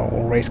time trial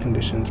or race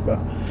conditions, but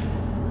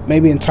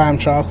maybe in time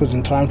trial, because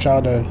in time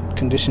trial the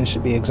conditions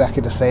should be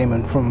exactly the same.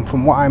 And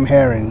from what I'm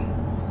hearing,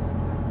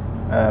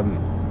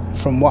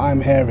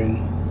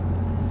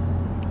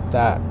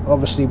 that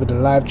obviously with the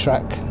live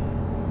track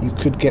you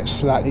could get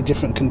slightly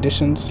different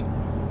conditions.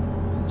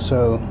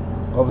 So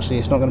obviously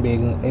it's not going to be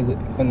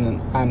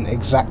an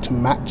exact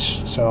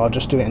match. So I'll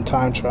just do it in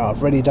time trial.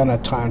 I've already done a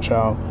time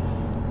trial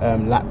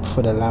lap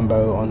for the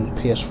Lambo on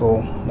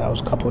PS4. That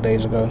was a couple of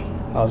days ago.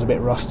 I was a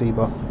bit rusty,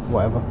 but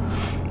whatever.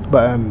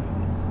 But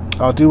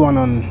I'll do one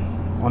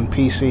on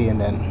PC, and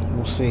then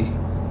we'll see.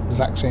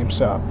 Exact same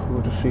setup.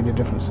 We'll just see the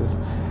differences.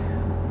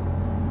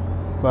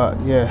 But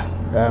yeah,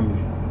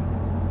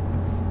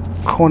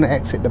 corner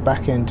exit, the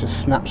back end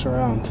just snaps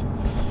around.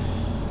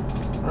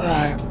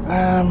 Right.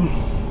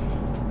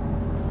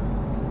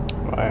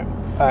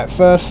 Right.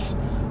 First,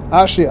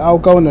 actually, I'll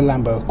go on the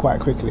Lambo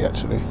quite quickly.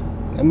 Actually,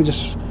 let me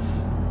just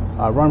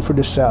run through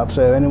the setup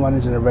so anyone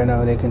who's in a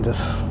Renault, they can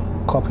just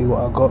copy what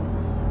I got.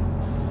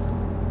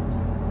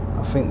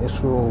 I think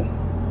this will.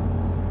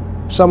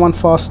 Someone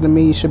faster than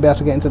me should be able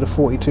to get into the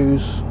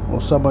 42s,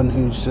 or someone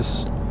who's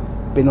just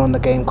been on the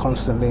game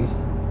constantly,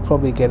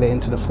 probably get it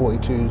into the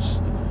 42s.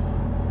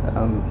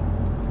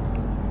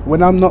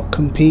 When I'm not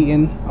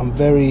competing, I'm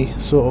very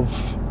sort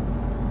of,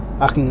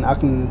 I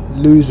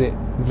can lose it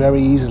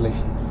very easily.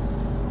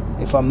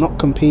 If I'm not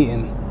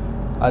competing,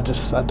 I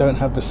don't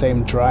have the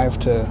same drive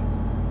to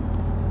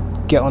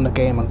get on the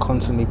game and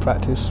constantly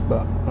practice.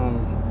 But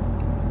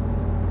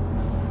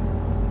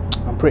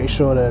I'm pretty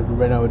sure the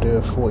Renault will do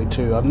a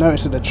 42. I've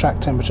noticed that the track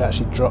temperature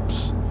actually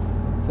drops,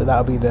 so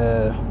that'll be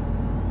the,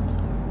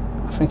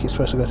 I think it's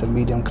supposed to go to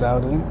medium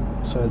cloud, isn't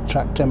it? So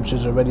track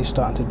temperature's already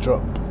starting to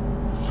drop.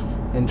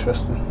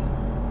 Interesting.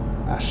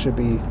 That should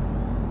be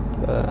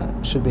a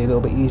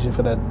little bit easier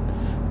for the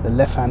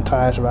left hand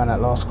tyres around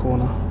that last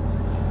corner.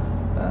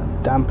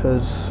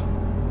 Dampers.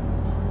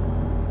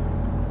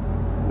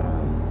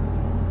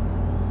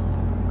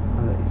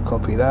 I'll let you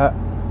copy that.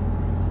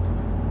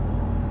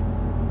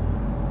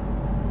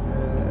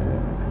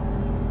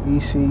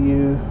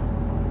 ECU.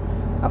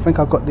 I think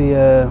I've got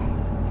the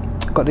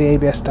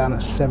ABS down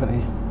at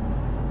 70.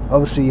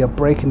 Obviously your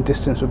braking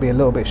distance will be a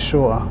little bit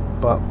shorter,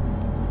 but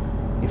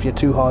if you're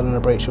too hard on the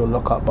brakes you'll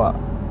lock up. But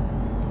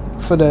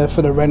for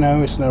the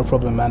Renault it's no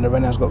problem, man. The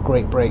Renault's got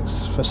great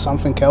brakes. For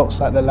something else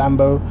like the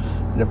Lambo,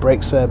 the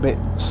brakes are a bit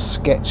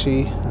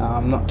sketchy.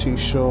 I'm not too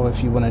sure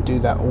if you want to do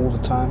that all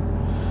the time,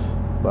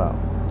 but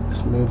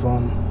let's move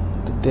on.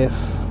 The diff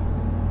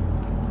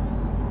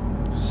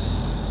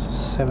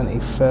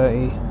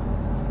 70/30.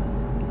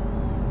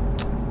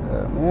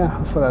 Yeah,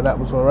 I feel like that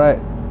was alright.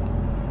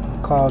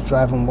 Car's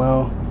driving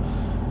well.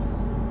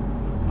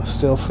 I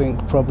still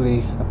think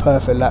probably a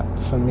perfect lap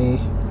for me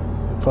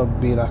would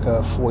probably be like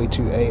a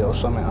 42.8 or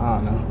something, I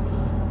don't know.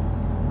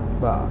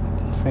 But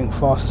I think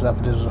fastest lap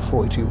I did was a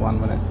 42.1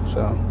 minute.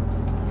 So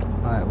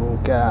alright, we'll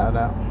get out of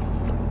that.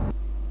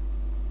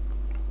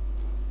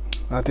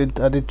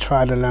 I did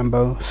try the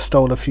Lambo,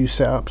 stole a few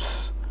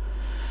setups.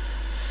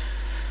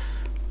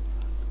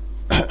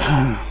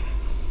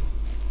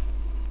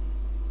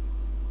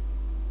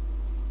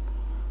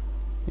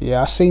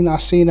 Yeah, I seen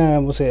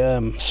was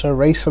it Sir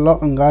Race a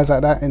lot and guys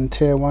like that in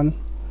tier 1.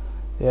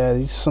 Yeah,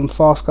 these are some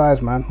fast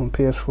guys, man, on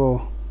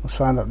PS4 who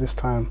signed up this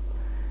time.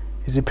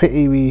 It's a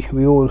pity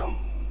we all,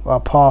 our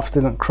paths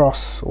didn't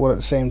cross all at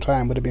the same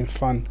time. Would have been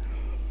fun.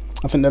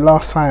 I think the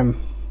last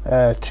time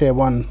tier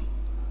 1,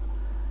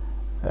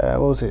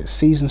 what was it,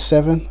 season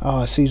 7?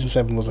 Oh, season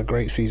 7 was a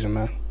great season,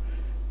 man.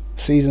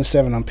 Season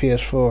 7 on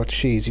PS4,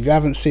 jeez, if you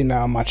haven't seen that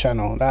on my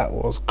channel, that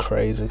was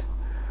crazy.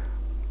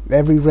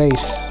 Every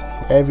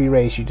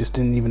race you just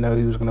didn't even know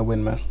who was going to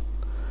win, man.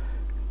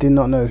 Did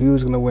not know who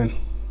was going to win.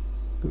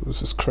 It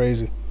was just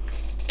crazy.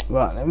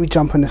 Right, let me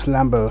jump in this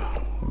Lambo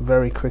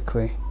very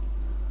quickly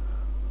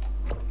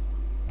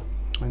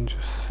and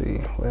just see,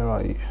 where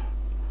are you?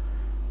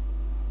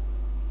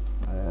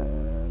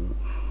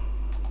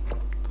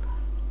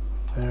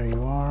 There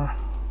you are.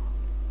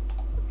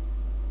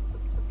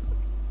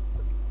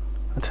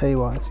 I'll tell you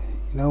what,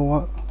 you know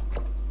what?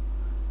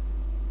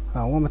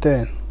 Oh, what am I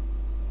doing?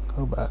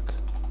 Go back.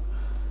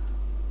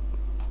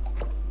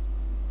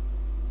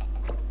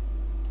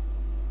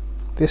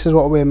 This is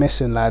what we're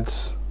missing,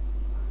 lads.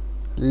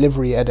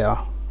 Livery editor.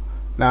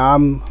 Now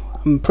I'm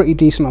pretty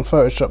decent on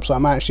Photoshop, so I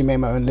might actually make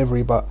my own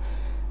livery, but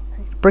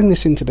bring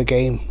this into the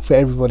game for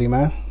everybody,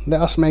 man.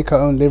 Let us make our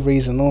own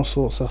liveries and all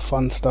sorts of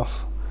fun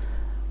stuff.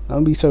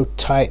 Don't be so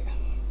tight.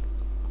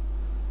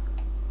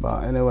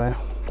 But anyway,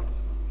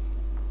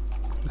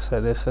 let's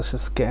do this. Let's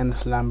just get in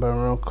this Lambo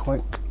real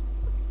quick.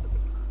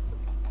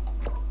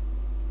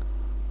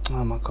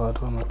 Oh my god,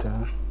 what am I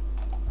doing?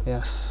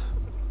 Yes.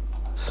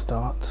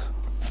 Start.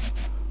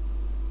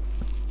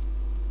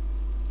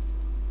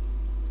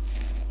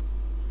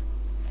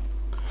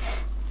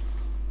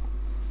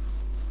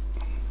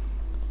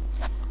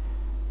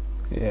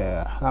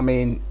 Yeah, I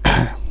mean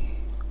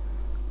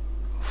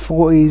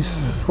 40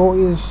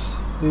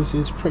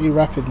 is pretty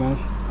rapid, man.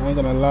 I ain't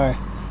gonna lie.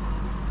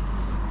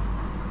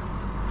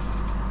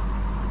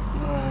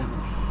 Alright.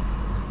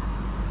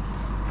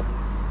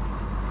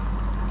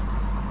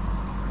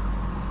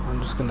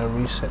 I'm just gonna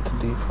reset to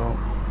default.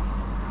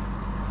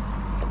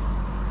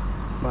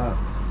 But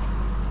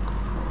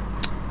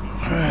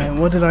alright,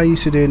 what did I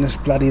used to do in this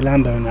bloody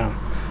Lambo now?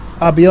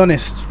 I'll be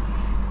honest,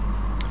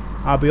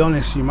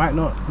 you might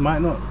not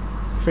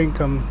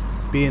think I'm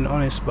being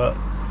honest, but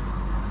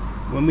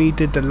when we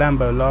did the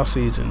Lambo last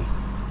season,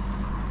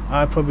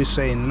 I'd probably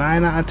say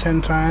 9 out of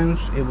 10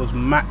 times it was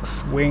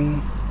max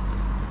wing.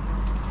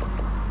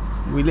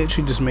 We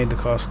literally just made the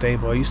car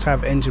stable. I used to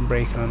have engine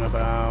braking on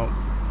about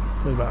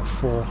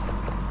 4,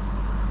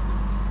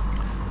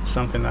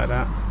 something like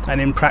that. And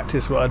in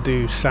practice, what I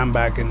do,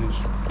 sandbagging,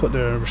 is put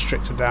the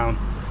restrictor down.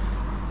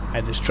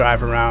 I just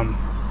drive around,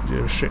 the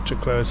restrictor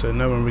closed, so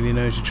no one really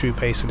knows your true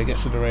pace till it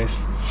gets to the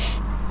race.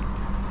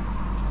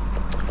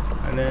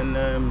 And then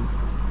I'm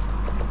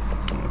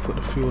gonna put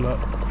the fuel up.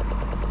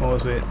 What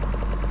was it?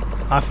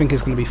 I think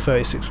it's gonna be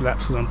 36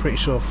 laps, because I'm pretty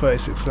sure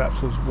 36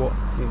 laps was what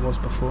it was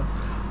before.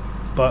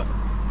 But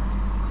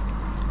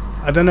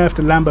I don't know if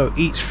the Lambo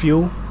eats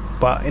fuel,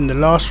 but in the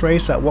last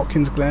race at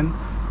Watkins Glen,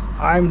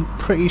 I'm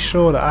pretty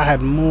sure that I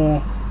had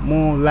more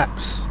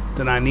laps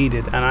than I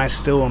needed, and I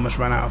still almost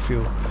ran out of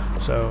fuel.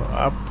 So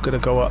I'm gonna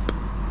go up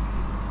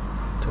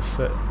to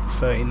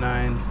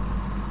 39.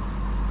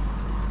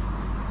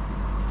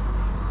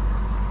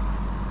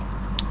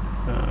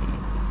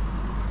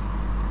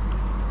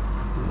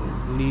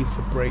 We'll leave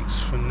the brakes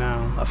for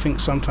now. I think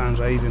sometimes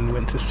I even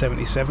went to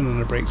 77 on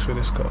the brakes for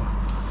this car.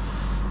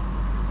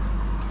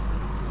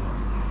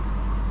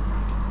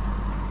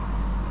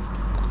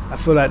 I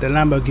feel like the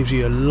Lambo gives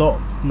you a lot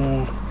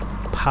more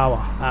power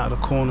out of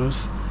the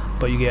corners,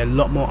 but you get a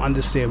lot more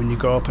understeer when you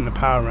go up in the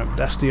power ramp.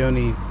 That's the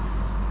only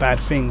bad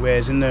thing.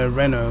 Whereas in the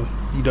Renault,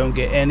 you don't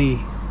get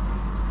any.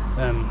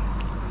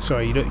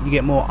 You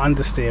get more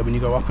understeer when you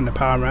go up in the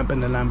power ramp.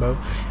 In the Lambo,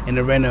 in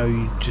the Renault,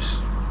 you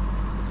just,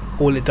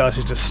 all it does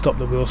is just stop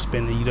the wheel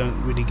spin, and you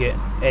don't really get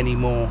any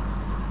more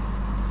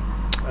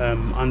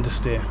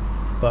understeer.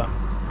 But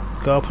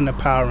go up in the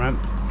power ramp.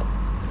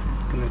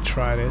 I'm gonna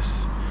try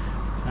this.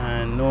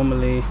 And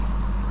normally,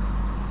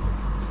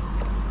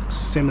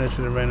 similar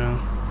to the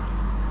Renault,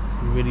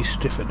 really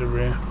stiff at the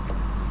rear.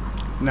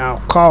 Now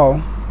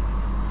Carl,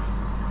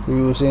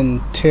 who was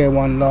in tier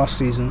 1 last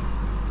season,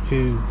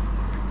 who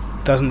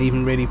doesn't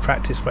even really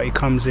practice, but he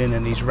comes in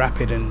and he's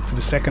rapid, and for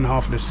the second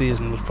half of the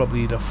season was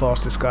probably the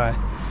fastest guy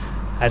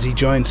as he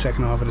joined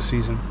second half of the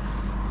season.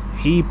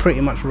 He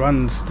pretty much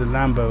runs the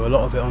Lambo, a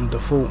lot of it on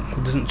default.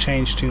 It doesn't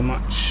change too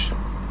much.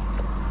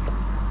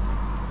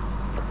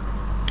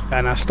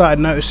 And I started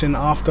noticing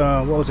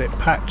after, what was it, the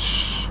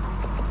patch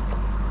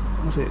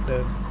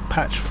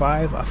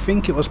 5? I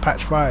think it was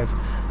patch 5.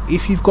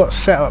 If you've got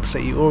setups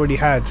that you already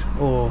had,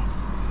 or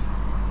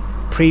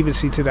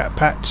previously to that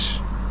patch,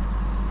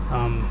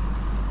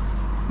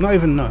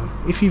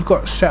 if you've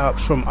got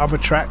setups from other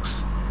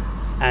tracks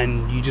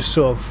and you just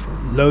sort of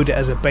load it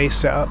as a base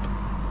setup,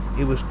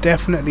 it was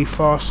definitely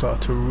faster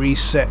to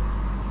reset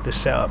the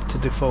setup to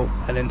default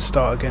and then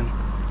start again.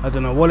 I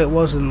don't know what it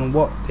was and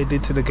what they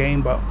did to the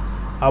game, but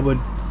I would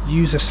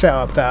use a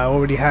setup that I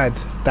already had,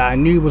 that I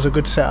knew was a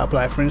good setup.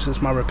 Like for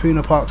instance, my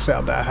Rapuna Park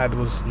setup that I had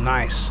was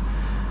nice,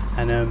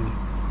 and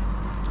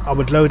I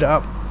would load it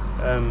up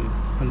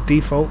on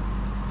default.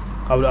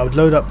 I would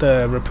load up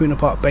the Rapuna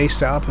Park base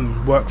setup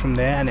and work from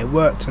there, and it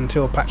worked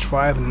until patch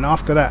 5, and then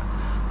after that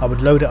I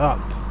would load it up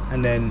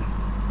and then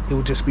it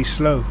would just be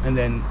slow, and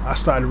then I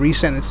started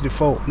resetting it to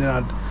default, and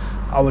then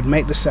I would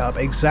make the setup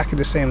exactly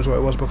the same as what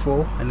it was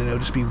before, and then it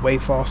would just be way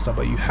faster.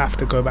 But you have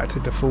to go back to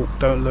default.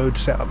 Don't load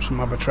setups from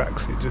other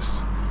tracks, it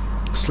just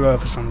slower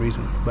for some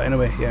reason. But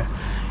anyway, yeah,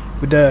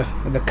 with the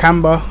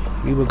camber,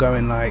 we were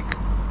going like,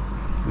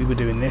 we were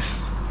doing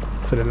this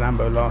for the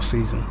Lambo last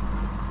season,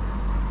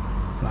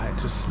 like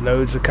just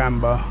loads of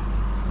camber.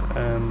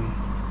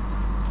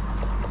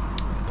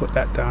 Put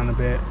that down a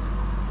bit.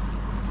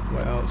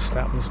 What else?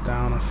 That was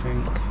down, I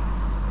think.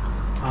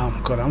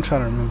 Oh god, I'm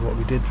trying to remember what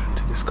we did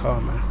to this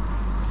car, man.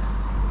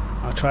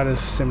 I'll try the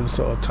similar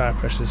sort of tyre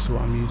pressures to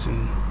what I'm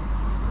using.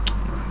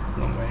 No,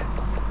 wrong way.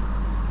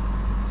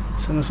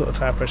 Similar sort of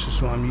tyre pressures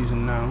to what I'm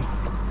using now.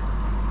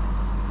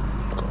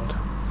 Oh god,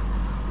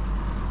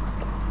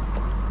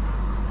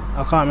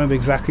 I can't remember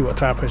exactly what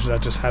tyre pressures I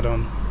just had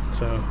on,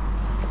 so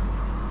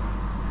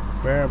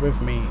bear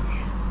with me.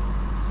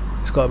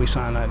 It's got to be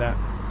something like that.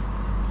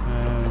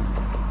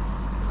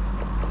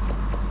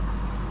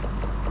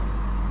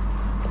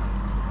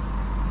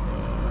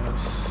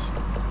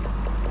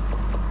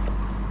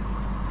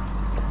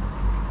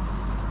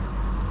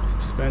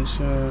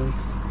 Suspension.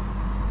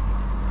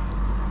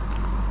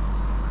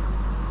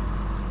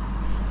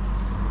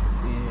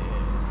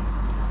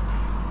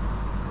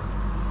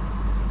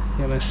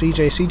 Yeah, man.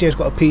 CJ's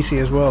got a PC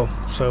as well,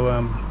 so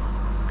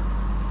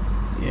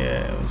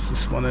yeah, it was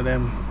just one of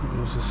them. It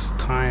was just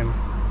time.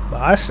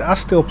 But I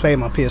still play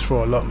my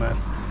PS4 a lot, man.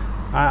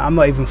 I'm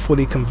not even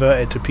fully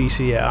converted to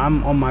PC yet.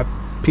 I'm on my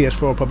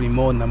PS4 probably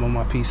more than I'm on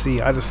my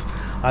PC.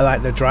 I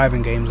like the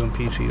driving games on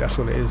PC. That's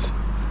what it is.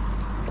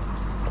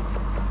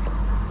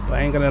 But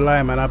I ain't gonna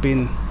lie, man. I've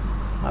been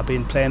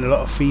playing a lot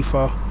of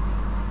FIFA.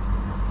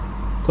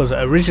 Because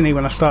originally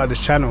when I started this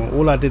channel,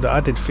 all I did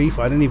FIFA.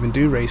 I didn't even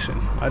do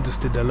racing. I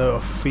just did a lot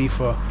of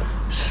FIFA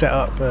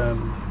setup,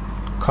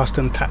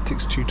 custom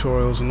tactics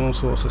tutorials and all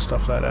sorts of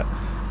stuff like that.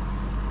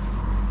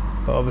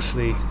 But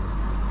obviously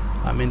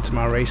I'm into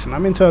my racing.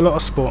 I'm into a lot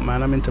of sport,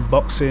 man. I'm into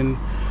boxing,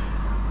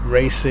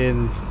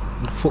 racing,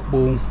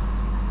 football,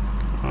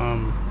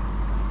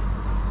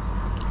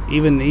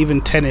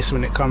 even tennis.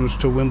 When it comes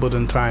to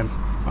Wimbledon time,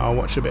 I'll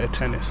watch a bit of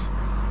tennis.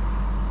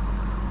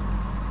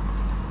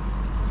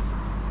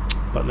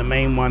 But the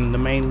main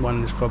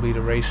one is probably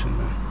the racing,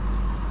 man.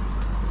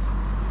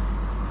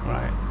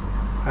 Right.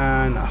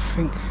 And I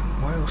think,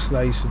 what else did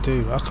I used to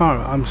do? I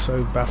can't, I'm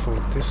so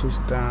baffled. This was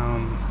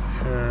down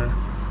here,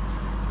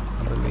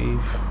 I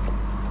believe.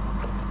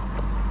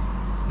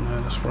 No,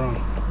 that's wrong.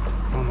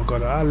 Oh my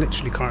god, I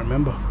literally can't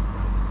remember.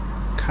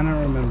 Can I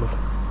remember?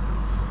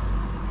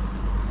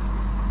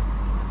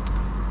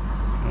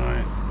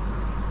 Alright.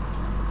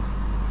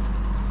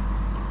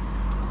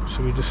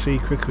 Should we just see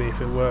quickly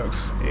if it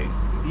works? It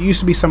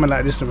used to be something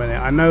like this a minute.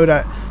 I know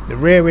that the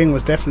rear wing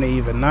was definitely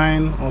either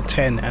 9 or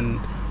 10, and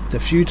the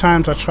few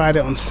times I tried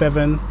it on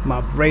 7, my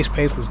race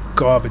pace was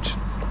garbage.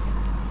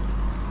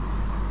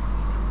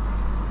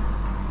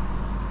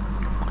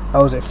 I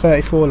was at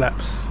 34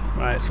 laps.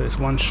 Right, so it's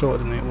one shorter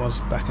than it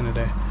was back in the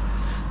day.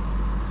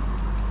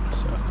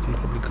 So I can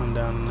probably come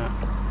down on that.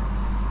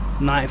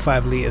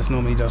 95 litres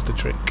normally does the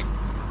trick.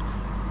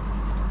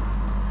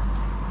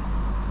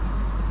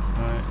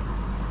 Right.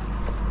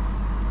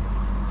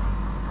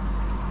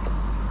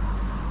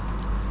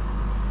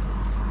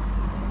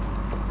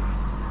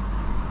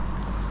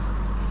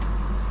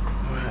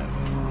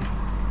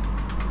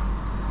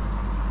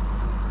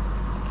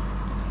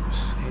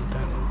 Save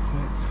that real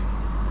quick.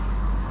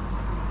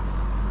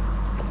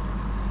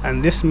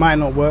 And this might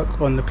not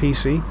work on the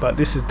PC, but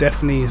this is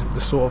definitely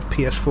the sort of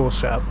PS4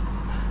 setup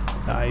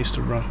that I used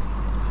to run.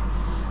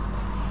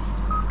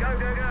 Go,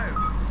 go, go.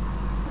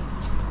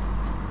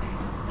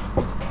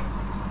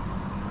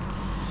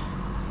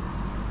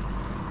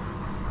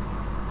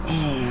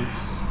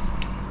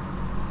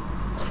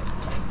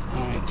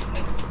 Alright.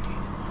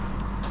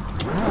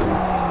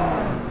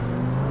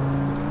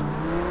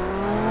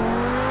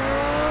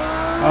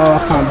 Oh, I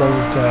can't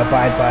bother to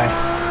abide by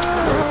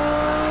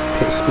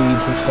pit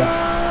speeds and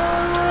stuff.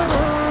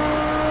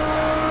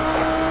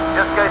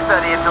 Just go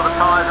steady until the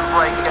tyres and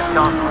brakes get a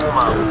chance to warm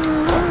up.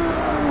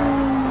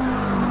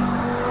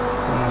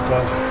 Oh my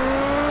god.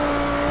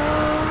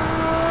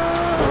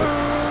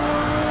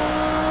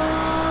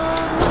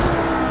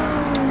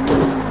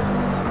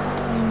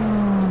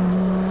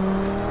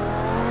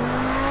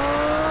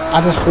 I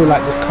just feel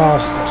like this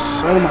car's got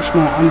so much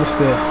more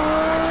understeer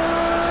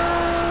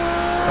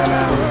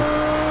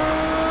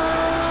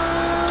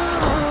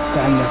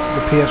than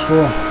the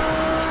PS4.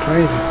 It's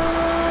crazy.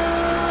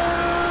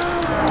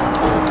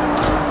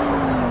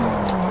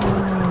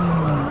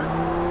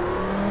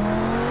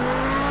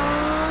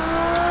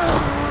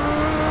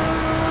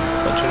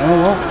 But you know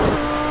what?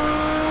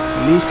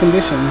 In these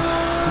conditions,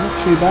 not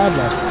too bad,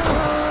 lad.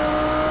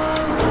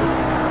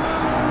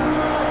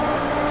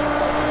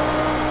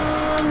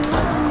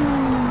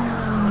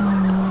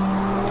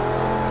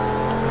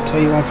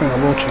 tell you one thing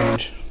I will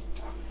change.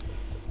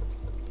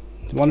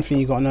 The one thing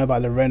you got to know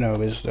about the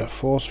Renault is the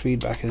force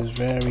feedback is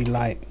very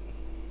light.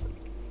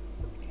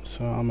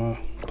 So I'm going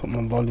to put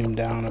my volume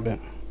down a bit.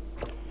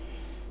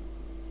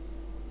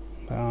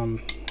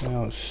 What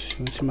else?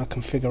 Let's see my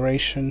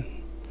configuration.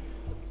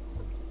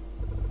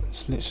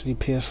 It's literally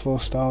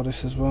PS4 style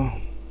this as well.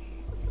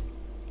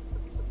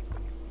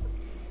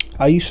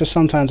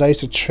 Sometimes I used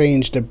to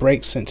change the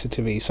brake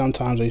sensitivity.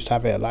 Sometimes I used to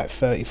have it at like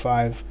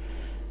 35.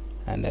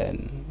 And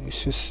then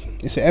it's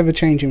an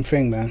ever-changing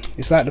thing, man.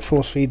 It's like the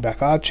force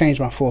feedback. I'll change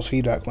my force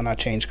feedback when I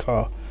change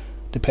car.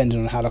 Depending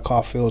on how the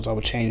car feels, I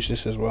will change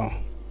this as well.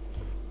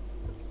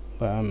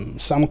 But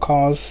some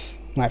cars,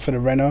 like for the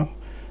Renault,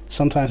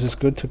 sometimes it's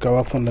good to go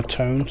up on the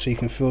tone so you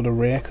can feel the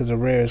rear, because the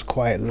rear is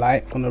quite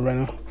light on the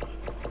Renault.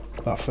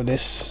 But for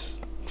this,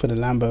 for the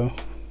Lambo,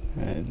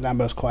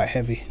 Lambo's quite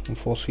heavy in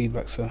force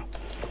feedback, so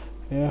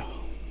yeah.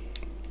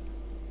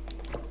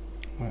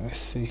 Right, let's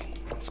see.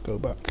 Let's go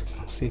back.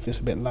 See if it's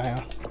a bit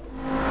lighter.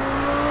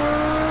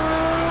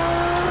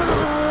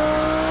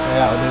 Yeah,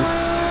 that'll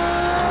do.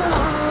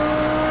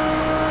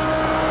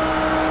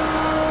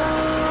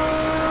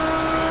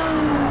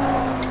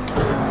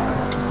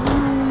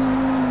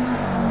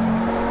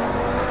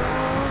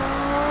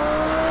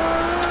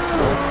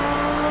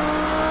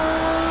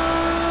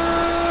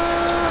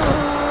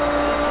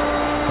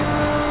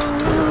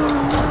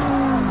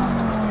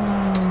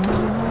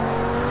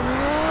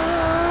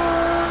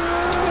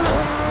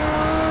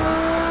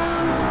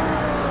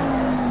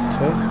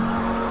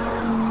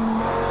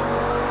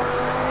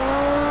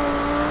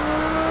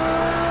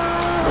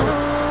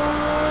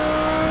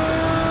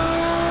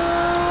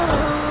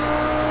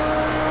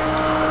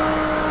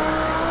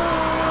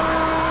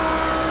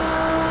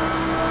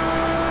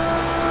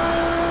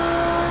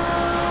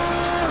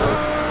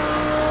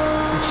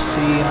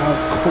 See how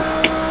quick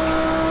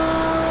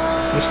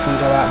this can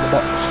go out the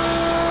box.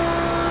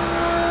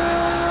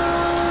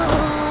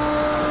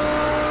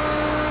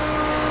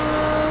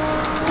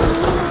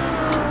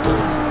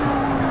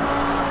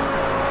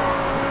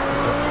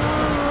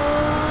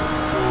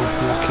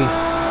 Lucky.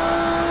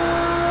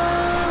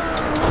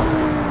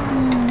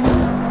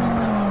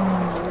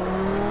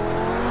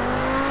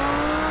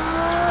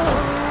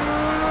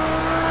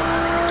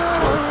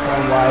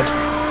 Going wide.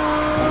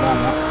 Around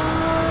that.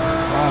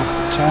 Wow,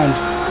 it turned.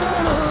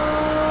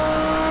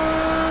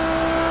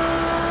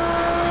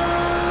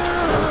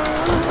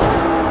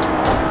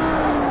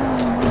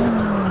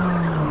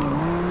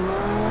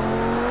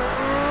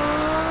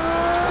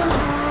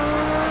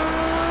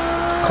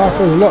 Car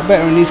feels a lot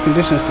better in these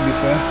conditions, to be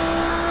fair.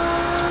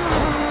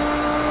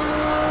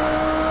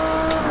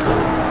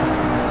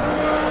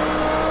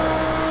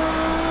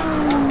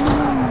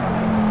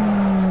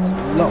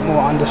 A lot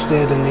more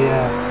understeer than the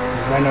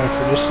Renault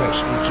for this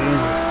section.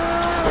 Jesus.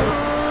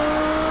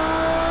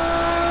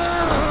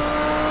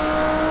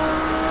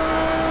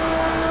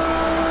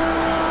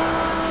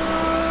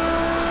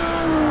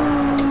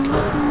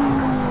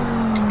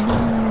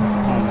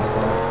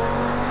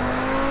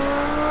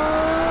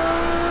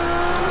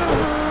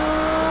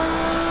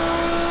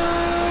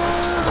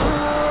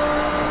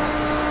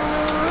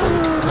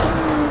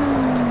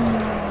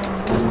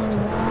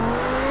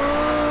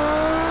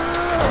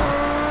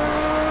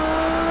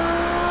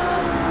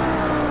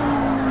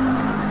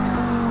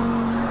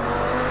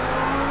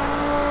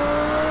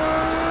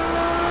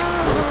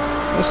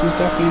 This is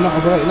definitely not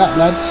a great lap,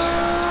 lads.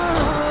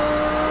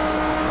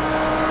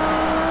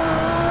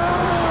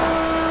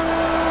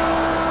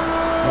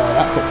 Oh,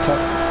 that hooked up.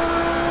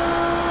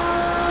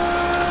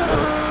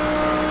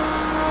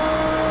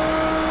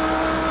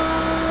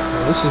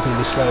 Well, this is going to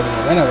be slower than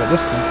a Renault at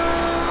this point.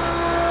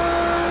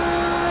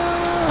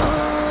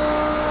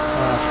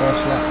 Ah,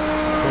 first lap.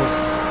 Cool.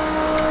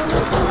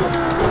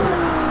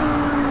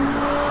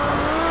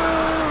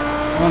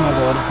 Oh my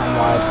god, I'm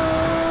wide.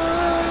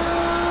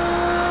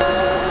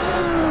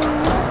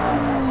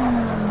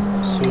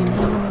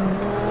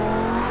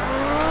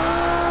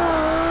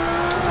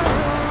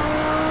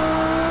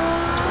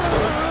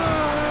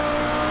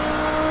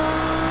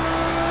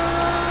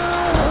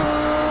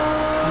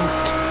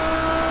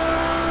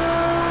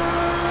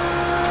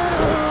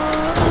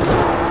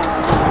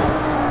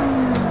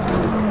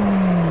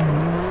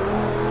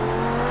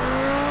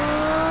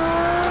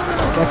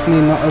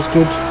 Definitely not as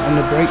good on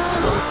the brakes.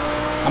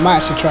 I might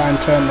actually try and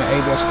turn the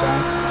ABS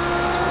down.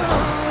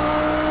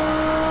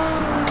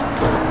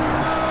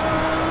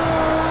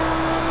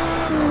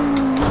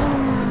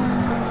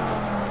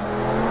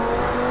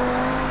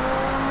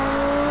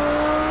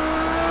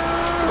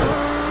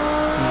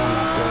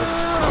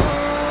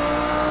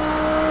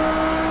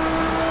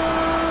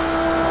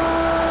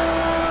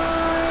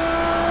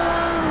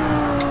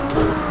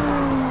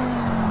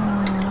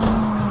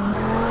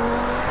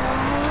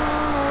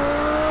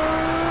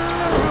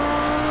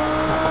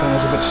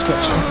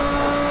 Sketchy.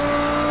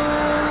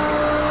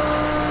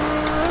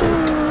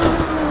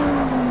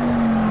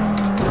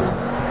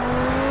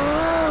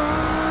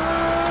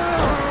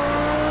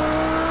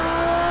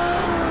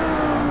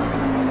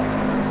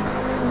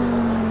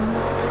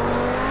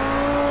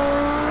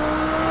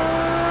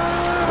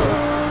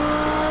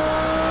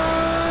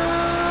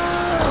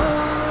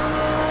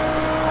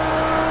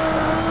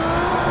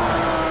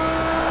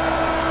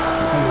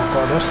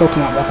 God, that's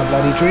looking up like a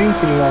bloody dream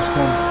for the last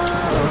one.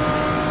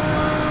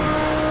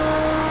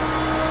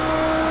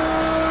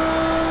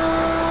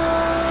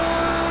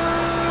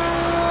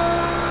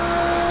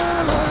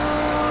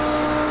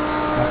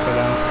 Knock it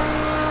down.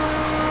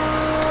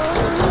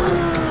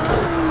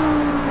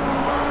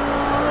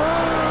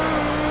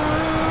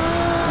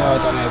 Oh,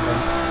 done it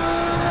again.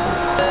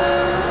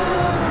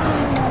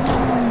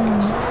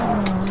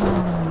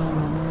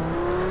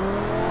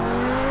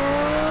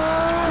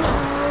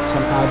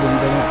 Somehow I didn't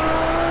do it.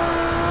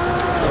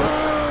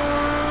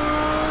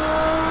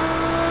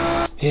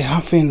 Yeah,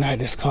 I'm feeling like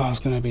this car is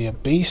going to be a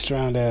beast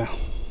around there.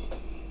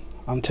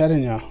 I'm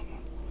telling you.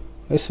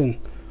 Listen,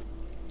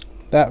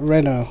 that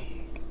Renault,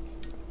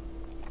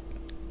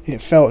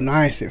 it felt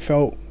nice. It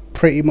felt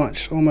pretty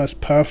much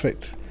almost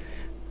perfect.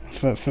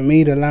 For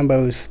me, the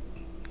Lambo's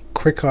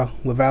quicker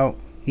without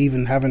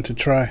even having to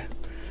try.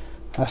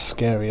 That's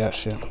scary, that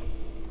shit.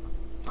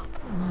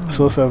 It's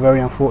also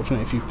very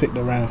unfortunate if you've picked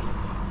a Renault.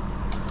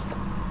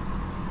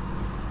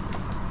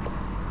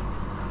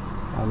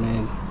 I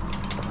mean,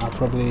 I'll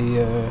probably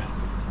the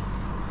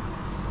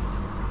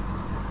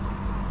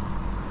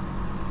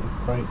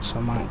brakes I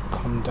might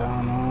come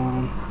down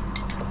on.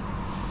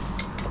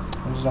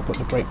 What does I put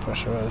the brake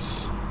pressure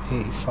as?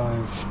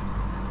 85.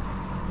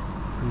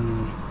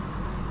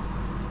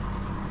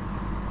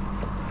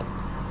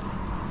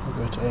 I'll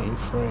go to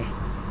 83.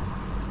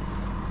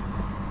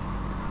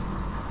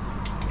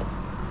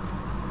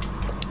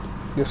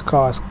 This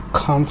car is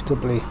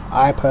comfortably,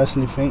 I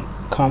personally think,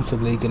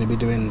 comfortably going to be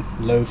doing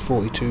low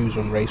 42s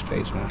on race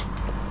pace, man.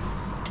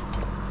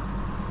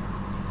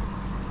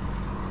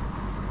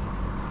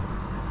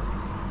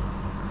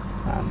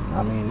 And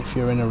I mean, if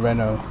you're in a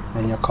Renault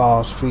and your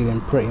car's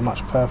feeling pretty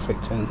much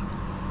perfect and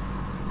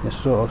you're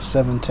sort of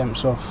 7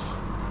 tenths off,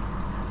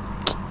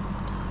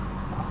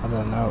 I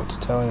don't know what to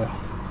tell you.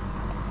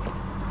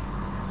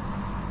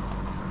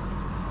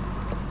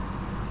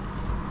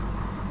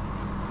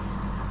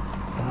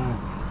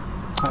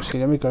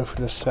 Actually, let me go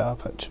through the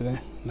setup actually.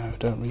 No,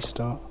 don't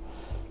restart.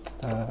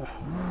 I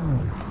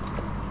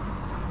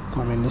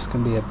mean, this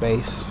can be a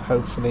base.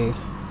 Hopefully,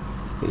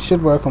 it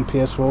should work on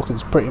PS4 because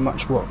it's pretty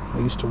much what I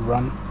used to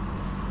run.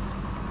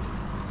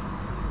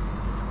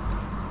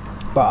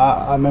 But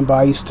I remember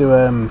I used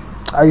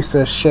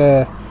to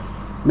share.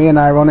 Me and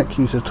Ironic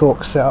used to talk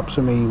setups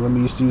for me when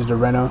we used to use the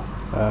Renault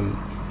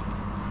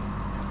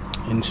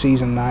in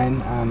season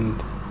 9,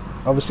 and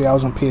obviously I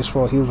was on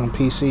PS4, he was on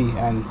PC,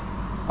 and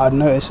I'd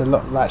notice a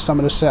lot, like some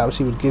of the setups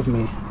he would give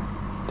me,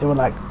 they were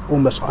like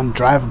almost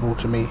undrivable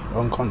to me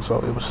on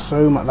console. It was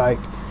so much like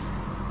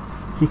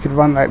he could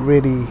run like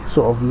really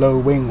sort of low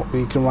wing,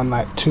 where you can run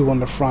like 2 on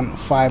the front,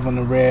 5 on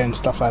the rear and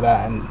stuff like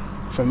that. And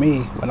for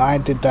me, when I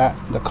did that,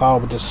 the car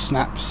would just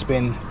snap,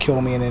 spin,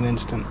 kill me in an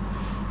instant. Do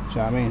you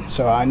know what I mean?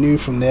 So I knew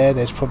from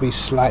there's probably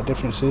slight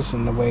differences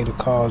in the way the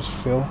cars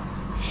feel.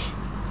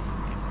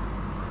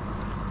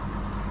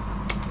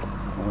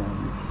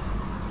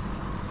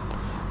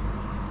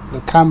 The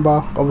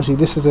camber, obviously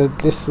this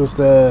was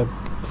the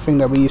thing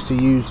that we used to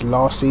use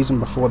last season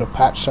before the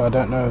patch, so I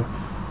don't know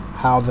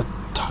how the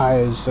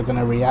tires are going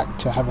to react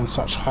to having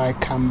such high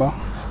camber.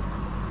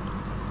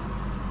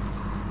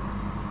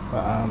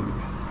 But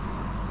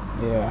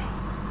yeah,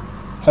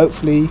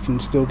 hopefully you can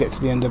still get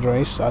to the end of the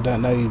race. I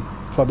don't know, you're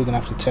probably going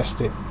to have to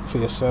test it for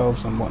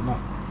yourselves and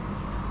whatnot,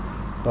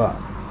 but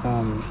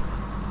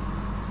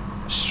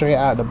straight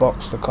out of the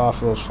box the car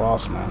feels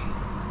fast, man,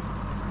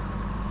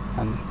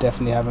 and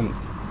definitely haven't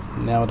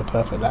nailed a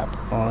perfect lap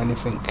or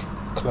anything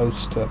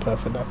close to a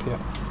perfect lap yet.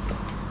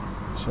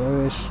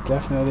 So it's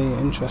definitely an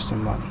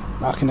interesting one.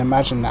 I can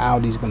imagine the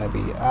Audi's going to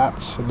be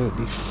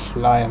absolutely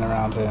flying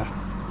around here.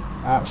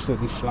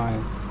 Absolutely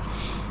flying.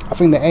 I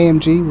think the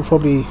AMG will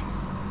probably,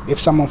 if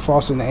someone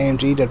faster than the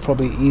AMG, they'd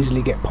probably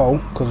easily get pole,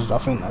 because I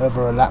think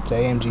over a lap the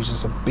AMG is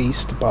just a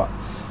beast. But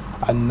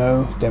I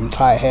know them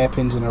tight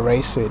hairpins in a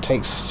race, so it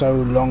takes so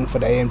long for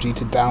the AMG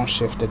to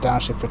downshift. The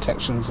downshift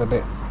protection is a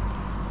bit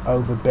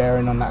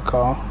overbearing on that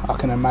car. I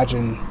can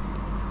imagine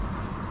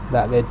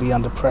that they'd be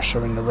under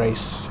pressure in the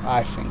race,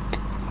 I think.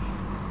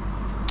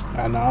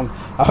 And I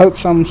hope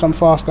some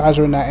fast guys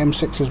are in that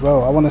M6 as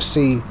well. I want to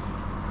see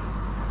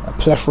a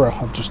plethora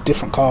of just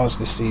different cars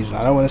this season.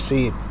 I don't want to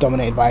see it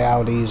dominated by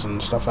Audis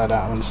and stuff like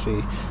that. I want to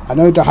see, I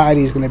know the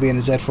Heidi is going to be in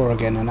the Z4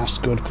 again, and that's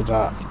good because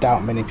I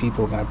doubt many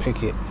people are going to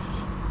pick it,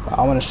 but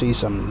I want to see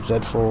some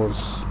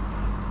Z4s.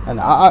 And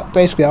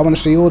basically I want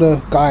to see all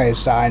the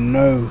guys that I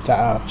know that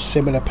are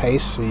similar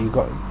pace. So you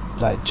got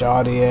like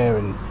Jardier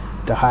and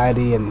the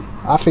Heidi, and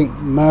I think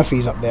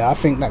Murphy's up there. I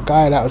think that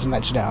guy that was in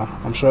that Ginetta,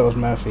 I'm sure it was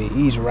Murphy,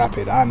 he's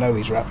rapid. I know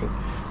he's rapid,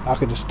 I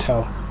could just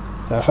tell.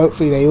 So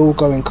hopefully they all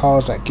go in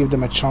cars that give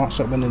them a chance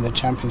at winning the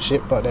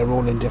championship, but they're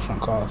all in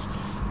different cars,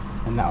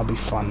 and that'll be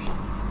fun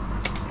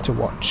to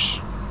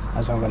watch,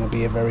 as I'm going to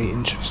be a very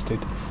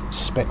interested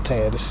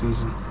spectator this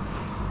season.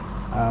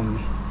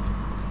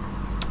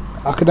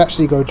 I could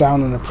actually go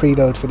down on a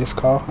preload for this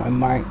car. I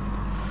might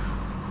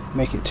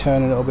make it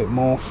turn a little bit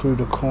more through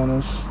the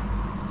corners.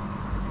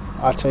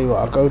 I'll tell you what,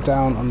 I'll go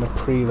down on the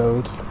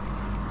preload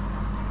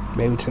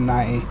maybe to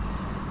 90,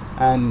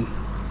 and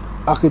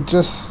I could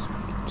just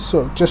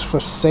just for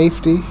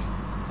safety,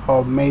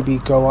 or maybe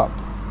go up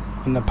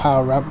on the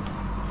power ramp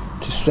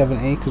to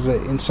 70, because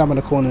in some of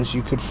the corners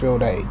you could feel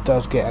that it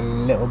does get a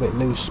little bit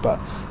loose, but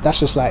that's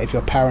just like if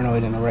you're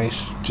paranoid in a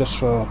race, just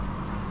to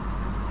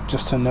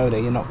know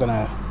that you're not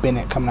gonna bin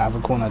it coming out of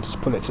a corner. Just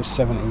pull it to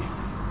 70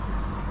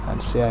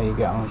 and see how you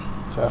get on.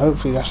 So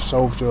hopefully that's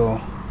solved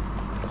your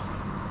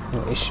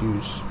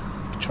issues.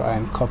 Try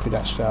and copy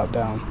that setup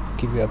down,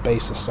 give you a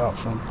base to start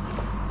from.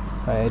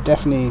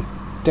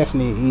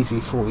 Definitely easy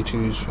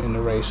 42s in the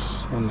race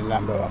in the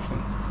Lambo, I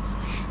think.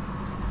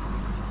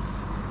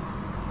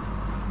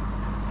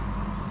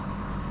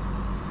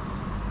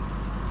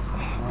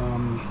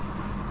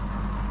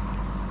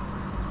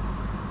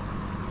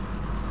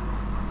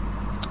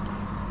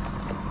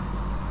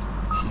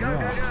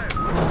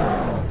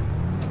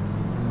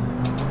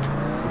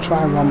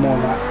 Try one more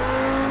lap.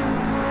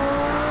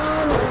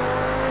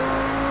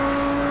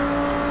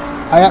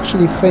 I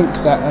actually think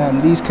that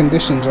these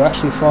conditions are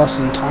actually faster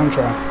than time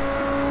trial.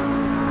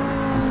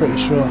 I'm pretty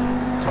sure.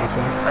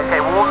 Okay,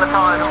 warm the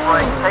tyres and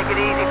brake. Take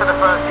it easy for the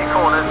first few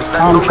corners. This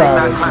time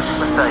trial is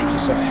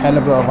just a hell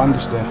of a lot of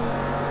understeer.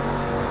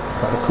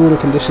 But the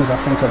cooler conditions I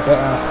think are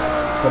better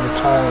for the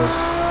tyres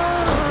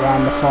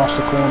around the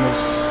faster corners.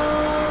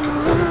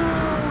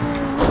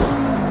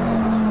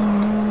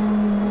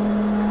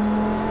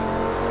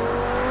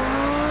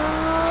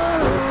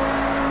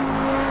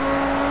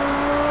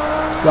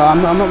 But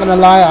I'm not gonna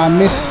lie, I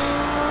miss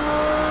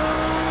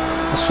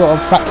the sort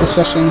of practice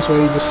sessions where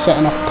you're just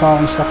setting up a car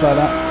and stuff like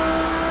that.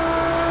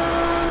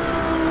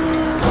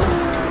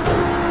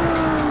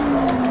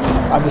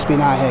 I've just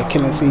been out here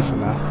killing FIFA,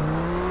 man.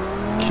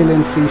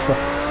 Killing FIFA.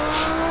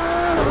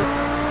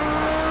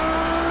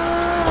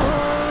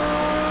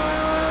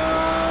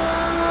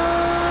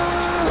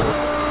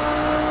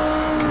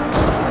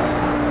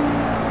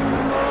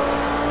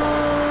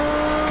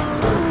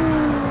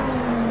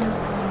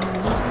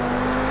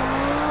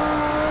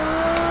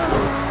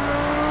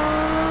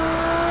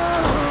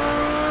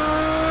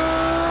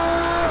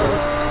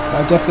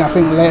 Definitely, I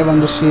think later on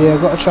this year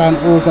I've got to try and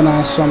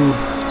organise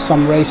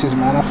some races,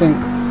 man. I think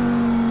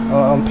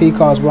on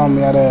P-Cars 1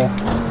 I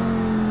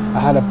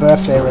had a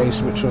birthday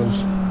race which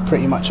was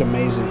pretty much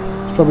amazing.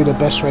 It's probably the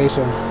best race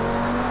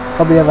I've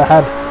probably ever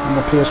had on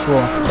the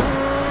PS4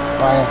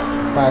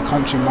 by a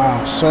country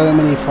mile. So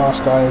many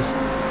fast guys,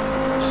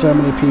 so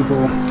many people.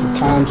 The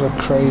times are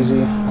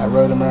crazy at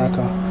Road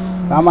America.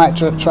 I might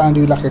try and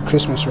do like a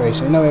Christmas race.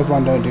 You know,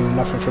 everyone don't do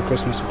nothing for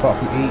Christmas apart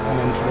from eat, and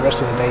then for the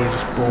rest of the day you're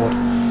just bored.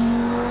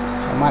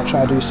 I might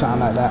try to do something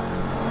like that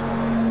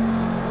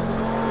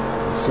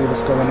and see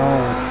what's going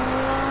on.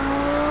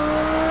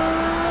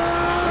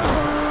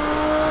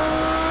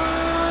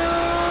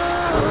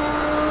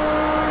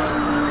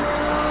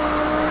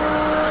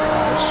 So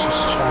let's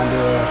just try and do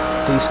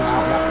a decent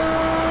outlap.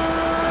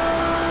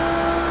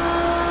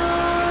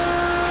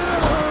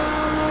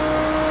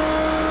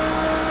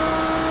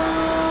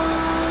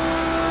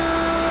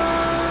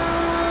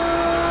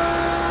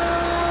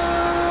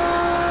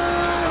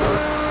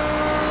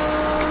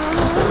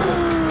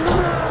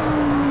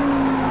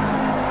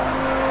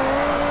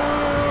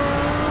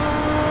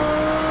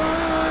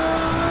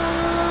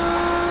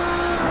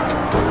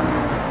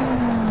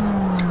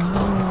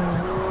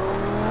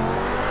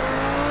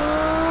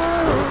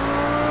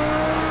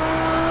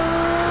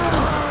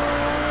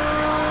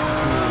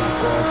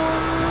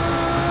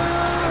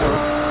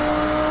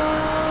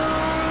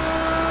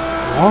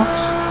 What?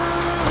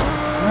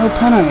 No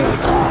penalty.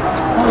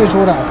 What is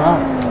all that about?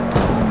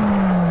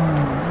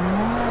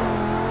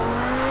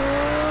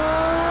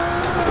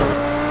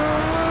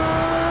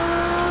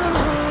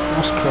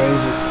 That's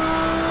crazy.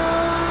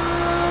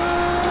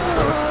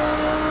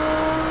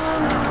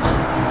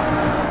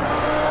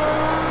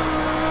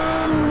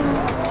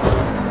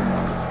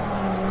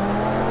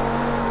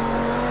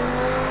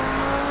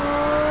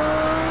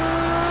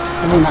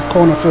 I mean, that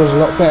corner feels a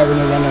lot better in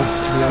the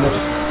Renault, to be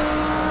honest.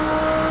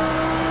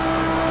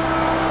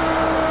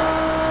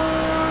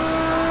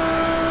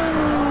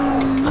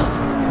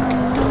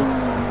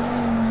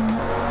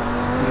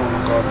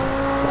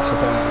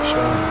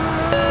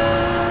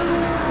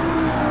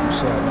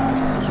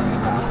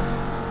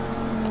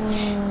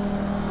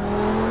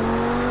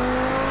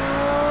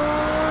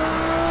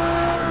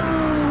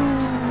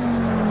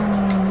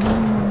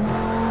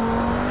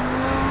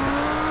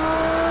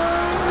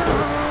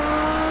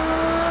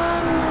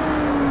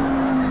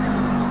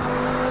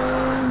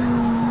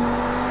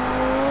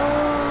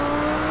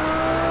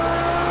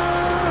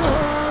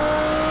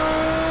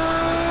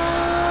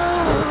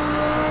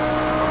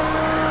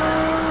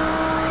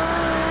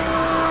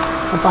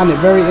 I find it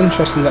very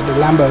interesting that the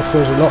Lambo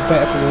feels a lot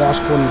better for the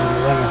last corner than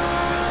the Renault.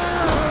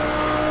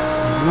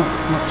 I'm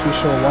not too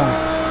sure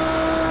why.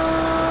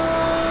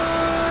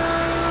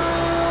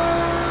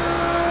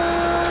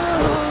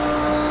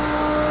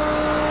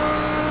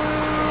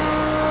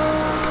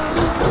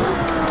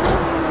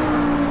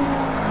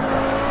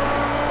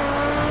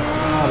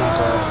 Oh my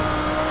god.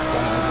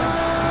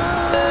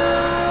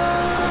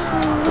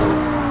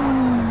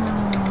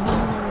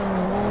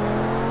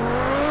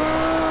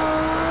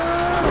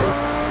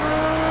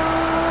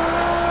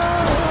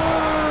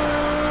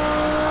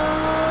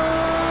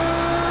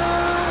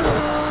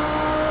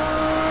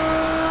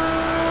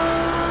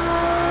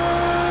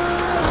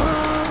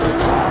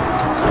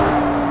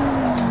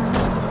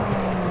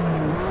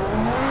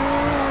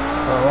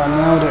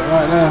 nailed it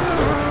right there.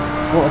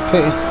 What a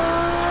pity.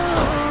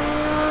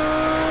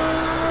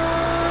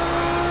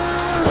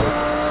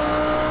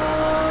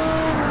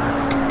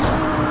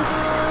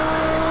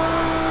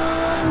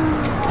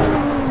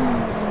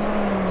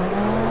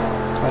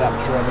 Oh, that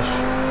was rubbish.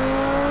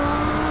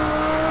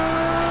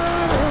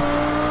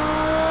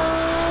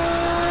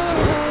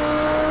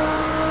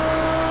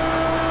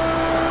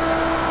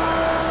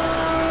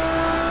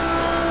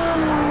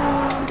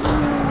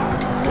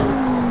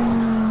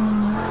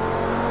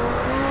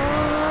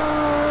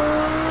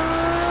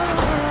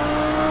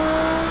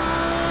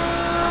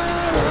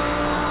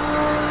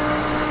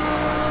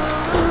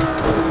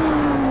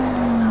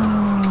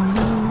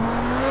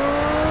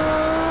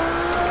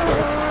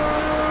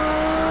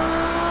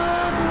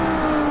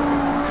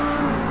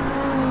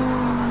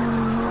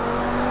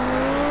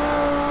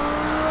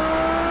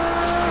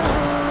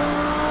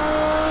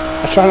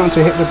 Try not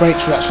to hit the brakes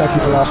for that second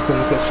to last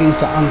corner, but it seems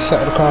to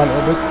unsettle the car a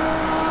little bit.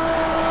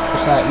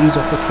 Just like ease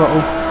off the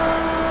throttle.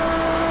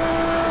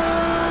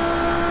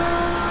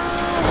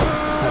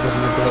 That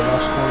wasn't a great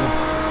last corner.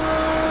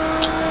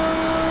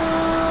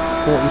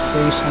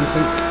 43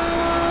 something.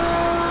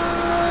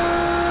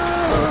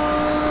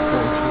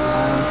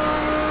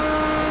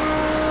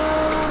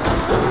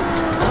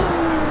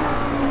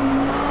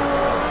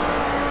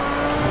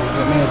 49.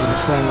 It may have been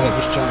the frame rate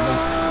just jumped there.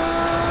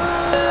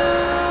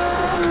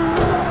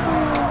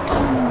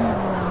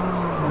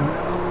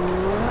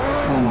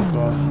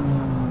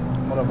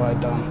 What have I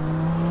done?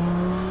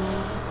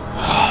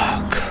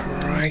 Oh,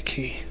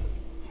 crikey.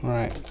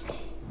 Right.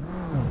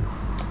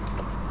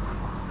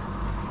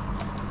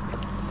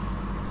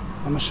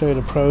 I'm going to show you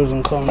the pros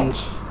and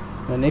cons.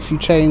 And if you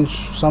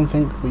change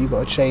something, well, you've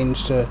got to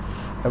change to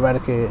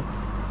eradicate it.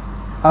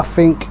 I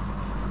think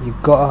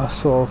you've got to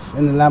sort of,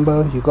 in the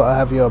Lambo, you've got to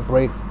have your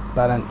brake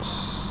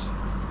balance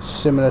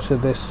similar to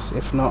this.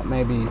 If not,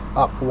 maybe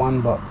up one,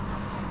 but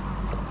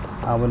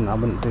I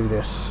wouldn't do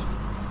this.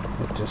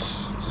 It just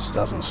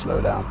doesn't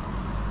slow down.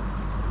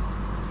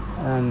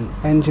 And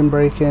engine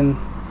braking,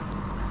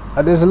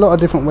 there's a lot of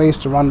different ways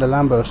to run the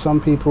Lambo.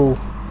 Some people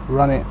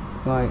run it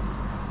like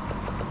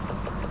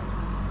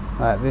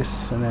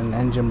this, and then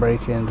engine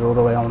braking all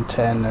the way on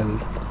 10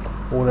 and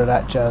all of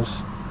that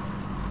jazz,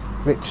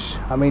 which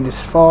I mean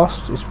is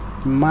fast. It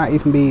might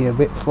even be a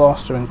bit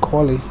faster in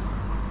quali,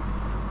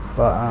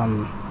 but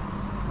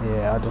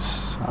yeah, I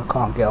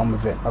can't get on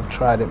with it. I've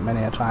tried it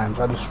many a times.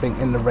 I just think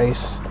in the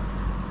race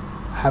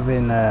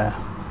having a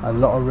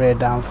lot of rear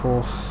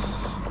downforce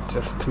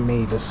just to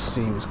me just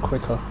seems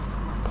quicker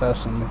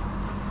personally.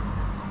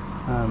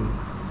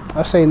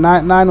 I say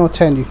 9 or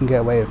 10 you can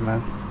get away with,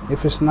 man.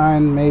 If it's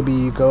 9, maybe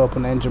you go up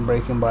on engine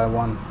braking by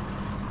 1,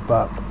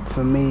 but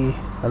for me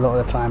a lot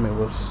of the time it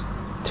was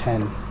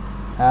 10.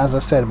 As I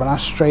said, when I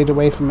strayed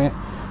away from it,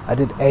 I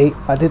did 8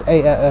 at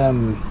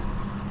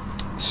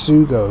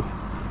Sugo,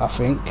 I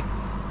think,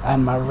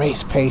 and my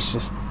race pace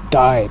just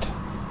died,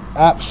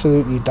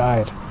 absolutely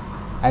died.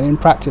 And in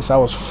practice I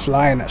was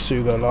flying at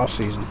Sugo last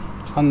season,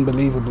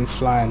 unbelievably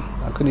flying,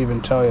 I couldn't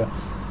even tell you.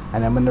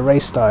 And then when the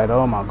race started,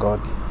 oh my god,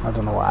 I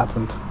don't know what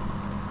happened.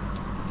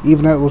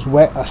 Even though it was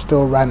wet, I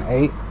still ran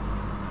 8,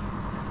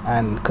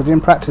 and because in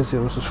practice it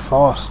was just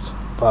fast,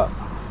 but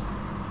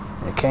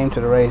it came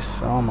to the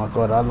race, oh my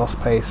god, I lost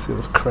pace. It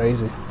was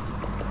crazy.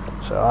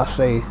 So I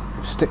say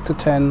stick to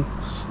 10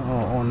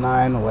 or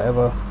 9 or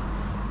whatever.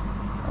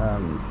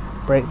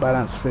 Brake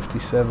balance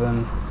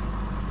 57,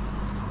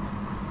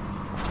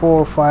 4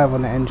 or 5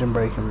 on the engine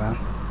braking, man.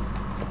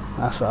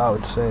 That's what I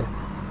would say.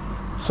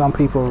 Some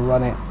people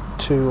run it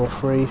 2 or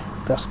 3.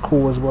 That's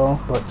cool as well,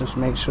 but just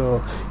make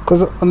sure,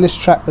 because on this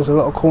track there's a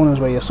lot of corners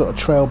where you're sort of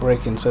trail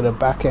braking, so the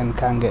back end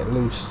can get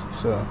loose.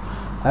 So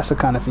that's the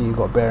kind of thing you've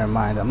got to bear in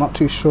mind. I'm not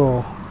too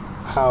sure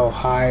how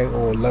high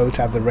or low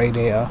to have the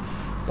radiator,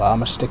 but I'm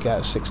gonna stick it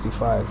at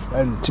 65.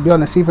 And to be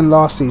honest, even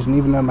last season,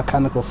 even though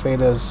mechanical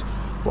failures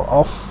were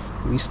off,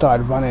 we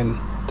started running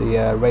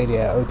the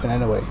radiator open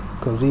anyway,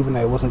 because even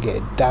though it wasn't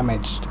getting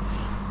damaged,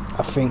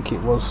 I think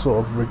it was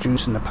sort of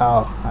reducing the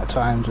power at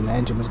times when the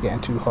engine was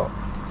getting too hot.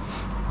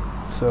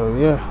 So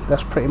yeah,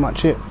 that's pretty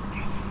much it.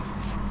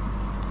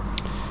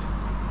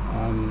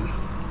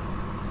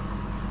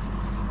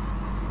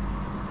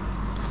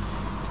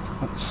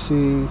 Let's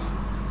see,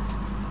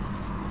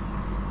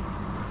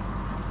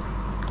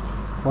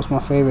 what's my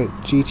favorite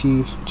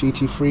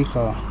GT3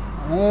 car?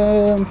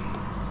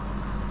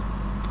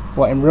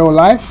 What, in real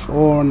life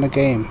or in the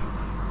game?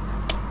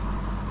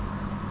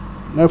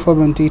 No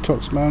problem,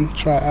 Detox, man.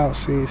 Try it out,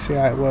 see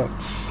how it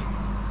works.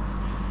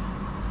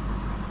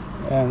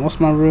 What's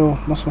my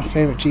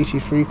favorite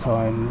GT3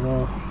 car in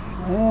real?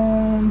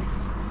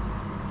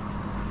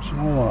 Do you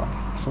know what?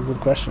 That's a good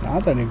question. I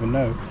don't even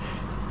know.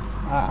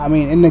 I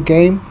mean, in the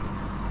game,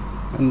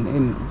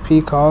 in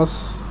P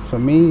cars, for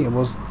me it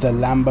was the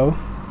Lambo.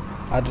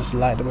 I just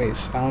like the way it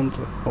sounds,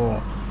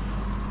 or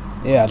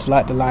yeah, I just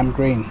like the lime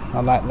green.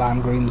 I like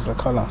lime green as a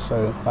colour,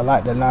 so I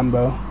like the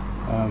Lambo.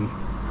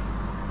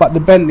 But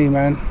the Bentley,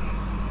 man,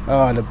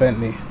 oh, the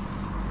Bentley.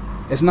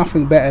 There's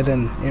nothing better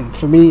than,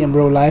 for me in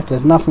real life,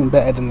 there's nothing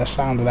better than the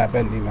sound of that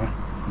Bentley, man.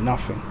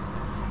 nothing.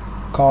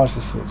 Cars,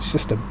 it's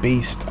just a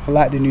beast. I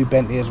like the new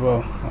Bentley as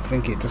well. I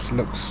think it just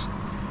looks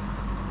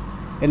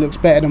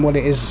better than what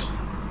it is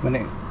when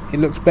it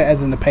looks better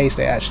than the pace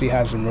it actually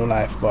has in real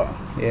life. But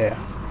yeah,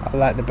 I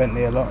like the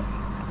Bentley a lot.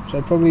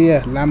 So probably,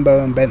 yeah,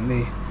 Lambo and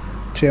Bentley,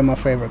 two of my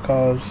favourite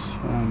cars.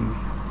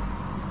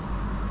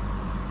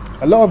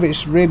 A lot of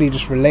it's really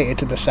just related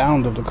to the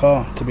sound of the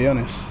car, to be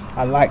honest.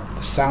 I like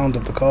the sound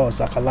of the cars.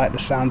 Like, I like the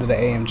sound of the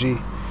AMG. Do you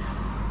know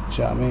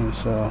what I mean?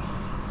 So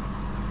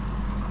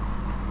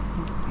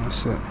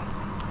that's it.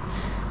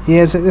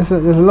 Yeah,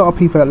 there's a lot of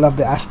people that love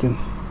the Aston.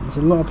 There's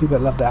a lot of people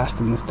that love the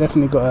Aston. It's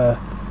definitely got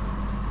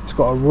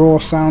a raw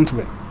sound to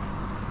it.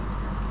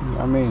 You know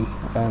what I mean?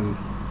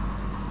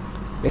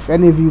 If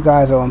any of you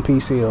guys are on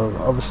PC, or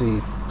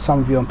obviously some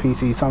of you on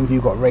PC, some of you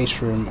got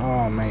Race Room.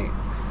 Oh mate,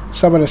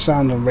 some of the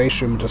sound on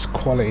Race Room just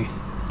quality.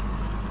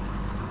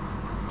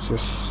 It's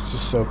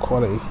just so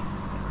quality.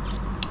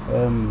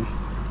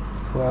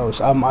 What else?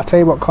 I'll tell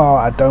you what car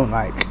I don't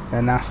like,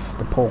 and that's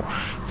the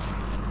Porsche.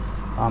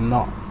 I'm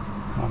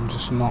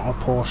just not a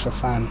Porsche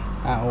fan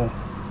at all.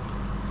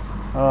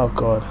 Oh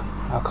god,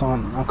 I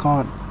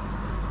can't.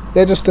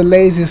 They're just the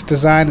laziest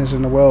designers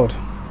in the world.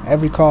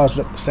 Every car's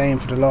looked the same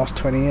for the last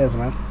 20 years,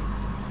 man.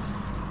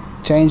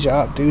 Change it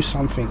up, do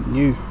something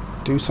new,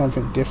 do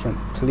something different,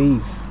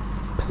 please,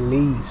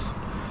 please.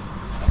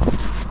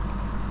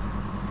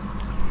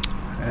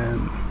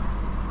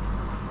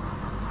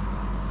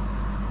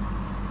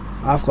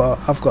 I've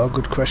got a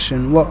good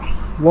question.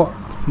 What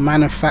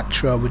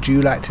manufacturer would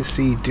you like to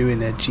see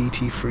doing a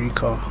GT3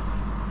 car?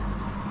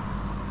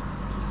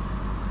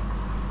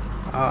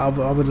 I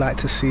would like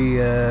to see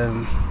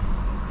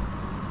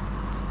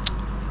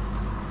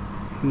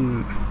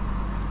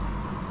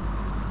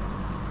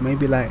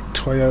maybe like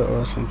Toyota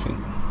or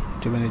something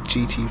doing a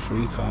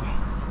GT3 car.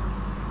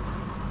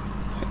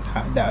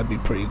 That would be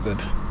pretty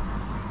good,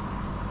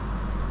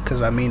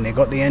 because I mean they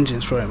got the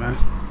engines for it, man.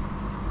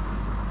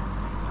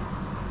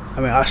 I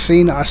mean, I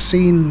seen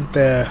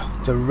the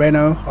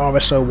Renault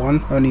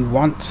RS.01 only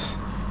once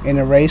in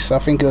a race. I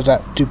think it was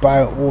at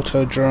Dubai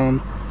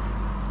Autodrome,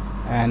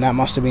 and that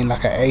must have been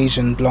like an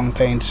Asian long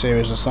paint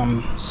series or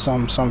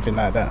something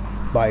like that.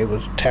 But it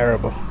was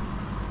terrible.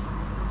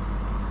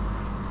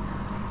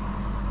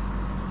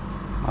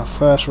 My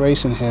first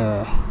racing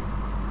hero.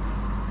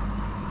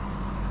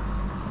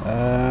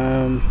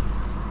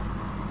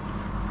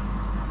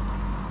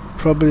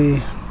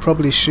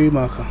 Probably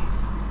Schumacher.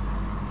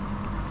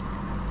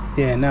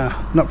 Yeah, nah,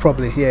 not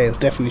probably. Yeah, it was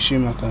definitely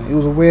Schumacher. It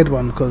was a weird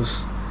one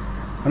because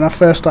when I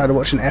first started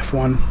watching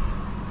F1,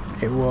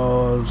 it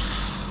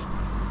was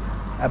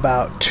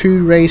about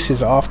 2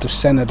 races after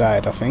Senna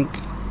died, I think,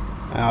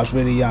 and I was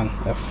really young.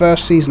 The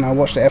first season I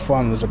watched the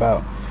F1 was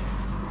about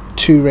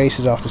 2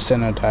 races after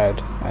Senna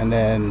died, and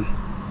then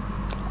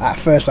at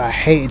first I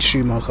hated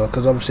Schumacher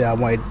because obviously I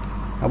wanted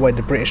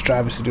the British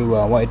drivers to do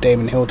well. I wanted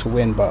Damon Hill to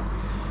win, but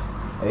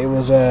it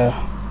was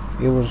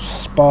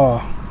Spa.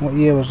 What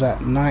year was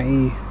that?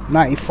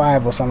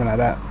 95 or something like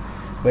that,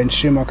 when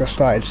Schumacher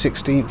started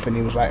 16th and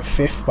he was like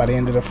 5th by the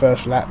end of the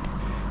first lap,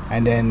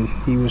 and then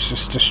he was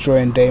just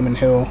destroying Damon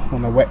Hill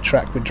on a wet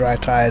track with dry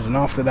tyres. And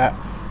after that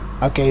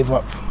I gave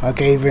up, I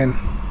gave in.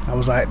 I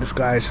was like, this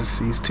guy is just,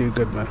 he's too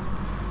good, man.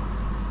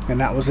 And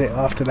that was it.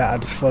 After that I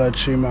just followed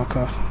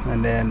Schumacher,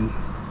 and then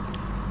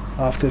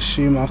after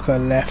Schumacher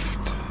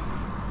left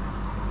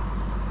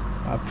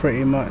I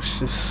pretty much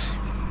just,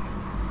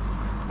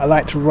 I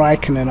liked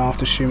Raikkonen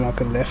after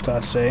Schumacher left,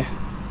 I'd say.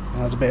 I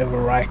was a bit of a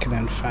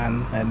Raikkonen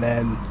fan, and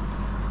then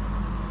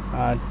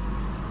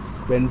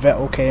when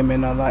Vettel came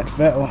in I liked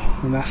Vettel,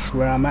 and that's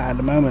where I'm at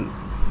the moment.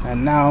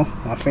 And now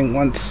I think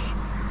once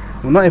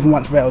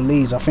Vettel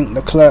leaves, I think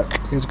Leclerc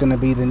is going to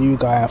be the new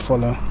guy I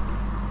follow.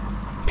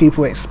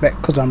 People expect,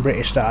 because I'm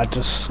British,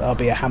 that I'll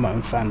be a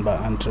Hamilton fan, but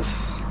I'm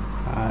just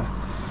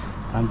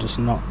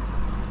not.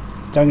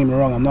 Don't get me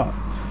wrong, I'm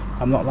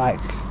not like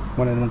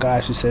one of them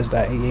guys who says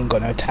that he ain't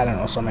got no talent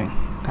or something.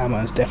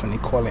 Hamilton's definitely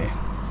quality.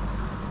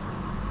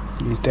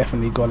 He's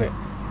definitely got it,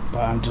 but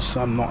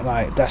I'm not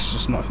like, that's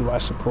just not who I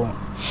support.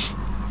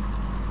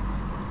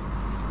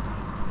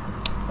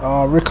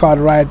 Oh, Ricard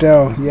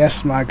Rydell,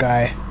 yes my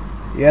guy,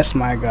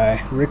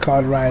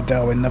 Ricard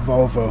Rydell in the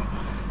Volvo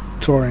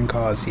touring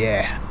cars,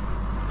 yeah.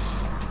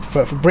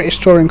 For British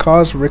touring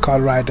cars,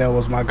 Ricard Rydell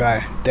was my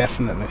guy,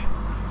 definitely.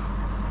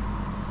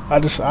 I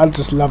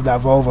just love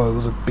that Volvo. It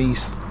was a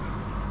beast.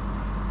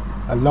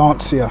 A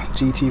Lancia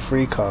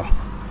GT3 car,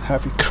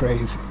 that'd be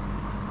crazy.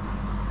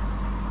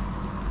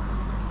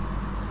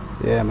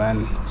 Yeah,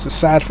 man, it's a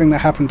sad thing that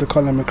happened to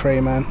Colin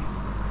McRae, man.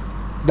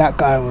 That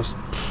guy was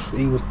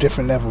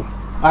different level.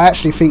 I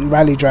actually think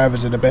rally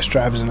drivers are the best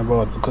drivers in the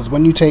world, because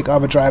when you take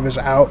other drivers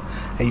out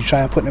and you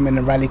try and put them in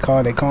a rally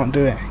car, they can't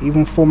do it.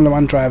 Even Formula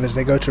 1 drivers,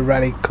 they go to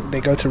rally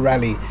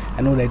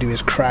and all they do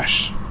is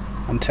crash.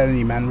 I'm telling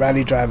you, man,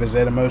 rally drivers,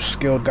 they're the most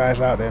skilled guys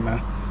out there,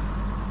 man.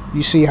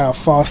 You see how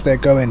fast they're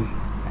going,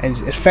 and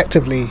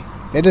effectively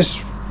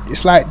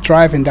it's like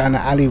driving down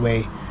an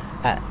alleyway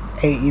at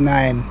 80,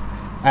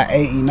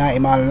 90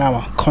 mile an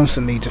hour,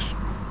 constantly just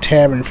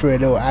tearing through a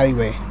little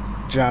alleyway. Do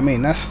you know what I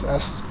mean?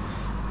 That's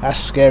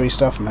scary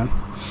stuff, man.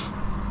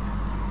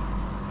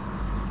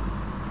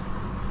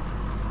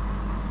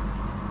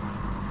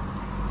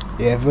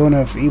 Yeah,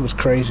 Villeneuve, he was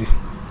crazy.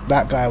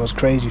 That guy was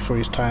crazy for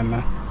his time,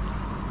 man.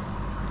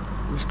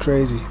 It's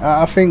crazy.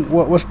 I think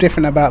what's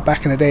different about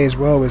back in the day as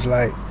well is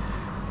like,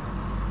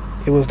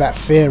 it was that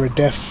fear of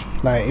death.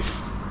 Like, if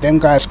them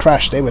guys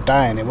crashed, they were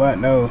dying. It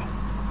weren't no,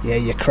 yeah,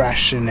 you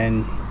crash and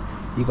then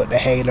you got the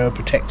halo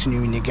protecting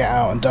you when you get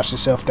out and dust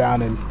yourself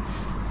down, and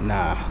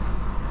nah.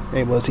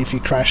 It was, if you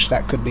crashed,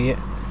 that could be it.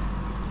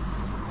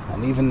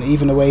 And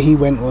even the way he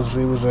went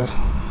it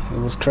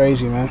was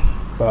crazy, man.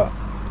 But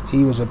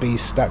he was a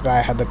beast. That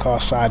guy had the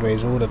car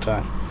sideways all the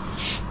time.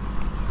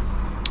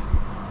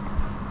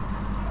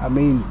 I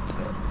mean,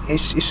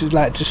 it's just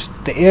like, just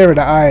the era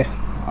that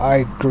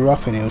I grew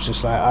up in. It was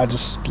just like, I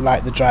just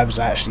like the drivers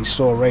I actually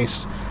saw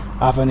race.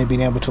 I've only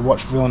been able to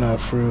watch Villeneuve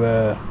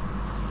through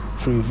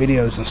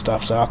videos and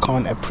stuff, so I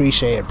can't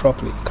appreciate it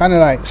properly. Kind of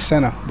like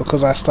Senna,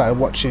 because I started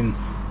watching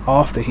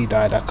after he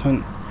died. I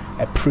couldn't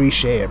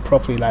appreciate it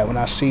properly. Like when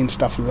I seen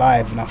stuff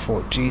live, and I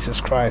thought, Jesus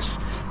Christ!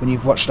 When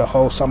you've watched the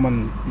whole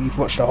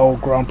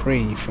Grand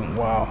Prix, you think,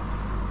 wow,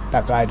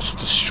 that guy just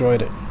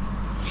destroyed it.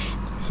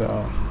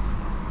 So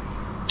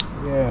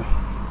yeah.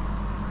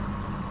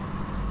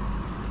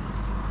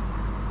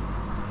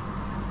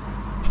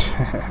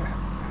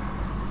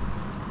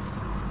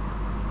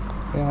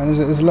 Yeah, man,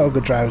 there's a lot of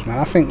good drivers, man.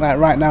 I think like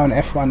right now in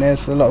F1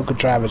 there's a lot of good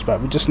drivers,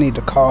 but we just need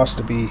the cars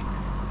to be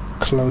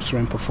closer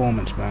in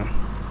performance, man.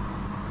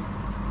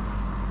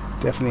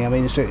 Definitely. I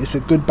mean, it's a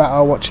good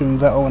battle watching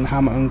Vettel and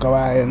Hamilton go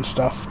at it and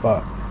stuff,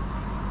 but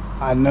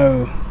I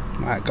know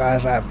like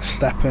guys like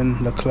Verstappen,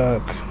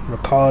 Leclerc,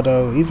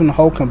 Ricciardo, even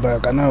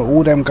Hulkenberg, I know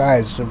all them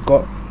guys have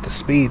got the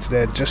speed.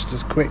 They're just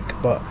as quick,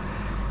 but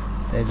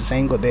they just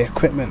ain't got the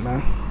equipment,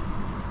 man.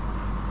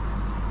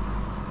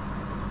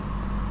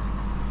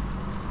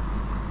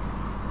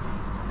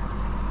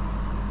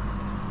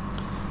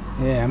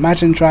 Yeah,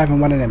 imagine driving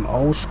one of them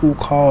old school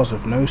cars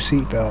with no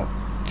seatbelt.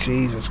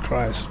 Jesus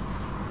Christ.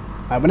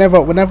 Like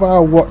whenever I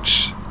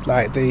watch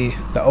like the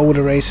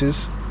older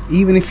races,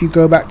 even if you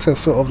go back to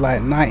sort of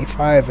like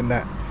 95 and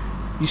that,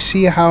 you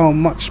see how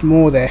much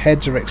more their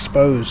heads are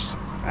exposed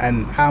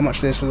and how much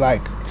there's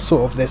like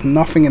sort of there's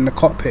nothing in the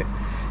cockpit. Do you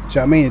know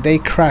what I mean? If they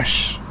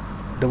crash,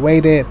 the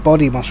way their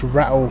body must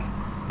rattle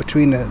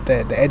between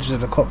the edges of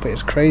the cockpit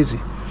is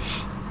crazy.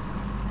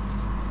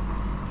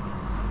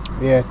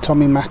 Yeah,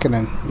 Tommy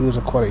Mäkinen, he was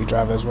a quality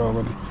driver as well,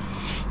 wasn't he?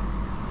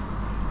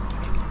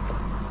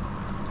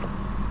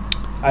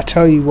 I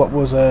tell you what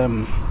was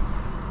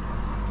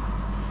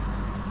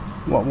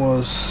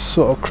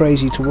sort of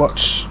crazy to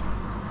watch,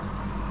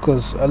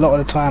 because a lot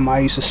of the time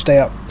I used to stay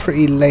up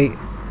pretty late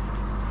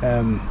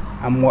and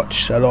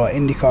watch a lot of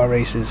IndyCar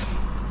races.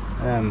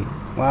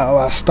 Well,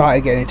 I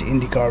started getting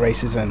into IndyCar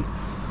races, and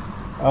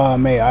oh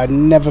mate, I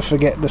never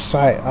forget the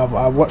sight.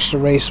 I watched the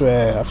race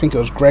where I think it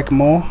was Greg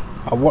Moore.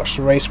 I watched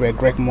the race where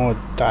Greg Moore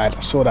died. I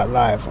saw that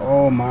live.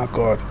 Oh my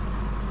god.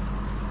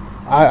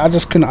 I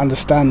just couldn't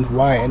understand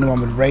why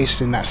anyone would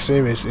race in that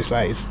series. It's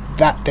like, it's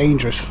that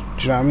dangerous. Do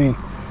you know what I mean?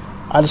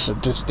 I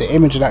just the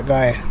image of that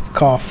guy,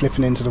 car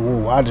flipping into the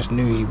wall, I just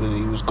knew he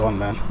was gone,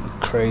 man.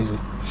 Crazy.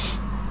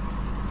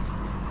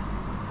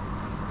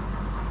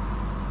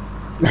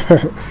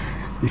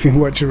 You've been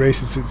watching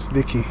races since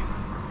Nicky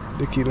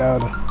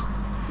Lauda.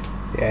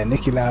 Yeah,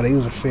 Nicky Lauda, he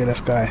was a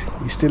fearless guy.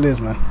 He still is,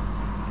 man.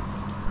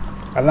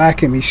 I like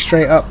him. He's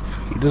straight up.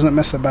 He doesn't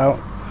mess about.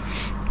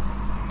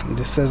 He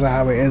just says it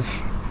how it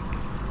is.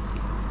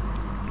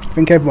 I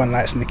think everyone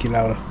likes Nicky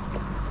Lauda.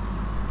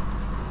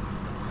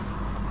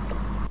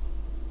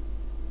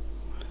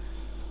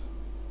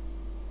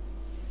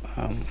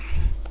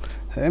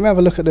 Let me have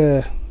a look at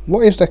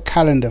what is the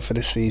calendar for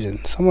this season.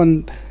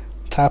 Someone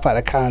type out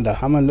the calendar.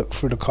 I'm gonna look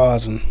through the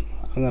cars and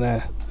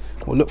we'll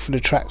look through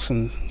the tracks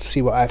and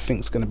see what I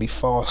think is gonna be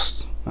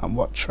fast and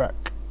what track.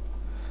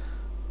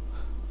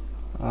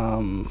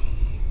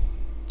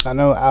 I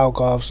know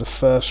Algarve's the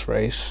first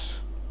race.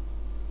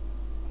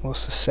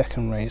 What's the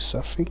second race?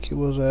 I think it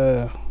was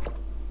it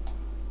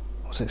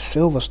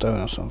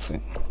Silverstone or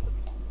something?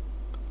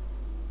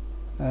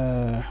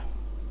 I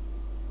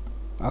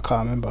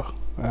can't remember.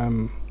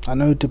 I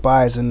know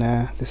Dubai's in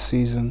there this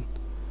season.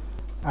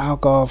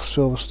 Algarve,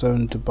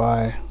 Silverstone,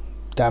 Dubai.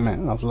 Damn it,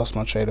 I've lost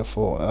my train of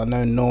thought. I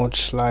know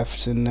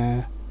Nordschleif's in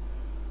there.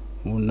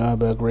 Or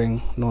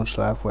Nürburgring,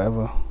 Nordschleife,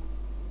 whatever.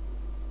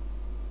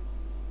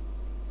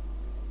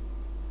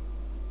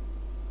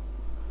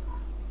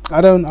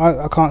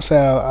 I can't say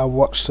I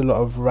watched a lot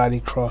of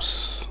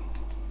rallycross.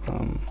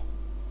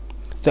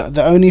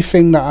 The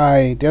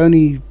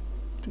only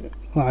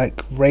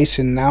like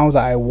racing now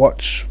that I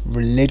watch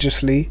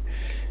religiously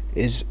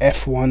is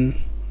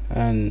F1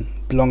 and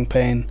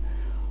Blancpain,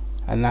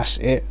 and that's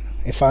it.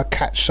 If I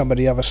catch some of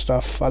the other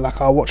stuff,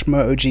 I'll watch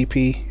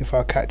MotoGP. If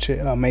I catch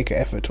it, I'll make an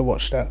effort to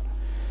watch that.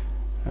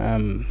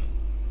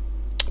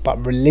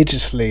 But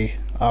religiously,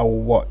 I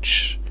will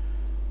watch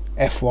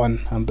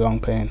F1 and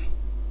Blancpain.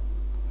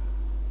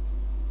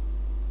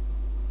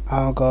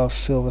 Algarve,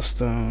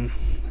 Silverstone,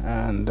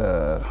 and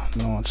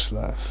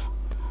Nordschleife.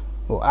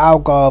 Well,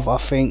 Algarve, I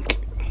think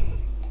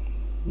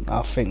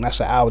that's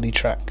an Audi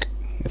track,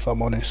 if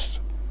I'm honest.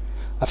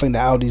 I think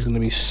the Audi's going to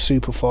be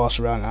super fast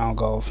around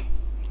Algarve.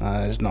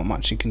 There's not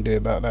much you can do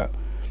about that.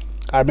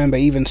 I remember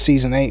even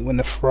season 8 when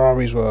the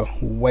Ferraris were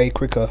way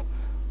quicker,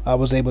 I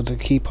was able to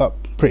keep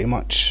up pretty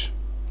much.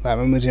 Like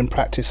when we was in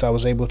practice, I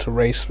was able to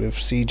race with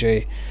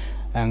CJ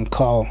and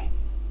Carl,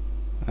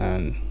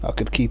 and I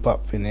could keep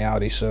up in the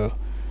Audi. So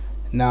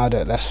now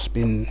that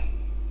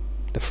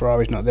the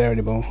Ferrari's not there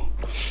anymore,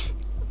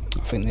 I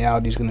think the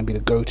Audi's going to be the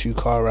go-to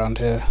car around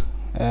here.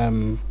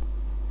 And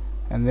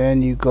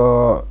then you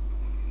got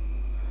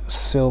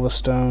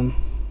Silverstone.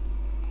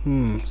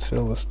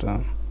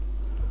 Silverstone.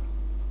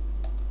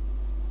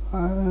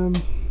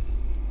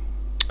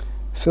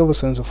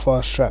 Silverstone's a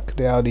fast track.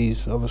 The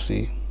Audi's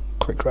obviously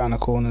quick round the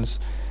corners.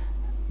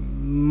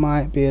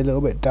 Might be a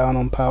little bit down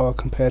on power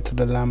compared to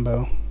the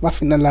Lambo. I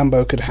think the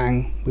Lambo could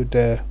hang with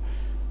the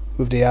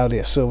Audi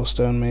at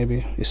Silverstone.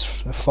 Maybe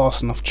it's a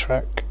fast enough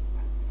track.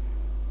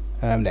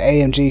 The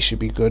AMG should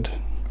be good.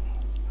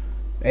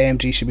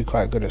 AMG should be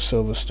quite good at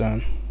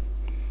Silverstone.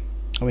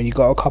 I mean, you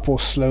got a couple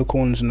of slow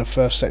corners in the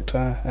first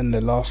sector and the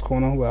last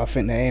corner where I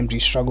think the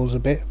AMG struggles a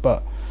bit,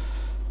 but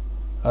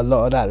a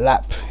lot of that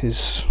lap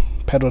is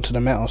pedal to the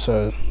metal,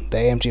 so the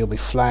AMG will be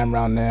flying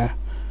around there.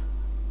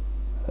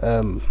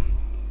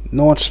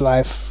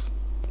 Nordschleife,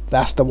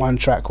 that's the one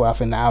track where I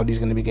think the Audi's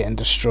going to be getting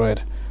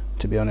destroyed,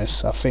 to be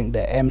honest. I think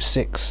the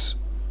M6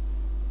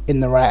 in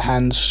the right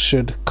hands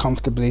should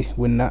comfortably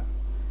win that.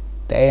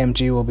 The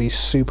AMG will be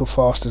super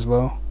fast as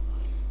well.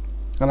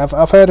 And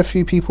I've heard a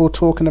few people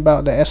talking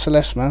about the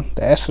SLS, man.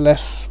 The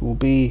SLS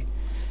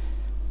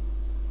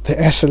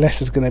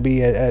is going to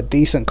be a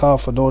decent car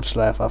for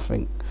Nordschleife, I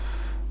think.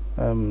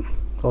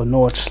 Or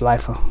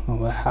Nordschleife,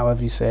 or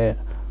however you say it.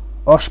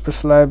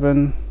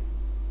 Ospresleben,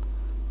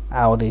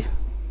 Audi.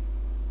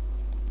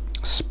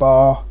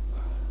 Spa,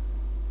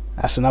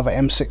 that's another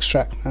M6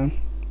 track, man.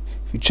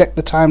 If you check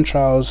the time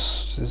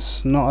trials,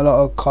 there's not a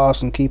lot of cars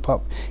can keep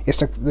up. It's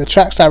the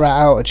tracks that are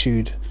at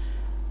altitude.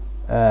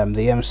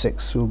 The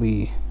M6 will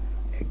be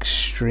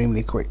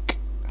extremely quick.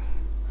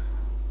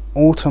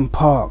 Alton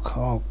Park,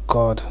 oh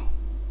god,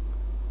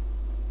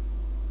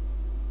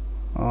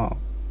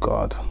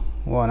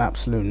 what an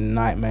absolute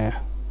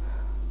nightmare.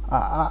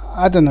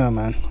 I don't know,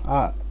 man.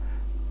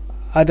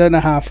 I don't know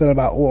how I feel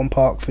about Alton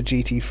Park for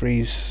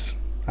GT3s.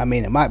 I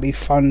mean, it might be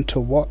fun to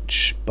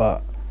watch,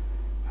 but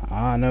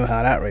I know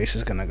how that race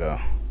is gonna go.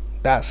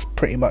 That's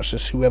pretty much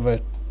just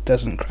whoever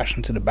doesn't crash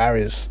into the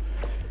barriers.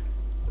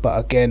 But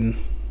again,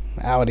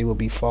 Audi will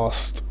be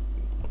fast.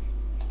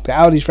 The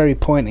Audi's very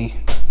pointy,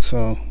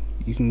 so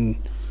you can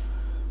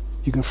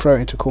throw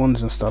it into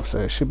corners and stuff, so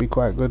it should be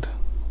quite good.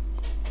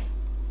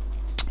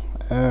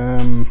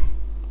 And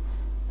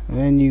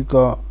then you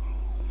got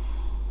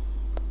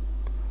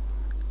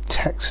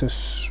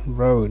Texas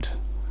Road.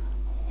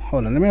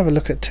 Hold on, let me have a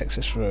look at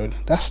Texas Road.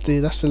 That's the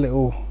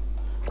little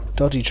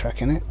dodgy track,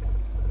 innit?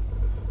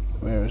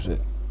 Where is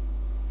it?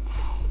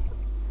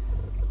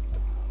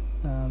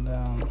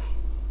 Down.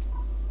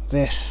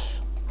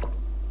 This.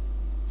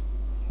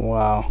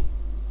 Wow.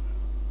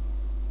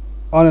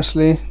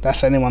 Honestly,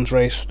 that's anyone's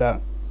race.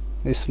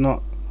 There's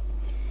not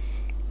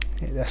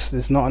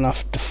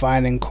enough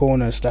defining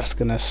corners that's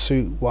gonna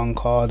suit one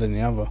car than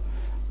the other.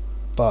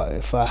 But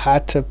if I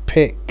had to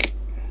pick,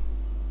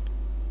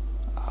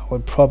 I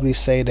would probably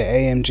say the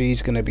AMG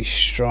is gonna be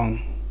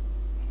strong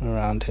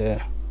around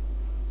here.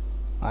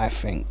 I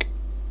think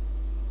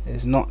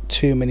there's not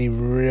too many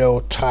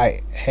real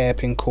tight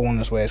hairpin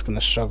corners where it's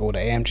gonna struggle. The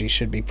AMG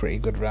should be pretty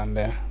good around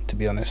there, to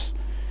be honest.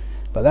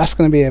 But that's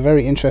going to be a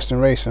very interesting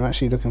race. I'm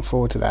actually looking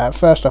forward to that. At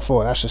first I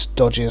thought that's just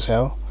dodgy as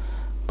hell,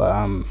 but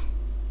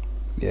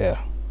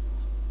yeah,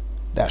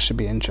 that should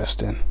be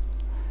interesting.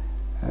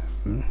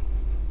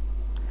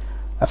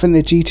 I think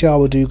the GTR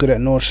will do good at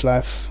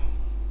Nordschleife,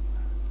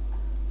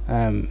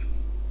 and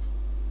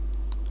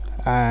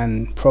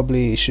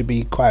probably it should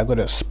be quite good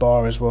at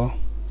Spa as well.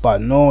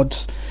 But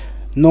Nords,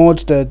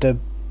 the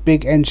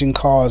big engine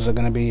cars are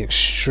going to be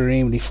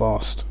extremely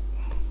fast.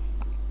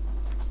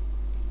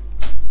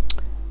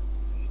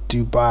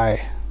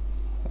 Dubai,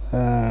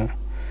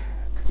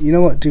 you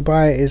know what,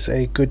 Dubai is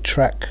a good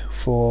track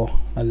for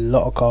a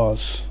lot of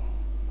cars.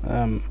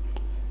 The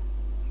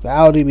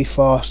Audi will be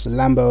fast, the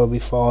Lambo will be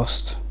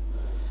fast,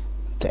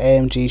 the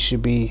AMG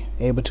should be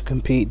able to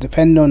compete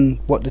depending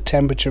on what the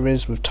temperature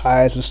is with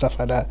tyres and stuff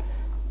like that.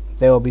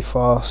 They will be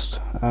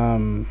fast.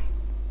 What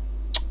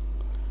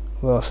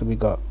else have we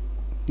got?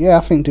 Yeah,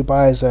 I think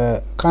Dubai is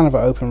a kind of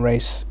an open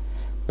race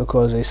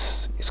because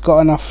it's got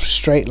enough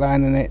straight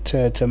line in it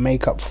to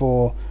make up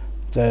for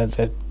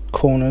the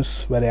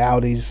corners where the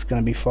Audi's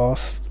going to be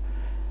fast.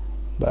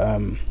 But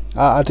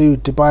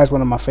Dubai is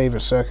one of my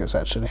favourite circuits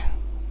actually.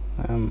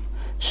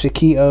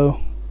 Sakito,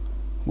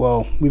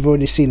 well, we've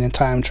already seen in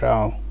time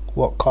trial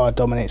what car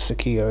dominates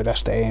Sakito.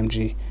 That's the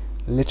AMG.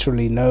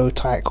 Literally no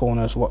tight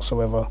corners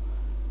whatsoever,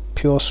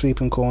 pure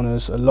sweeping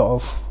corners, a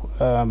lot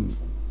of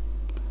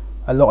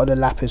a lot of the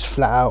lap is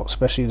flat out,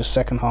 especially the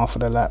second half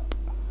of the lap.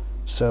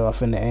 So I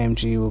think the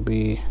AMG will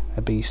be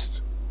a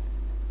beast.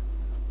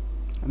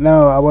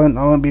 No, I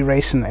won't be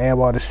racing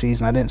AOR this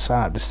season. I didn't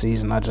sign up this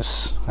season. I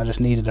just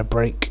needed a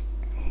break,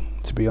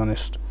 to be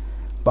honest.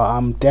 But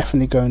I'm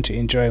definitely going to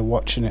enjoy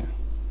watching it.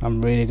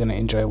 I'm really going to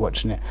enjoy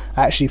watching it.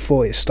 I actually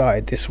thought it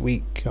started this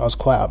week. I was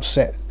quite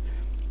upset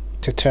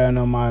to turn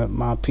on my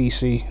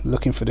PC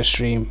looking for the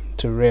stream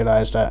to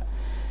realise that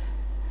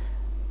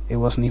it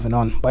wasn't even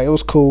on. But it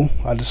was cool.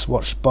 I just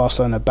watched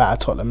Barcelona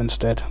batter Tottenham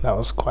instead. That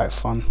was quite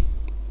fun.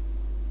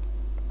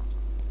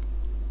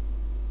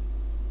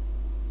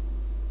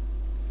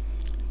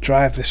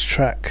 Drive this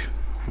track.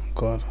 Oh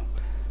god,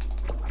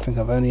 I think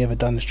I've only ever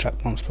done this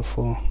track once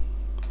before.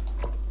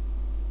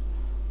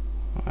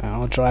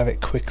 I'll drive it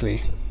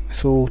quickly.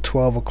 It's all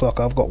 12 o'clock.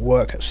 I've got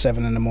work at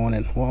 7 in the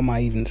morning. What am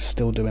I even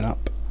still doing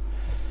up?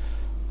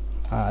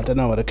 I don't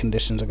know what the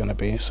conditions are going to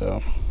be,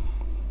 so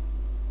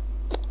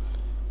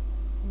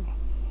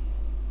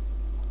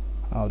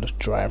I'll just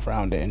drive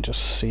around it and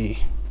just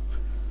see.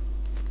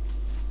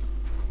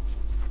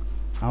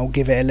 I'll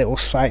give it a little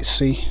sight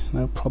see,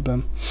 no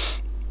problem.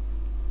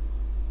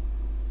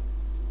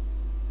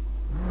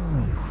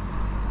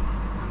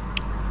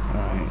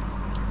 Alright.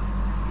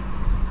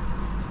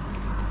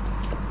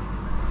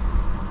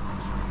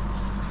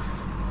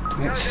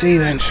 Let's see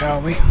then, shall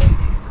we?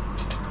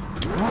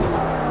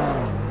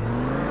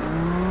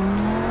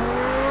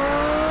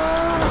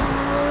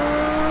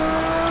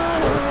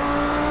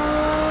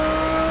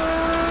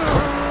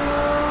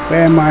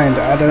 Bear in mind,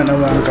 I don't know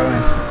where I'm going. I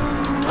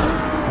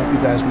hope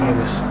you guys know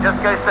this.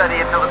 Just go steady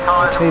until the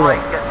tires and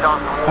brakes get a chance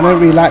to warm I don't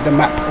really like the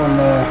map on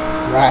the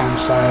right hand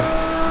side.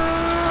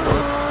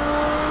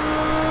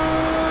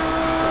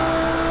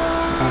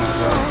 Oh my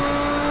god.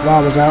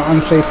 Wow, was out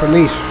unsafe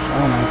release.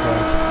 Oh my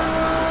god.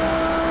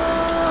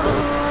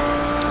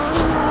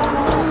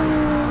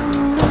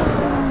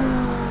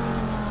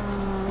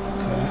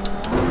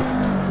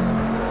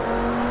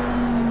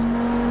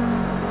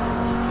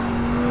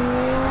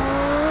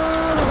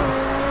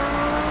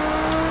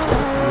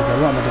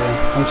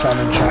 I'm sat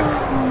on the track.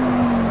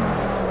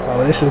 Oh,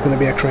 well, this is going to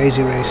be a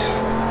crazy race.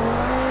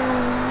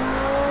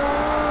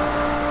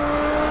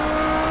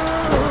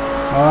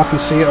 Oh, I can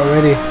see it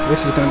already.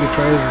 This is going to be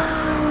crazy.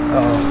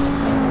 Uh-oh.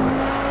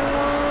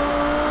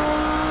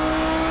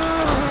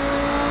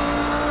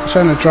 I'm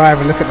trying to drive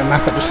and look at the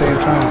map at the same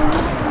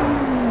time.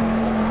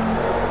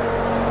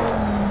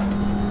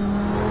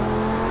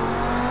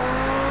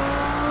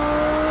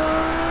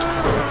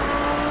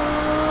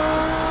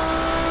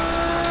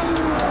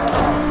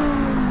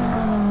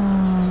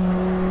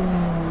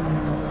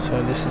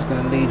 So this is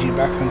going to lead you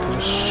back onto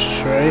the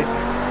straight.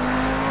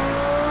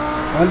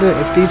 I wonder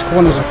if these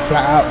corners are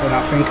flat out, then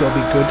I think it'll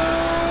be good.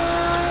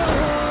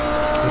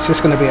 It's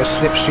just going to be a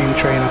slipstream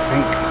train, I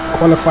think.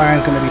 Qualifying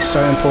is going to be so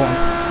important.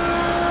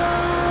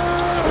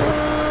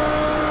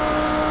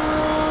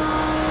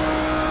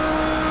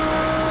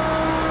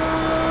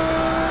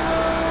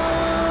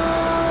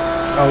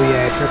 Oh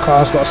yeah, if your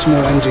car's got a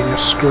small engine, you're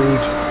screwed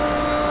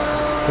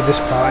for this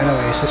part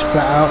anyway. It's just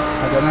flat out.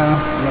 I don't know.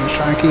 I'm going to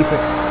try and keep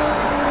it.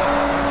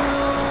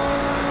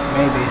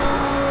 Maybe.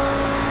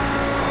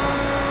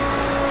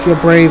 If you're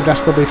brave,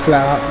 that's probably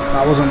flat out.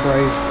 I wasn't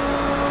brave.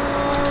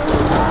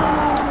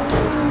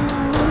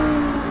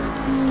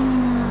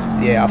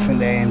 Yeah, I think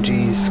the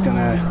AMG is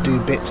gonna do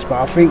bits,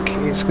 but I think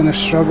it's gonna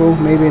struggle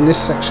maybe in this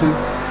section.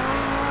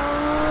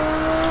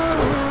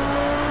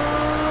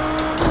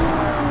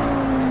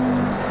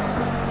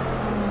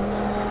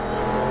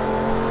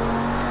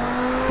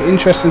 Be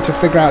interesting to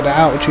figure out the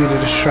altitude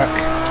of this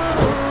track.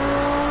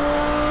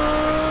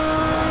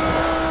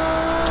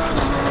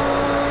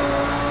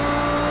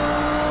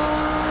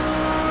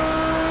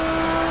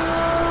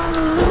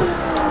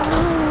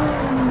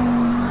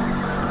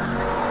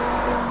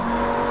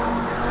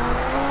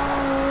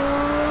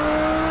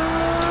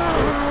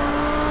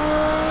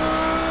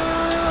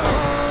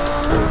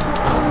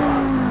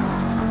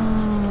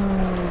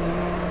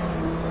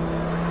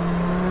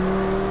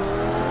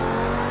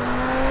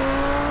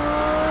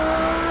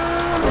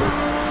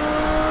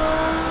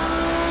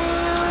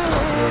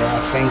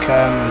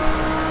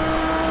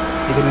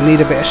 You're going to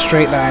need a bit of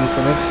straight line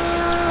for this,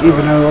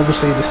 even though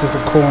obviously this is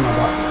a corner,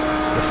 but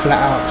you're flat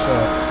out, so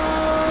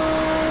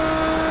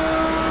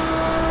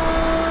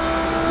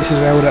this is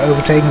where all the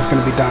overtaking is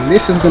going to be done.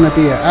 This is going to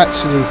be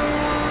actually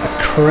a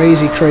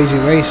crazy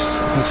race.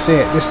 I can see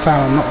it. This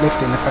time I'm not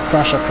lifting. If I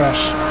crash, I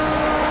crash.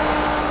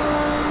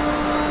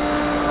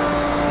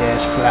 Yeah,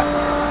 it's flat.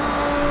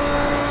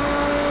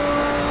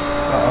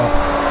 Uh-oh.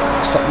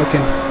 Stop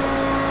looking.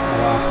 Oh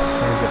wow,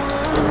 saved it.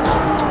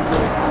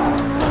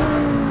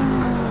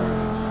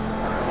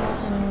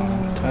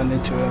 Turned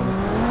in too early.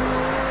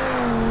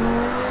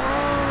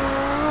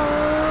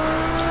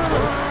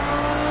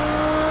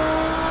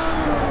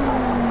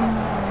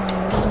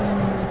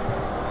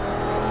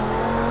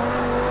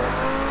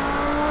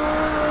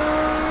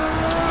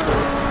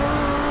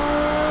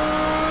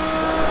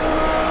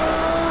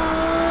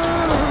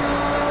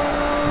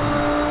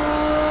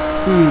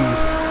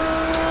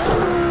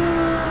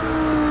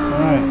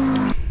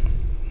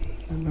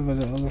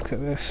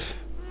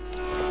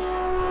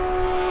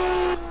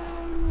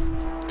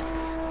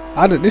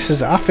 I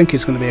think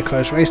it's going to be a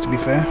close race, to be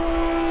fair.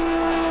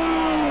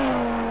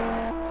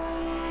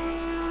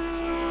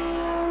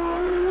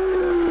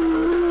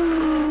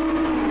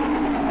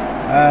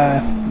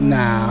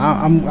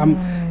 Nah, I'm.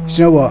 You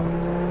know what?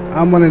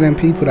 I'm one of them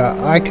people that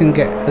I can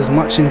get as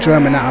much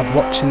enjoyment out of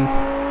watching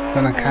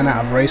than I can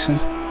out of racing.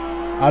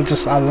 I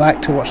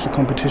like to watch the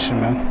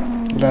competition,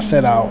 man. As I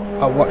said,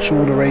 I'll watch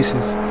all the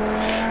races.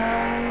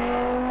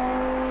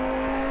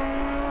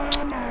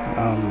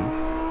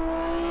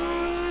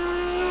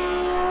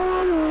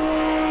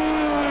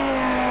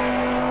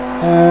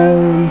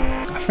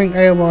 I think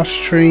AOR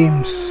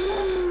streams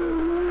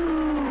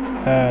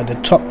the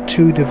top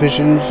 2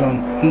 divisions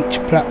on each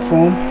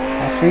platform,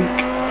 I think.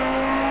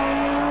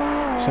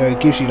 So it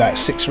gives you like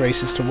 6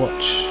 races to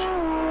watch.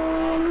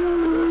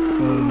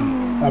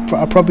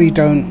 I probably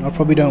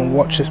don't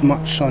watch as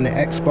much on the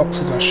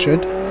Xbox as I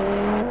should,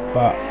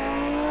 but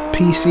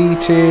PC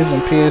tiers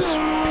and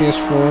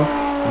PS4,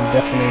 I'm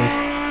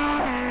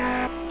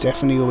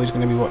definitely always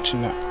going to be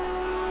watching that.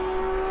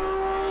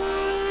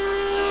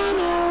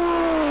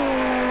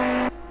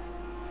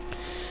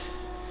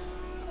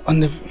 On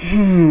the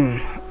who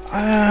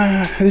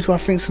do I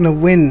think's gonna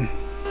win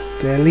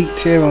the elite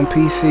tier on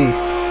PC?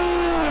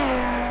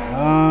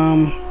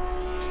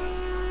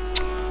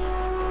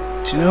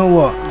 Do you know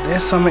what?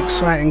 There's some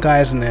exciting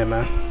guys in there,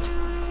 man.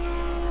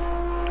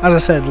 As I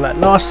said, like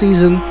last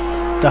season,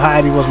 the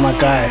Heidi was my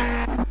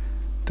guy.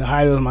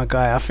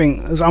 I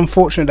think it was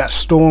unfortunate that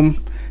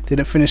Storm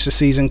didn't finish the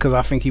season because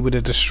I think he would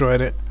have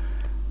destroyed it.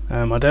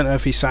 I don't know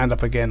if he signed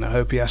up again. I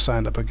hope he has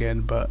signed up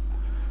again, but.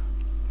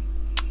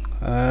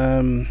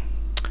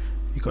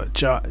 You got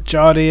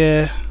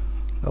Jardier.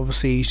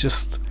 Obviously he's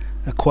just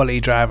a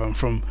quality driver.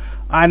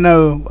 I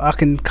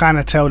can kind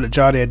of tell that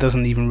Jardier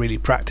doesn't even really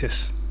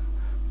practice,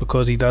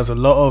 because he does a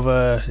lot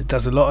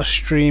of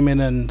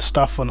streaming and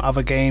stuff on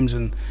other games,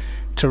 and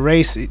to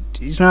race, you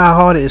know how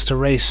hard it is to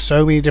race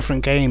so many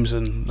different games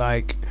and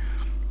like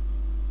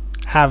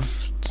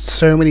have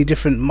so many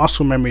different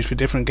muscle memories for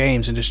different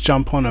games and just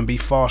jump on and be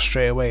fast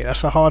straight away.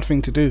 That's a hard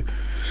thing to do.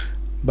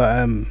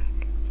 But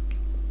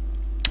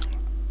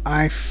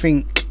I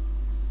think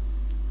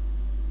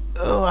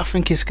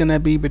it's gonna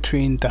be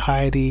between the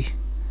Heidi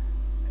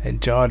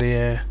and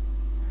Jardier,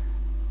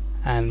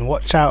 and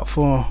watch out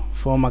for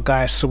my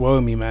guy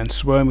Suomi, man.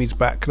 Suomi's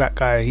back. That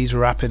guy, he's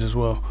rapid as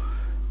well.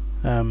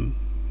 I'm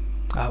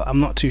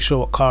not too sure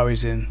what car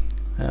he's in,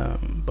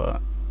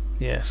 but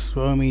yeah,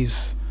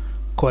 Suomi's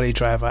quality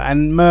driver.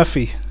 And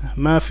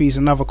Murphy's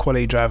another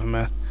quality driver,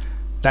 man.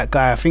 That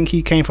guy, I think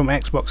he came from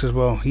Xbox as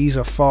well. He's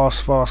a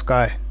fast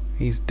guy.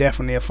 He's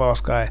definitely a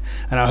fast guy,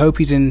 and I hope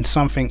he's in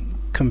something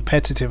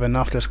competitive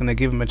enough that's going to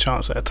give him a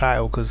chance at a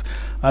title, because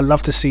I'd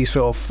love to see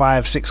sort of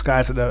 5-6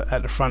 guys at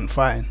the front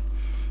fighting.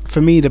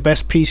 For me, the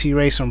best PC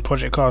race on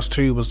Project Cars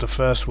 2 was the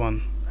first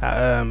one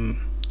at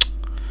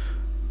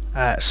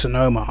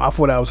Sonoma. I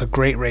thought that was a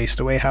great race,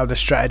 the way how the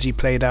strategy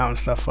played out and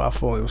stuff. I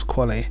thought it was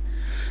quality.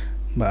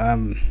 But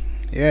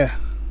yeah,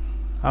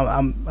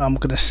 I'm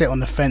gonna sit on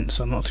the fence.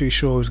 I'm not too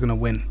sure who's gonna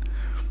win.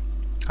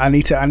 I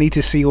need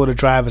to see all the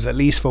drivers at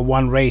least for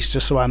one race,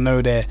 just so I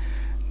know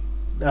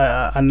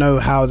I know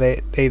how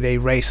they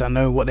race. I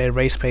know what their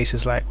race pace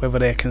is like, whether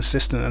they're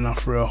consistent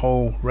enough for a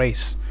whole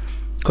race.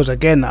 Because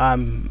again,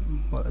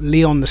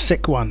 Leon the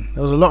sick one,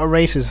 there was a lot of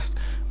races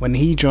when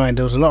he joined.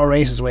 There was a lot of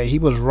races where he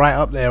was right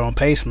up there on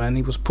pace, man.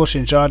 He was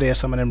pushing Jardier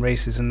some of them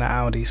races in that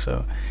Audi.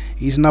 So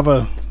he's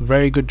another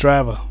very good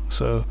driver.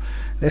 So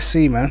let's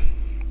see, man.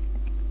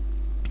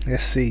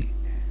 Let's see.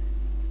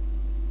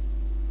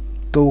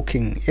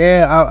 Dorking,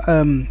 yeah.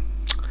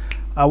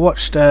 I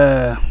watched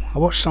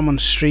someone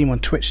stream on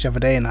Twitch the other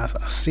day, and I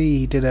see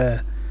he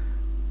did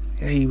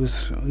he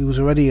was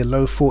already a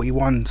low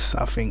 41s,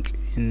 I think.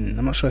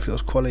 I'm not sure if it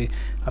was quali.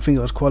 I think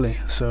it was quali.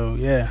 So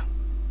yeah,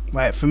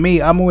 like for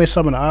me, I'm always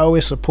someone, I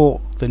always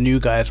support the new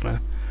guys, man.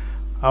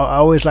 I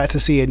always like to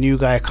see a new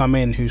guy come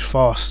in who's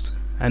fast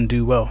and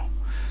do well.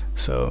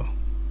 So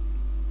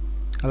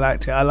I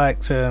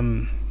liked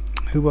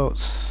who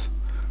else?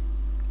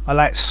 I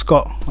like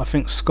Scott. I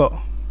think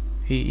Scott,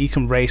 he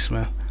can race,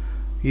 man.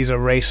 He's a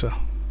racer.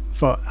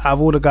 For out of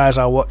all the guys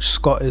I watch,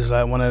 Scott is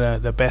like one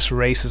of the best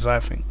racers,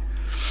 I think.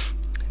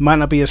 He might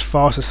not be as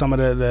fast as some of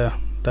the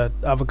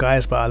other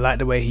guys, but I like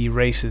the way he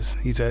races.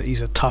 He's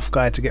a tough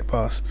guy to get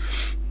past.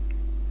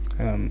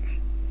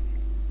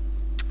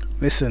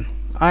 Listen,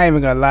 I ain't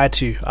even gonna lie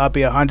to you. I'll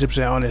be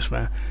 100% honest,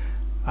 man.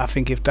 I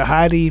think if the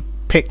Heidi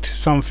picked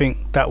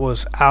something that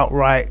was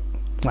outright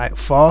like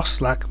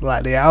fast, like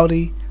the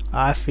Audi,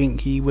 I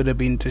think he would have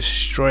been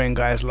destroying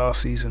guys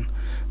last season.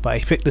 But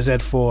he picked the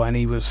Z4 and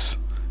he was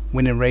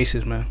winning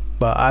races, man.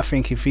 But I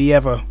think if he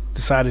ever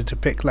decided to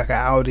pick like an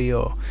Audi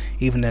or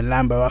even a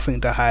Lambo, I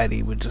think the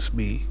Heidi would just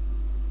be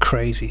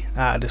crazy,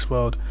 out of this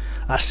world.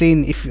 I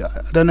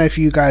don't know if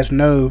you guys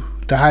know,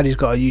 the Heidi's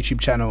got a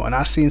YouTube channel, and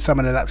I've seen some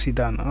of the laps he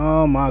done.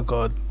 Oh my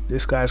god,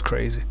 this guy's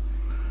crazy.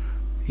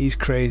 He's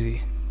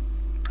crazy.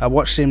 I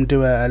watched him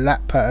do a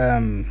lap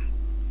at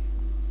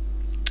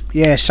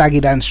yeah, Shaggy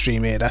Dan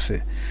stream, yeah, that's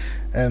it.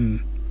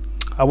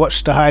 I I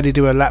watched the Heidi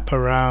do a lap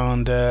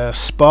around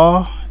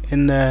Spa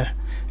in the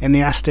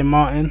Aston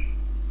Martin.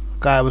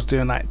 Guy was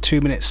doing like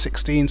 2 minutes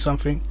 16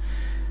 something.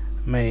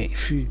 Mate,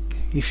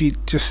 if you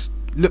just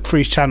look for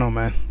his channel,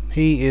 man,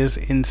 he is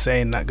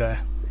insane. That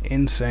guy,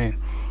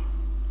 insane.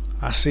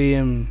 I see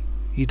him.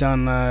 He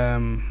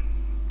done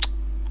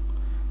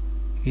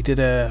he did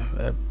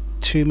a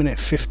 2 minute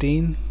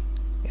 15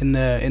 in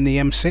the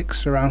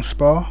M6 around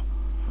Spa.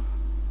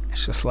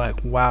 It's just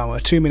like, wow,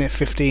 a 2 minute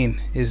 15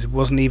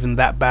 wasn't even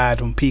that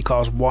bad on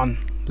P-Cars 1,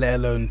 let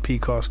alone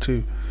P-Cars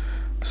 2.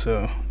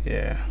 So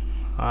yeah,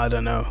 I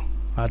don't know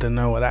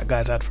what that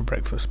guy's had for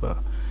breakfast, but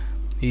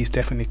he's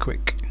definitely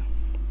quick.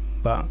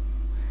 But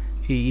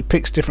he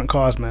picks different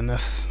cars, man.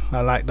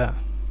 I like that.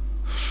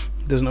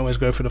 Doesn't always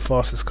go for the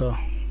fastest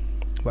car.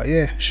 But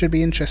yeah, should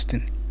be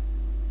interesting.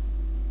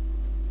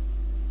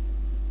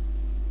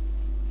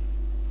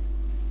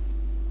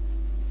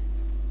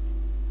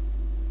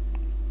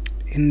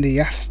 In the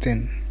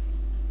Aston.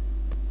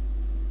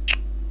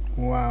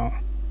 Wow.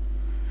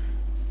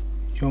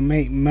 Your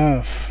mate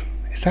Murph.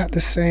 Is that the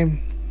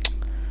same?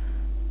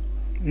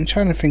 I'm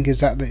trying to think, is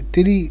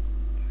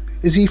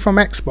he from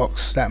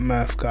Xbox, that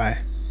Murph guy?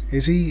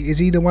 Is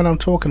he the one I'm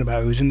talking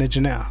about who's in the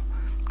Jetta?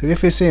 Because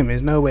if it's him,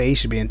 there's no way he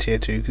should be in tier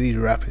 2 because he's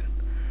rapping.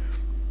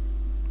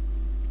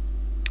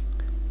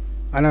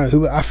 I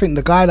know I think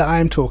the guy that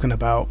I'm talking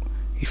about,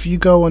 if you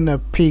go on the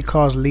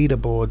P-Cars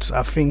leaderboards,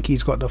 I think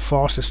he's got the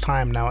fastest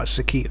time now at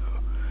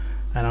Sakito.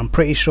 And I'm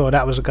pretty sure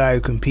that was a guy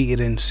who competed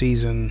in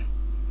season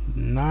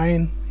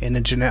 9 in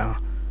the Jetta.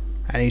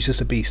 And he's just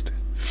a beast.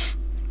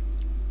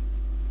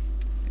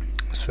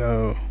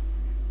 So,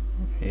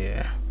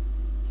 yeah.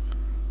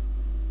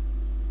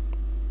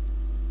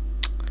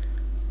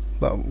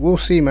 But we'll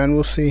see, man,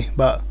 we'll see.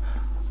 But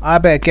I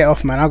better get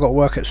off, man. I got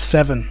work at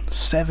 7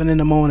 in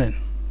the morning.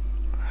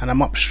 And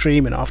I'm up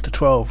streaming after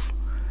 12.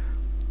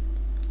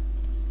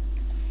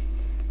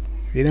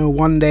 You know,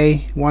 one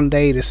day all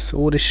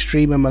this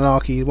streaming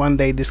malarkey, one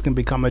day this can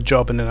become a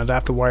job, and then I'd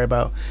have to worry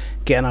about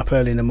getting up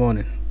early in the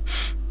morning.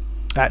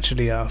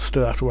 Actually, I'll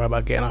still have to worry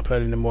about getting up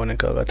early in the morning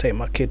because I take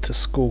my kid to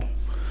school.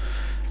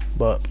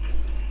 But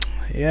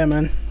yeah,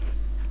 man,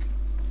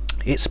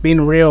 it's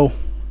been real.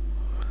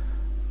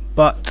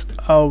 But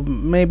I'll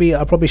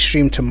probably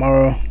stream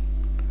tomorrow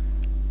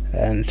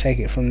and take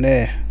it from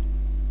there.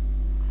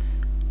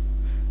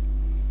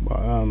 But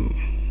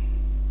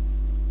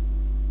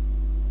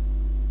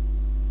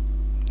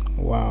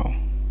wow,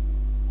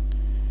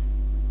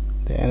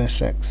 the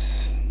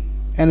NSX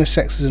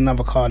is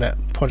another car that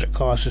Project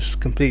Cars just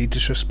completely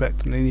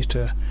disrespect, and they need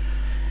to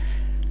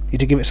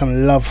give it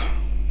some love.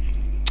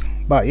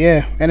 But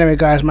yeah, anyway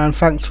guys, man,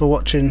 thanks for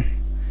watching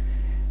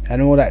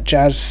and all that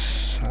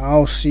jazz.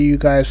 I'll see you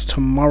guys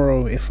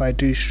tomorrow if I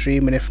do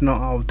stream, and if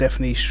not, I'll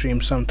definitely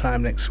stream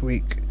sometime next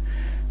week.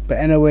 But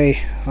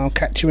anyway, I'll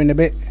catch you in a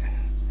bit.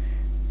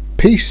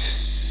 Peace.